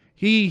swinging.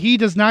 He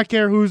does not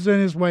care who's in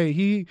his way.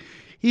 He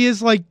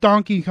is like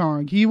Donkey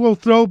Kong. He will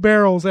throw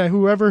barrels at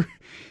whoever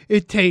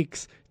it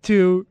takes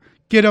to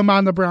get him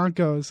on the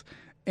Broncos.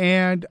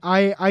 And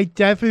I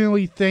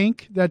definitely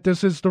think that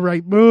this is the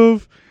right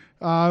move.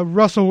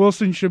 Russell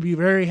Wilson should be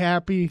very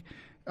happy.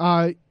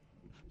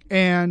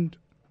 And,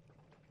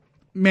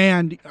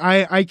 man,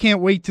 I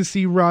can't wait to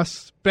see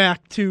Russ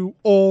back to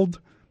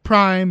old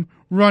prime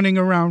running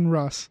around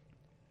Russ.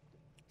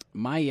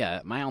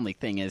 My only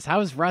thing is, how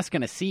is Russ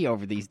going to see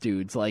over these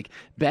dudes? Like,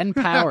 Ben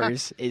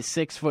Powers is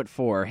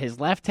 6'4", his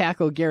left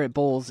tackle Garrett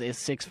Bowles is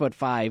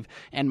 6'5",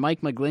 and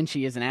Mike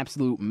McGlinchey is an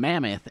absolute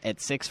mammoth at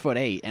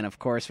 6'8". And of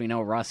course, we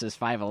know Russ is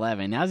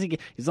 5'11".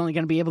 He's only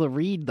going to be able to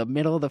read the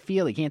middle of the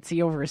field. He can't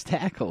see over his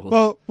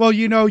tackles. Well,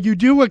 you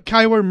do what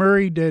Kyler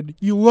Murray did.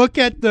 You look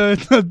at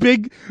the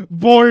big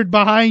board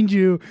behind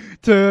you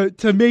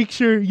to make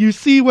sure you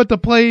see what the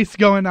play is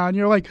going on.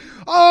 You're like,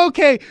 oh,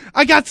 okay,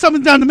 I got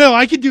something down the middle.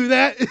 I can do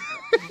that.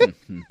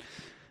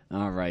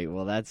 All right,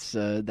 well, that's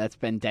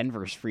been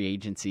Denver's free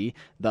agency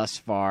thus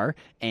far.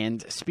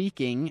 And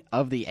speaking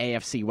of the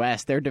AFC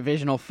West, their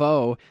divisional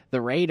foe, the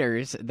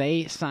Raiders,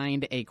 they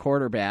signed a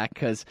quarterback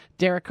because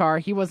Derek Carr,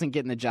 he wasn't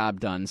getting the job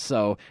done.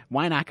 So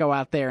why not go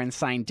out there and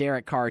sign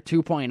Derek Carr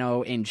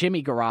 2.0 and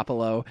Jimmy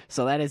Garoppolo?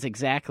 So that is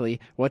exactly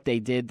what they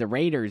did. The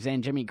Raiders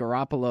and Jimmy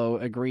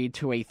Garoppolo agreed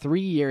to a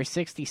 3-year,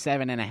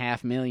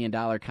 $67.5 million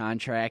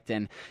contract.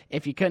 And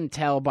if you couldn't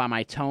tell by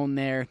my tone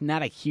there,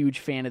 not a huge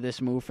fan of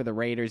this move for the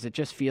Raiders. It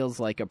just feels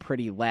like a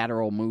pretty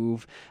lateral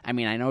move. I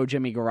mean, I know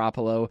Jimmy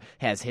Garoppolo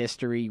has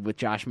history with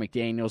Josh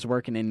McDaniels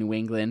working in New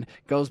England,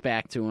 goes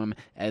back to him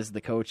as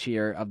the coach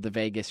here of the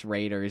Vegas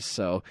Raiders.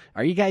 So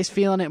are you guys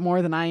feeling it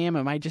more than I am?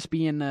 Am I just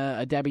being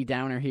a Debbie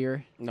Downer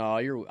here?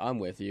 No, I'm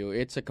with you.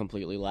 It's a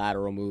completely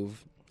lateral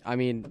move. I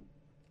mean,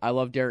 I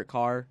love Derek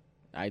Carr.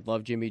 I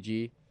love Jimmy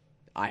G.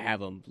 I have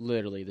them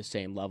literally the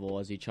same level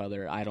as each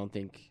other. I don't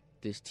think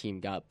this team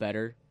got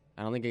better.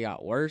 I don't think it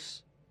got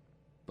worse.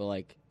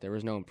 But, there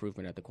was no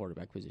improvement at the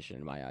quarterback position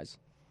in my eyes.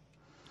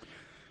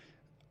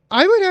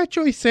 I would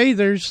actually say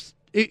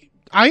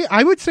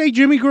I would say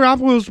Jimmy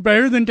Garoppolo is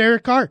better than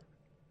Derek Carr.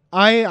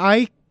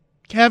 I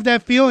have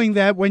that feeling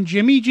that when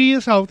Jimmy G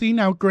is healthy,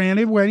 now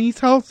granted when he's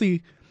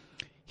healthy,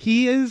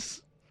 he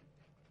is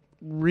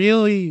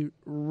really,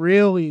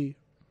 really,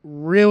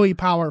 really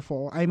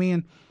powerful. I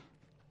mean,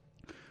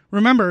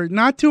 remember,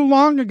 not too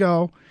long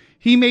ago,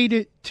 he made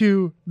it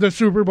to the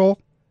Super Bowl,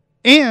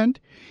 and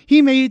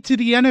he made it to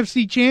the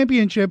NFC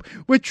Championship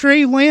with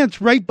Trey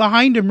Lance right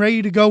behind him,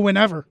 ready to go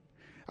whenever.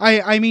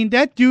 I mean,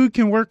 that dude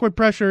can work with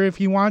pressure if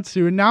he wants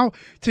to. And now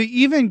to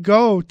even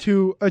go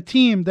to a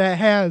team that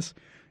has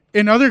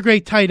another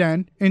great tight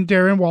end in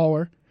Darren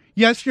Waller.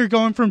 Yes, you're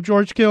going from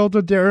George Kittle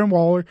to Darren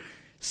Waller.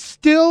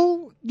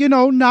 Still,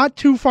 not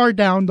too far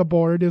down the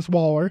board is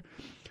Waller.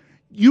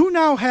 You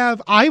now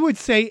have, I would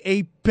say,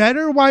 a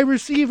better wide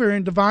receiver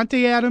in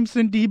Devontae Adams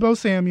than Deebo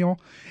Samuel.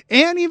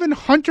 And even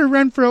Hunter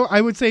Renfrow, I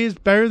would say, is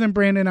better than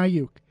Brandon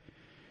Ayuk.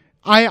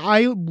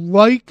 I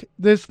like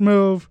this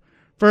move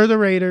for the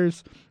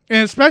Raiders,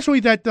 and especially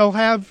that they'll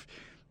have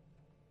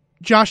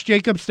Josh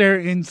Jacobs there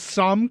in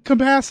some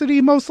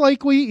capacity, most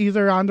likely,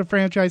 either on the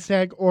franchise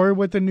tag or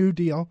with a new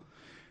deal.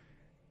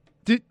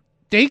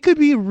 They could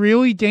be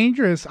really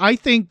dangerous. I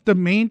think the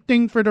main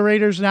thing for the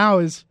Raiders now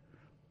is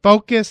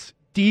focus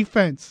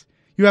defense.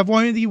 You have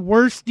one of the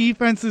worst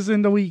defenses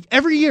in the league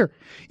every year.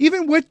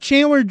 Even with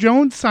Chandler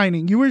Jones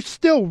signing, you were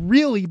still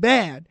really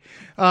bad.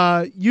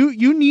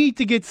 You need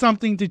to get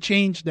something to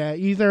change that.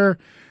 Either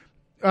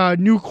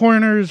new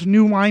corners,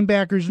 new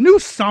linebackers, new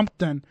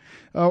something,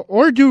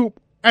 or do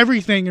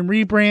everything and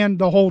rebrand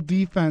the whole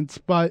defense.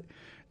 But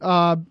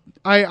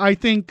I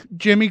think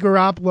Jimmy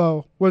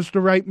Garoppolo was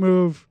the right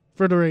move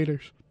for the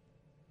Raiders.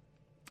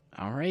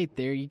 All right,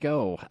 there you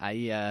go.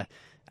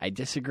 I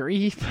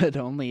disagree, but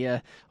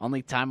only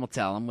time will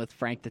tell. I'm with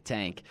Frank the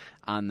Tank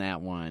on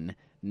that one.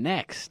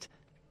 Next,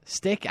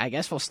 I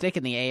guess we'll stick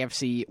in the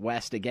AFC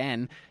West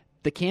again.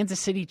 The Kansas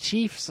City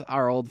Chiefs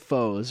are old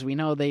foes. We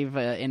know they've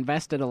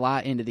invested a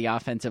lot into the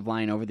offensive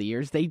line over the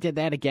years. They did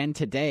that again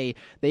today.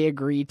 They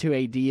agreed to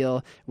a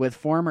deal with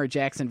former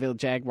Jacksonville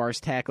Jaguars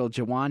tackle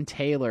Jawan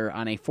Taylor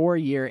on a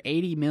 4-year,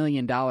 $80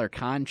 million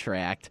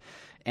contract.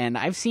 And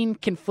I've seen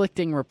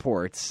conflicting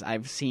reports.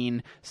 I've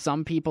seen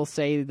some people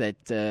say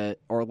that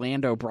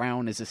Orlando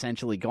Brown is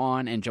essentially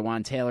gone and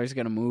Jawan Taylor is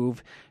going to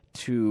move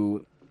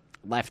to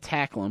left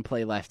tackle and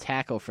play left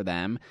tackle for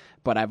them.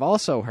 But I've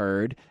also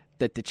heard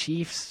that the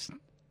Chiefs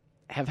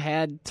have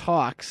had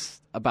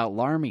talks about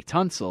Laremy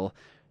Tunsil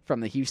from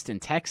the Houston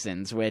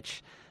Texans,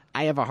 which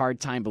I have a hard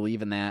time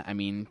believing that. I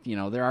mean,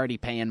 they're already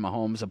paying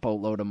Mahomes a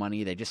boatload of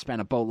money. They just spent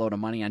a boatload of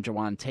money on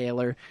Jawan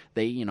Taylor.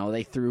 They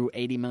threw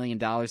 $80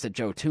 million at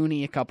Joe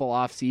Thuney a couple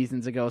off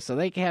seasons ago, so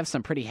they can have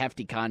some pretty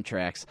hefty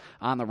contracts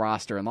on the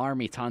roster. And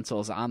Laremy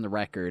Tunsil's on the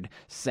record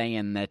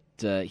saying that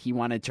he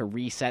wanted to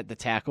reset the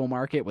tackle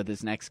market with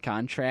his next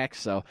contract.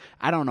 So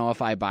I don't know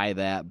if I buy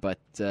that, but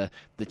the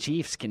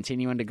Chiefs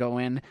continuing to go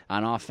in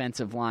on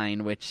offensive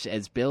line, which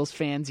as Bills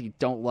fans you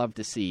don't love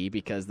to see,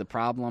 because the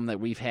problem that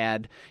we've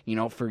had,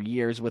 for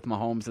years with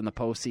Mahomes in the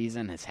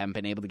postseason is haven't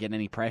been able to get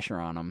any pressure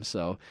on him.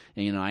 So,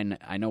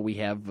 I know we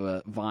have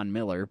Von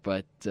Miller,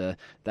 but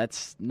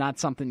that's not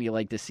something you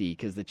like to see,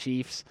 because the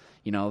Chiefs,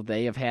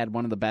 they have had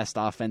one of the best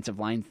offensive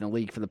lines in the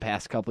league for the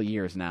past couple of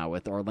years now,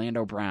 with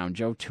Orlando Brown,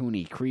 Joe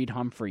Thuney, Creed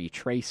Humphrey,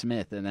 Trey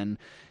Smith, and then,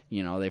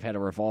 they've had a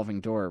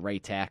revolving door at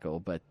right tackle.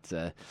 But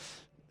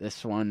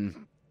this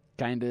one,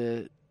 kind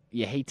of,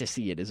 you hate to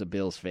see it as a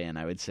Bills fan,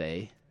 I would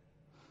say.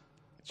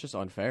 It's just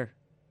unfair.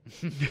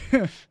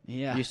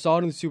 Yeah. You saw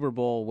it in the Super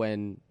Bowl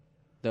when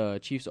the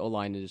Chiefs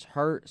O-line is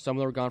hurt. Some of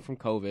them were gone from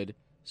COVID.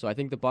 So I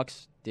think the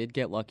Bucs did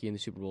get lucky in the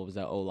Super Bowl with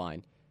that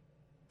O-line.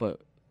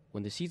 But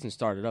when the season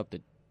started up,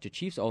 the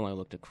Chiefs O-line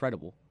looked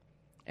incredible.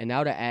 And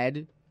now to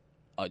add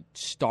a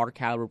star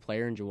caliber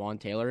player in Jawan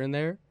Taylor in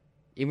there,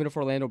 even if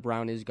Orlando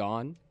Brown is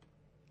gone,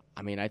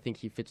 I mean, I think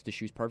he fits the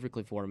shoes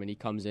perfectly for him, and he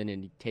comes in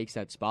and he takes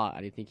that spot.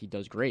 I think he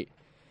does great.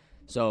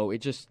 So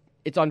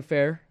it's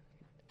unfair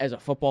as a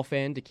football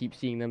fan to keep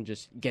seeing them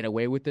just get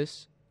away with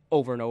this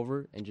over and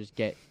over and just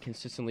get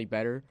consistently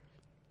better.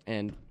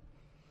 And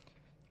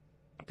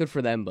good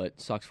for them, but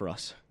sucks for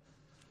us.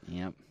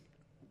 Yep.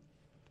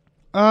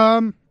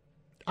 I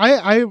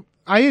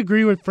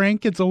agree with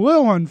Frank. It's a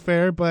little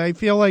unfair, but I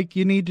feel like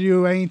you need to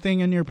do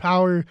anything in your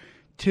power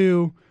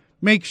to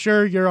make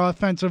sure your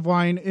offensive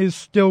line is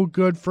still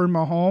good for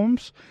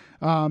Mahomes.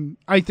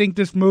 I think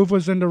this move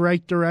was in the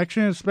right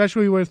direction,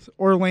 especially with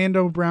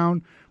Orlando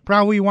Brown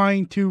probably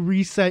wanting to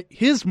reset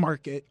his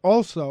market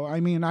also. I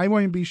mean, I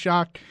wouldn't be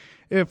shocked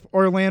if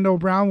Orlando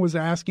Brown was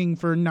asking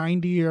for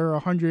 90 or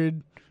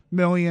 100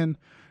 million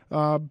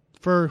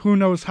for who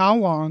knows how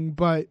long,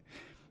 but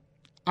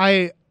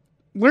Laremy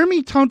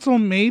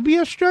Tunsil may be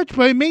a stretch,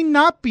 but it may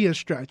not be a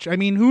stretch. I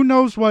mean, who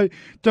knows what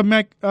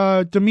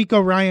D'Amico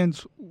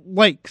Ryans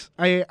likes.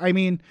 I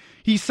mean,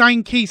 he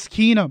signed Case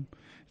Keenum.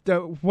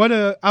 What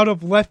a out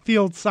of left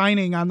field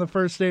signing on the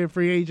first day of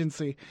free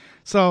agency.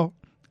 So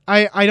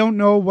I don't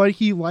know what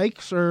he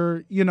likes,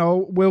 or,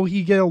 will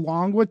he get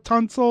along with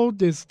Tunsil?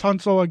 Is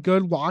Tunsil a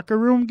good locker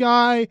room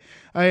guy?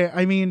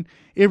 I mean,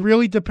 it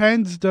really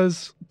depends.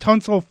 Does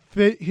Tunsil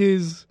fit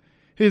his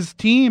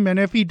team? And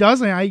if he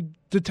doesn't,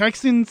 the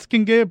Texans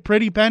can get a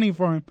pretty penny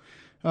for him.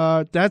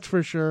 That's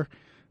for sure.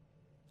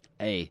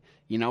 Hey,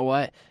 you know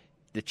what?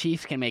 the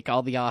Chiefs can make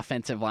all the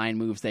offensive line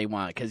moves they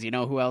want, because you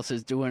know who else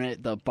is doing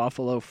it? The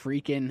Buffalo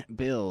freaking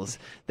Bills.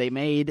 They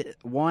made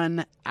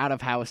one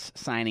out-of-house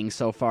signing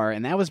so far,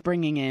 and that was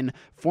bringing in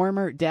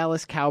former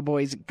Dallas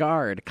Cowboys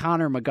guard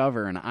Connor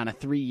McGovern on a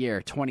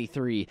 3-year,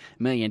 $23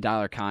 million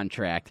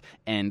contract.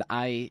 And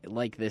I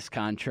like this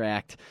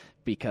contract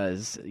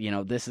because, you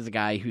know, this is a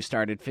guy who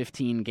started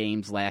 15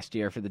 games last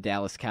year for the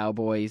Dallas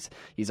Cowboys.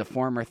 He's a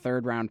former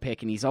third-round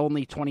pick, and he's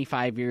only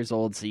 25 years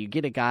old, so you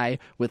get a guy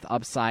with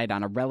upside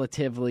on a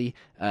relatively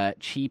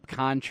cheap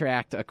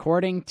contract.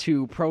 According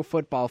to Pro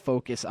Football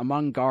Focus,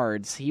 among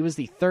guards, he was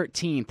the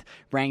 13th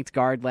ranked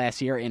guard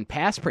last year in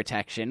pass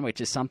protection,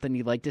 which is something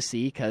you'd like to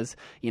see because,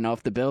 you know,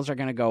 if the Bills are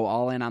going to go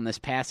all in on this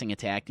passing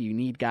attack, you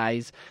need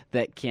guys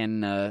that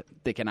can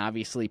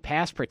obviously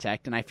pass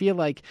protect, and I feel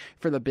like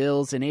for the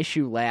Bills, an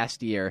issue last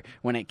year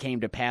when it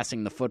came to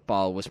passing the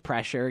football was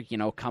pressure, you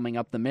know, coming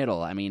up the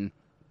middle. I mean,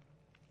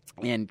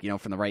 and, you know,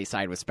 from the right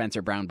side with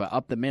Spencer Brown, but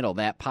up the middle,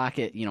 that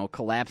pocket, you know,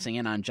 collapsing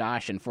in on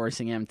Josh and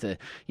forcing him to,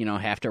 you know,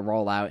 have to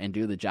roll out and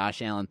do the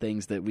Josh Allen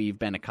things that we've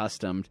been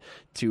accustomed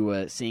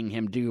to seeing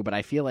him do. But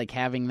I feel like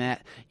having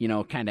that, you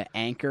know, kind of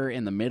anchor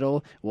in the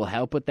middle will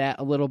help with that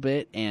a little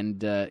bit. And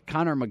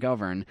Connor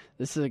McGovern,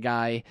 this is a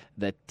guy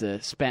that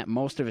spent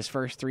most of his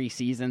first 3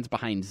 seasons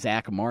behind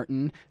Zach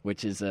Martin,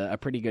 which is a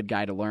pretty good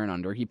guy to learn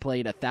under. He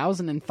played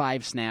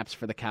 1,005 snaps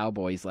for the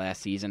Cowboys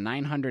last season.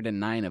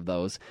 909 of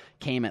those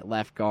came at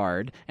left guard.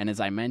 And as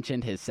I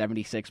mentioned, his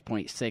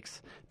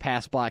 76.6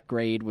 pass block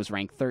grade was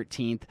ranked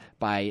 13th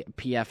by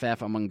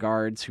PFF among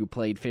guards who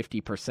played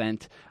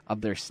 50%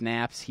 of their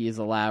snaps. He has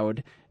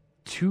allowed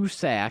 2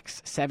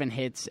 sacks, 7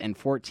 hits, and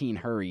 14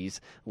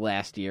 hurries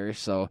last year.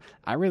 So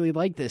I really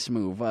like this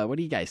move. What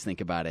do you guys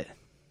think about it?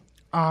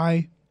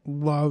 I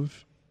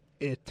love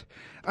it.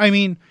 I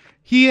mean,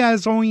 he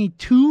has only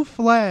 2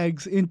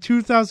 flags in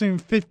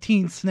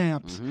 2015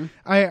 snaps. Mm-hmm.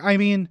 I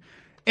mean,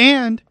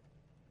 and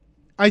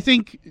I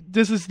think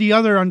this is the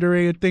other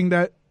underrated thing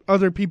that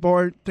other people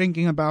aren't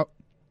thinking about.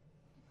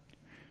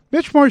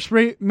 Mitch Morse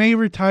may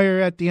retire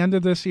at the end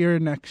of this year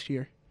and next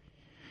year.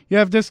 You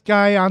have this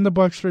guy on the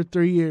books for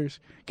 3 years.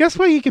 Guess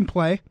what he can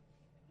play?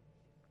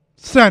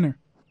 Center.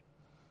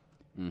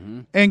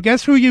 Mm-hmm. And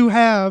guess who you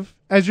have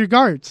as your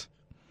guards?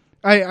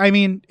 I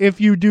mean,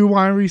 if you do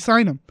want to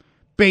re-sign him,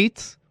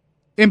 Bates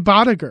and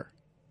Bodiger.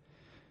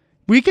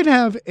 We can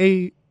have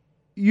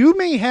you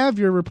may have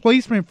your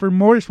replacement for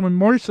Morse when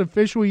Morse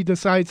officially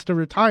decides to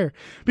retire.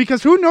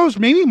 Because who knows,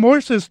 maybe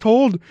Morse has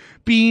told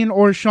Bean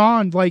or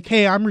Sean, like,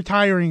 hey, I'm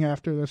retiring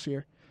after this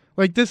year.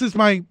 Like, this is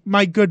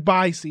my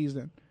goodbye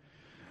season.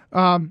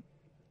 And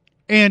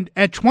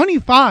at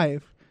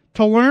 25,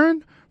 to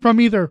learn from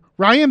either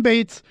Ryan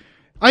Bates,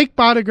 Ike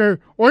Bodiger,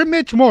 or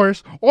Mitch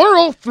Morse, or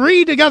all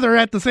 3 together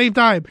at the same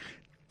time,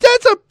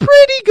 that's a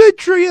pretty good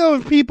trio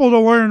of people to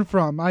learn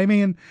from. I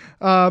mean,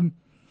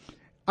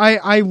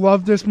 I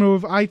love this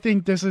move. I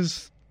think this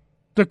is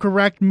the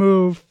correct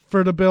move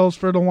for the Bills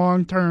for the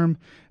long term,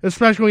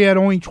 especially at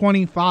only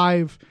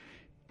 25.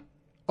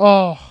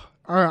 Oh,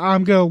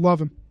 I'm going to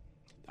love him.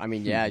 I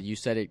mean, yeah, you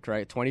said it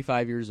correct.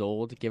 25 years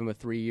old, give him a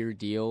 3-year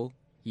deal.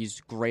 He's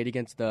great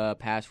against the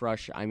pass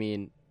rush. I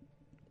mean,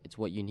 it's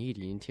what you need,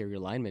 an interior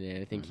lineman,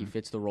 and I think he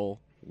fits the role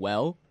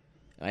well.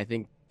 I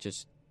think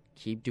just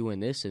keep doing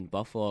this, and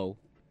Buffalo's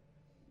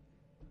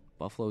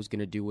going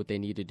to do what they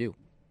need to do.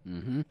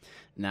 Mm-hmm.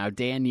 Now,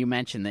 Dan, you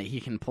mentioned that he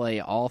can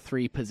play all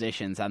 3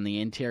 positions on the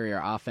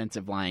interior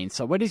offensive line.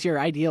 So what does your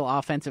ideal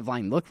offensive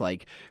line look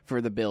like for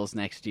the Bills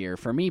next year?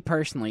 For me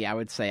personally, I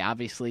would say,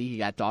 obviously, you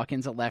got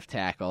Dawkins at left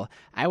tackle.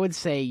 I would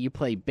say you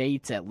play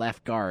Bates at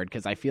left guard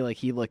because I feel like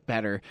he looked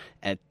better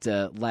at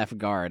left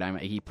guard.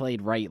 He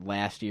played right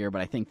last year,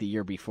 but I think the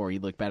year before he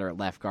looked better at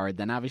left guard.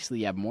 Then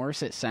obviously you have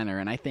Morris at center,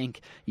 and I think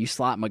you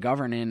slot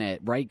McGovern in at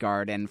right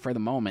guard, and for the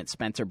moment,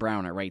 Spencer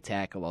Brown at right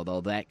tackle,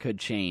 although that could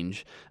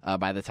change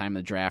by the time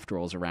the draft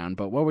rolls around.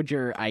 But what would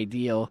your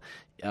ideal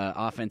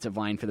offensive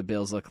line for the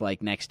Bills look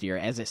like next year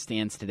as it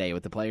stands today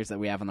with the players that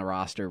we have on the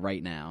roster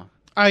right now?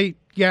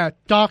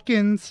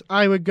 Dawkins,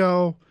 I would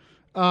go.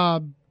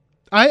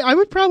 I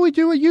would probably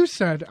do what you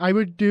said. I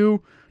would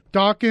do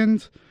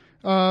Dawkins,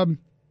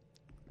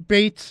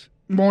 Bates,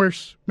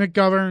 Morse,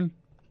 McGovern,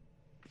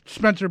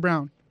 Spencer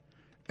Brown.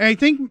 And I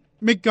think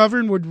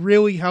McGovern would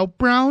really help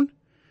Brown,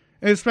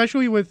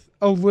 especially with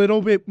a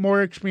little bit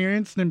more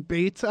experience than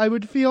Bates, I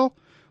would feel.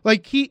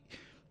 Like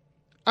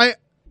I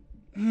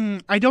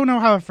don't know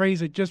how to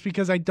phrase it just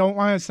because I don't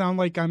want to sound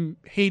like I'm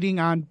hating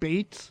on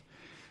Bates.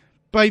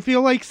 But I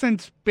feel like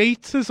since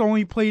Bates has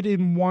only played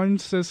in one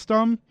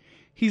system,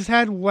 he's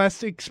had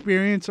less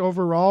experience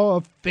overall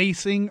of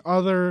facing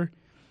other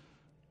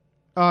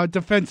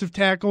defensive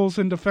tackles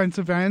and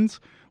defensive ends,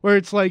 where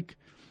it's like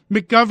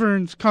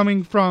McGovern's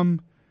coming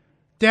from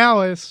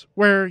Dallas,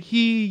 where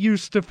he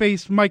used to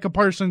face Micah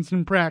Parsons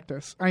in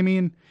practice. I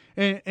mean,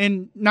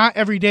 and not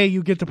every day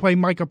you get to play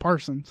Micah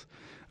Parsons.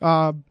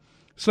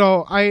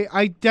 So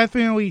I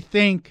definitely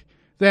think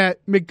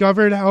that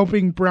McGovern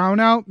helping Brown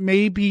out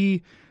may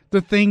be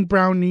the thing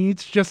Brown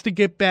needs just to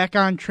get back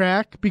on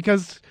track,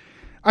 because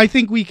I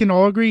think we can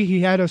all agree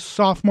he had a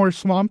sophomore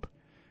slump,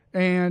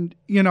 and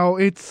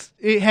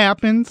it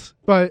happens.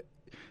 But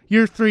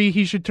year 3,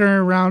 he should turn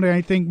around, and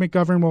I think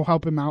McGovern will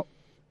help him out.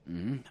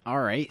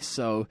 All right,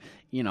 so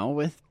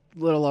with a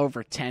little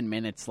over 10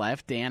 minutes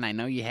left, Dan, I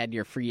know you had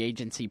your free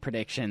agency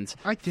predictions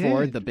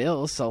for the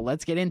Bills, so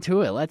let's get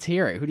into it. Let's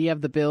hear it. Who do you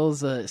have the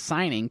Bills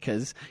signing?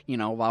 Because,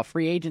 while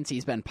free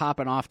agency's been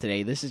popping off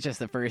today, this is just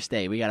the first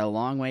day. We got a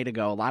long way to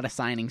go, a lot of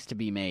signings to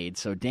be made.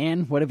 So,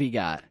 Dan, what have you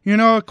got?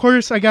 Of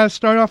course, I got to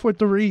start off with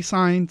the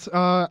re-signs.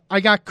 I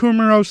got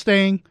Kumaro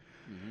staying.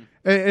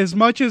 As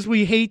much as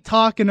we hate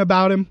talking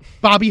about him,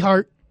 Bobby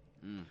Hart.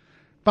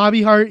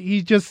 Bobby Hart,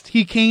 he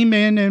came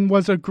in and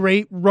was a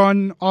great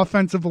run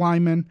offensive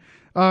lineman.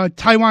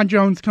 Tywan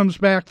Jones comes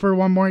back for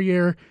one more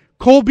year.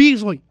 Cole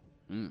Beasley.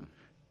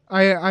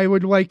 I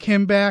would like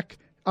him back.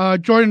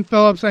 Jordan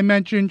Phillips, I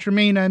mentioned.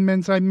 Tremaine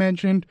Edmonds, I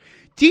mentioned.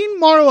 Dean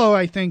Marlowe,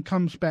 I think,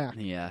 comes back.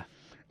 Yeah.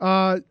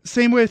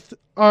 Same with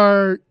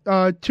our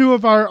 2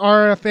 of our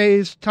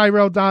RFAs,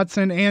 Tyrell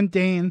Dodson and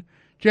Dane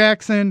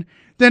Jackson.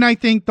 Then I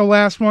think the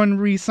last one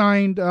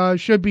re-signed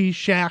should be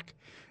Shaq.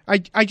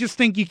 I just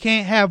think you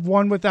can't have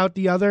one without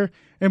the other.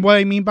 And what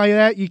I mean by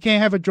that, you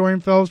can't have a Jordan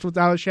Phillips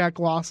without a Shaq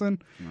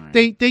Lawson.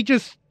 Right.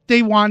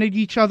 They wanted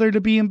each other to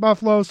be in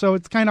Buffalo, so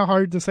it's kind of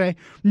hard to say,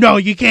 no,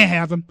 you can't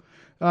have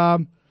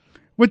them.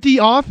 With the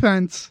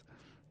offense,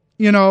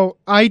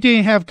 I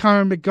didn't have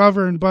Connor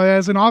McGovern, but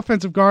as an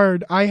offensive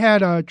guard, I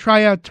had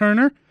Trey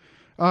Turner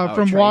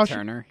from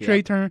Washington.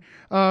 Trey Turner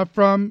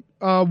from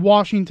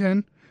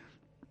Washington.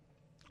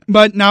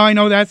 But now I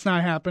know that's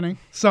not happening,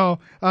 so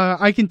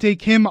I can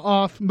take him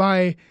off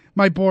my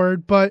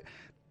board. But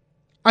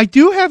I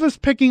do have us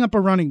picking up a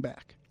running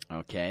back.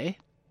 Okay.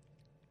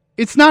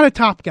 It's not a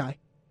top guy.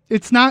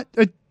 It's not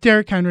a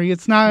Derrick Henry.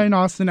 It's not an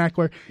Austin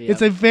Eckler. Yep.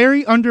 It's a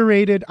very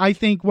underrated, I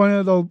think, one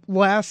of the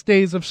last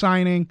days of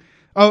signing,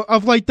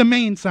 of like the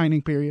main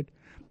signing period.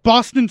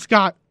 Boston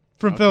Scott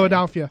from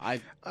Philadelphia.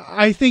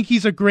 I think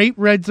he's a great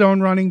red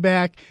zone running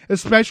back,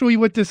 especially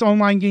with this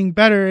O-line getting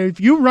better. If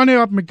you run it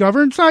up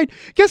McGovern's side,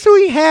 guess who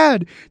he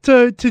had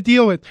to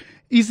deal with?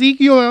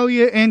 Ezekiel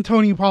Elliott and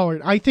Tony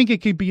Pollard. I think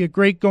it could be a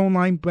great goal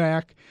line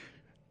back.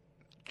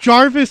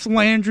 Jarvis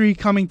Landry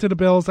coming to the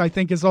Bills, I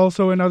think, is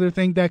also another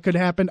thing that could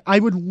happen. I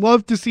would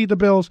love to see the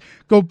Bills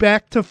go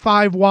back to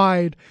 5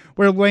 wide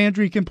where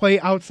Landry can play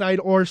outside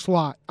or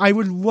slot. I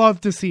would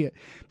love to see it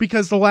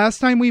because the last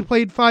time we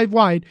played 5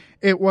 wide,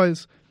 it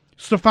was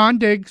Stephon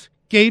Diggs,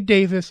 Gabe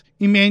Davis,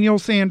 Emmanuel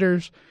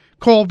Sanders,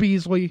 Cole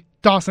Beasley,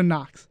 Dawson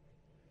Knox.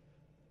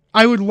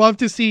 I would love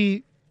to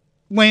see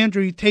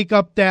Landry take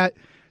up that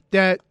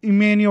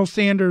Emmanuel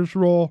Sanders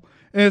role,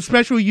 and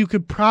especially you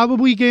could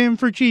probably get him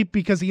for cheap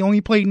because he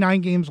only played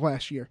 9 games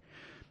last year.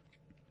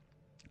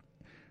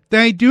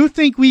 Then I do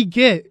think we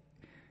get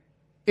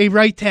a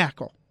right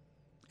tackle.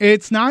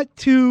 It's not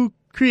to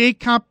create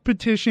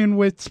competition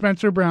with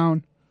Spencer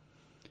Brown.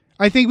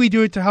 I think we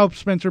do it to help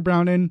Spencer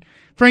Brown. And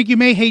Frank, you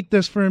may hate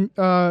this from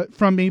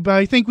me, but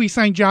I think we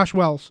signed Josh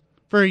Wells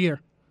for a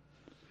year.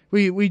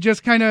 We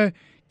just kind of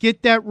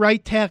get that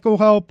right tackle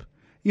help.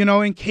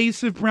 In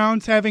case if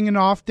Brown's having an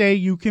off day,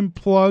 you can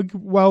plug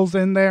Wells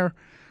in there.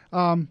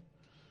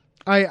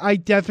 I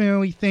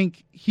definitely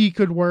think he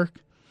could work.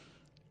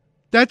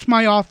 That's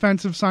my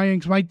offensive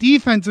signings. My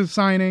defensive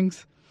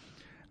signings,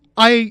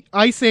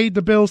 I say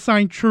the Bills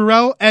signed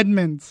Terrell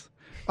Edmonds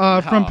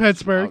from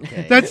Pittsburgh.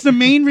 Okay. That's the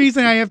main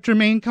reason I have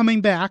Tremaine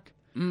coming back.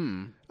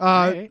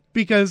 Right.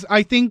 Because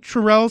I think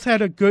Terrell's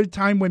had a good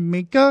time with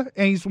Minka,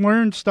 and he's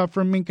learned stuff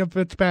from Minka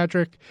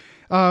Fitzpatrick,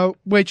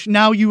 which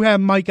now you have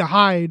Micah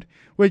Hyde,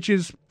 which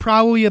is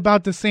probably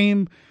about the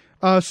same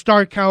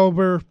star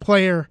caliber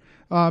player,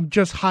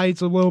 just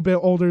Hyde's a little bit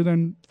older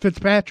than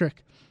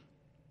Fitzpatrick.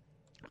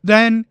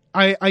 Then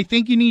I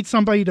think you need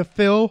somebody to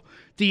fill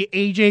the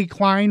A.J.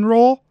 Klein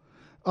role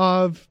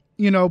of,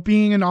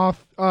 being an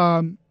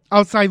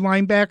outside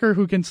linebacker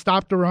who can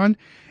stop the run.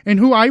 And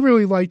who I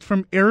really liked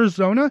from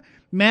Arizona,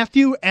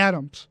 Matthew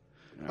Adams.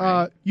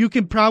 Right. You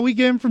can probably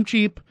get him from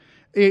cheap.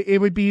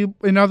 It would be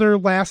another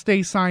last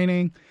day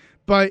signing,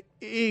 but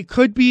it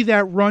could be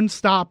that run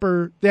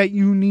stopper that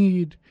you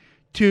need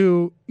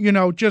to,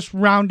 just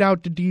round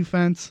out the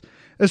defense,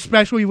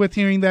 especially with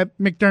hearing that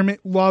McDermott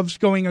loves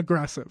going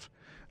aggressive.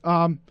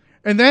 And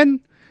then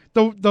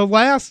the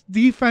last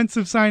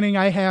defensive signing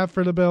I have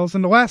for the Bills,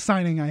 and the last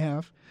signing I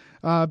have,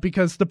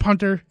 because the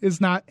punter is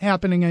not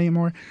happening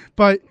anymore,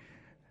 but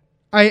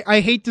I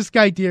hate this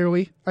guy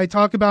dearly. I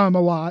talk about him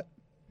a lot.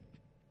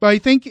 But I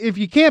think if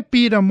you can't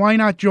beat him, why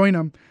not join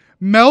him?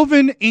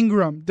 Melvin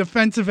Ingram,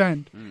 defensive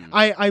end.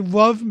 I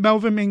love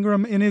Melvin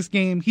Ingram in his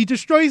game. He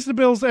destroys the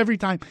Bills every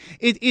time.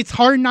 It's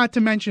hard not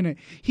to mention it.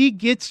 He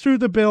gets through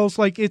the Bills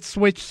like it's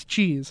Swiss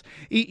cheese.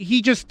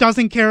 He just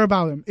doesn't care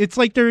about them. It's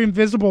like they're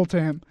invisible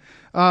to him.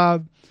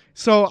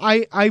 So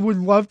I would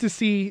love to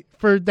see,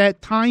 for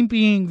that time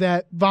being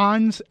that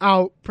Vaughn's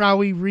out,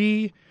 probably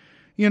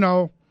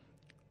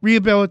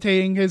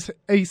rehabilitating his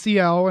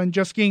ACL and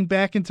just getting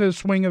back into the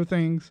swing of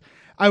things.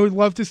 I would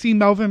love to see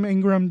Melvin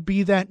Ingram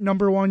be that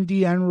number one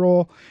DN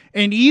role.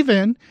 And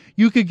even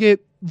you could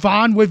get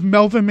Vaughn with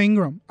Melvin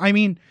Ingram. I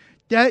mean,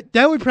 that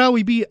would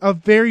probably be a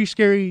very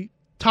scary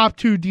top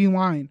 2 D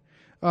line,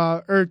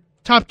 or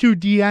top 2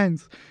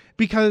 DNs,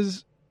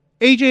 because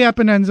AJ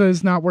Epinenza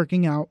is not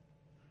working out.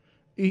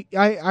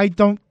 I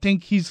don't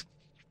think he's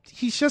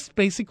just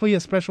basically a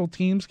special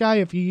teams guy.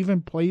 If he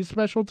even plays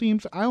special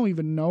teams, I don't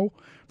even know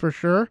for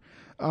sure.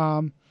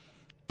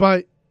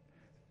 But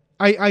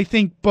I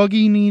think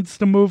Boogie needs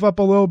to move up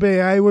a little bit.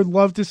 I would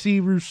love to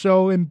see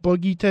Rousseau and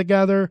Boogie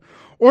together.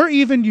 Or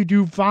even you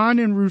do Vaughn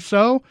and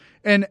Rousseau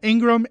and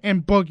Ingram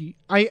and Boogie.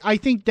 I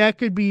think that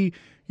could be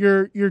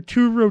your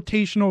 2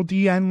 rotational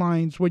DN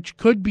lines, which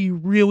could be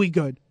really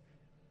good.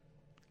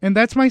 And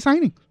that's my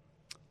signing.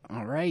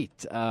 All right.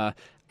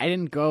 I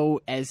didn't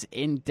go as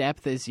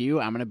in-depth as you.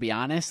 I'm going to be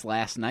honest.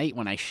 Last night,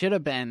 when I should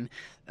have been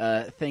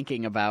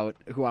thinking about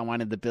who I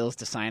wanted the Bills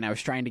to sign, I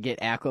was trying to get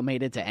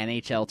acclimated to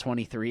NHL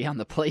 23 on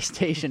the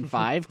PlayStation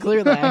 5.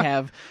 Clearly, I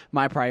have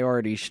my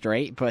priorities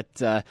straight.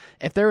 But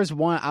if there was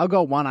one, I'll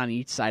go one on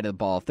each side of the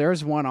ball. If there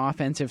was one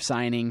offensive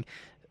signing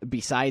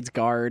besides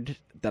guard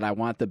that I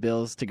want the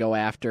Bills to go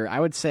after, I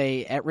would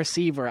say at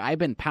receiver, I've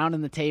been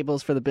pounding the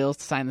tables for the Bills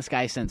to sign this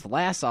guy since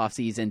last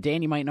offseason.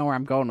 Dan, you might know where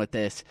I'm going with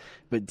this,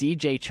 but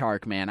DJ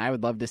Chark, man, I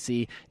would love to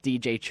see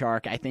DJ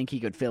Chark. I think he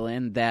could fill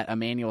in that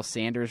Emmanuel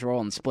Sanders role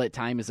and split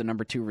time as a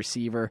number 2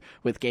 receiver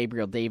with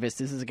Gabriel Davis.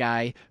 This is a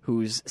guy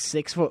who's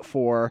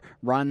 6'4",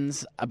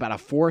 runs about a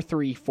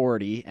 4.3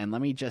 40, and let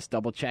me just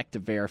double check to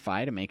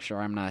verify to make sure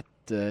I'm not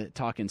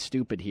talking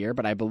stupid here,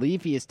 but I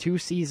believe he is 2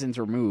 seasons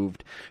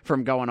removed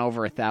from going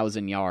over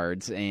 1,000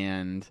 yards,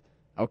 and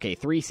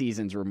 3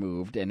 seasons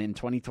removed, and in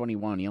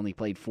 2021 he only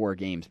played 4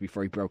 games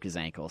before he broke his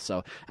ankle.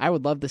 So I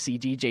would love to see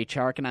DJ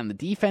Chark. And on the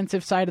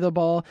defensive side of the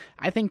ball,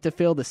 I think to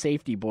fill the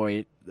safety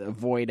void,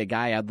 a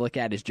guy I'd look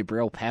at is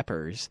Jabril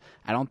Peppers.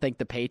 I don't think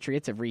the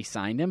Patriots have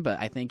re-signed him, but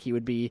I think he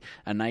would be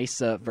a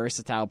nice,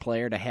 versatile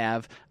player to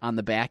have on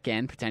the back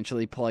end,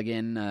 potentially plug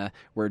in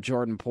where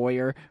Jordan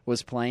Poyer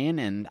was playing,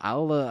 and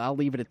I'll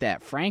leave it at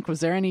that. Frank,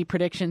 was there any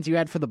predictions you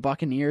had for the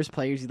Buccaneers,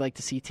 players you'd like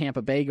to see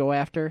Tampa Bay go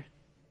after?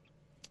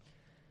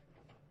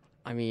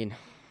 I mean,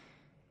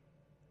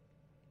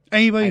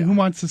 anybody who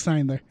wants to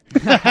sign there.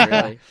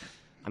 Really?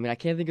 I mean, I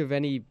can't think of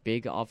any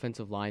big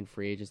offensive line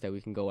free agents that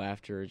we can go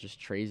after, or just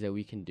trades that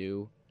we can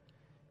do.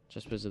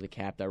 Just because of the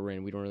cap that we're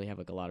in, we don't really have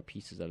a lot of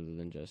pieces other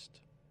than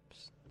just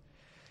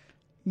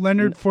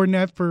Leonard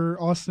Fournette for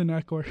Austin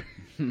Eckler.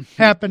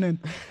 Happening.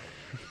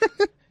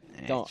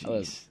 Don't.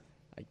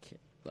 I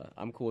can't.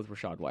 I'm cool with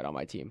Rachaad White on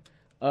my team.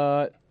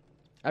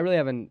 I really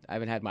haven't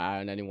had my eye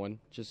on anyone.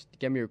 Just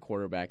get me your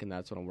quarterback, and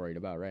that's what I'm worried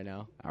about right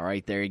now. All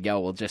right, there you go.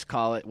 We'll just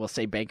call it. We'll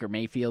say Baker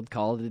Mayfield.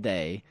 Call it a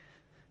day.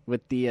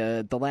 With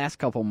the last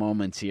couple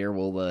moments here,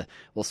 we'll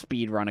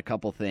speed run a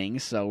couple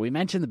things. So we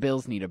mentioned the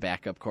Bills need a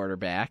backup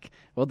quarterback.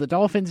 Well, the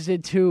Dolphins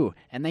did too,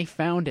 and they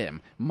found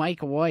him.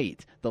 Mike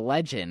White, the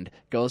legend,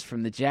 goes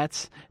from the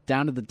Jets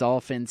down to the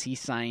Dolphins. He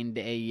signed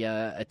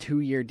a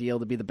 2-year deal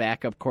to be the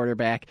backup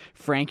quarterback.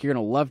 Frank, you're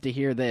gonna love to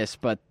hear this,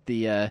 but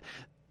the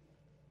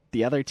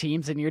other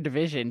teams in your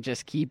division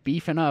just keep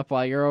beefing up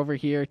while you're over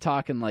here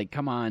talking like,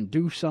 come on,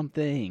 do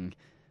something.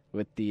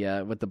 With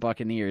the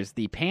Buccaneers,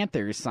 the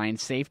Panthers signed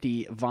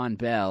safety Von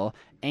Bell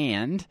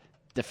and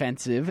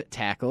defensive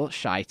tackle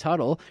Shai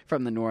Tuttle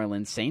from the New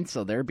Orleans Saints,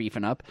 so they're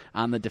beefing up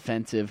on the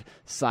defensive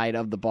side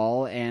of the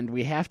ball. And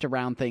we have to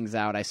round things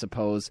out, I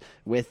suppose,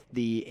 with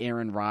the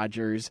Aaron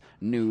Rodgers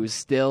news.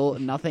 Still,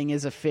 nothing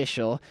is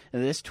official.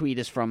 This tweet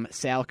is from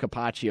Sal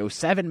Capaccio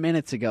 7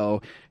 minutes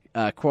ago,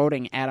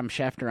 quoting Adam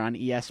Schefter on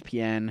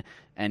ESPN,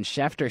 and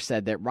Schefter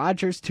said that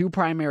Rodgers' 2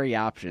 primary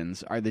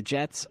options are the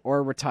Jets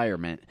or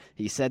retirement.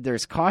 He said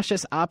there's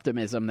cautious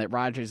optimism that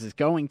Rodgers is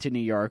going to New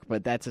York,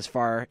 but that's as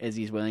far as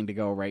he's willing to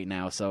go right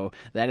now. So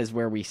that is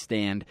where we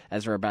stand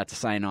as we're about to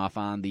sign off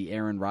on the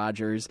Aaron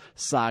Rodgers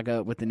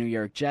saga with the New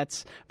York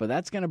Jets. But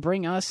that's going to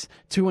bring us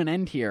to an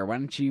end here. Why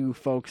don't you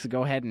folks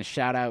go ahead and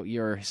shout out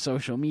your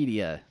social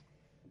media?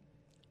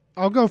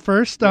 I'll go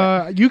first.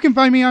 You can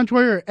find me on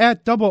Twitter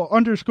at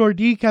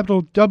 @double_D,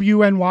 capital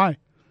WNY.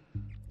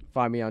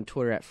 Find me on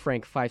Twitter at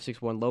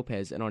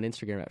Frank561Lopez and on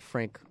Instagram at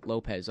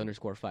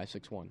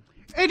FrankLopez_561.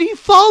 And he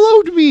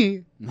followed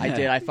me. I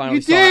did. I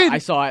finally saw it. I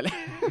saw it.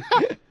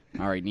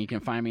 All right, and you can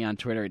find me on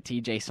Twitter at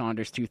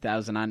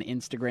TJSaunders2000, on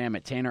Instagram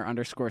at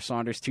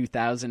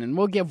Tanner_Saunders2000, and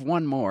we'll give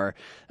one more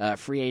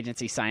free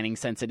agency signing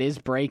since it is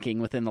breaking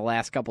within the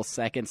last couple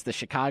seconds. The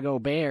Chicago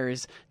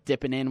Bears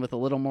dipping in with a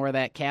little more of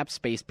that cap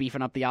space,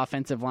 beefing up the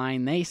offensive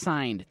line. They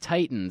signed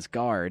Titans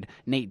guard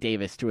Nate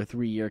Davis to a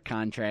 3-year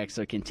contract,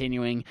 so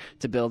continuing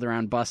to build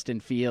around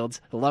Bustin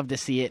Fields. Love to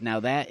see it. Now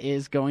that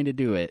is going to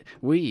do it.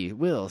 We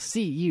will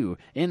see you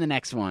in the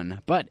next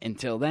one, but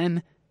until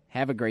then,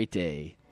 have a great day.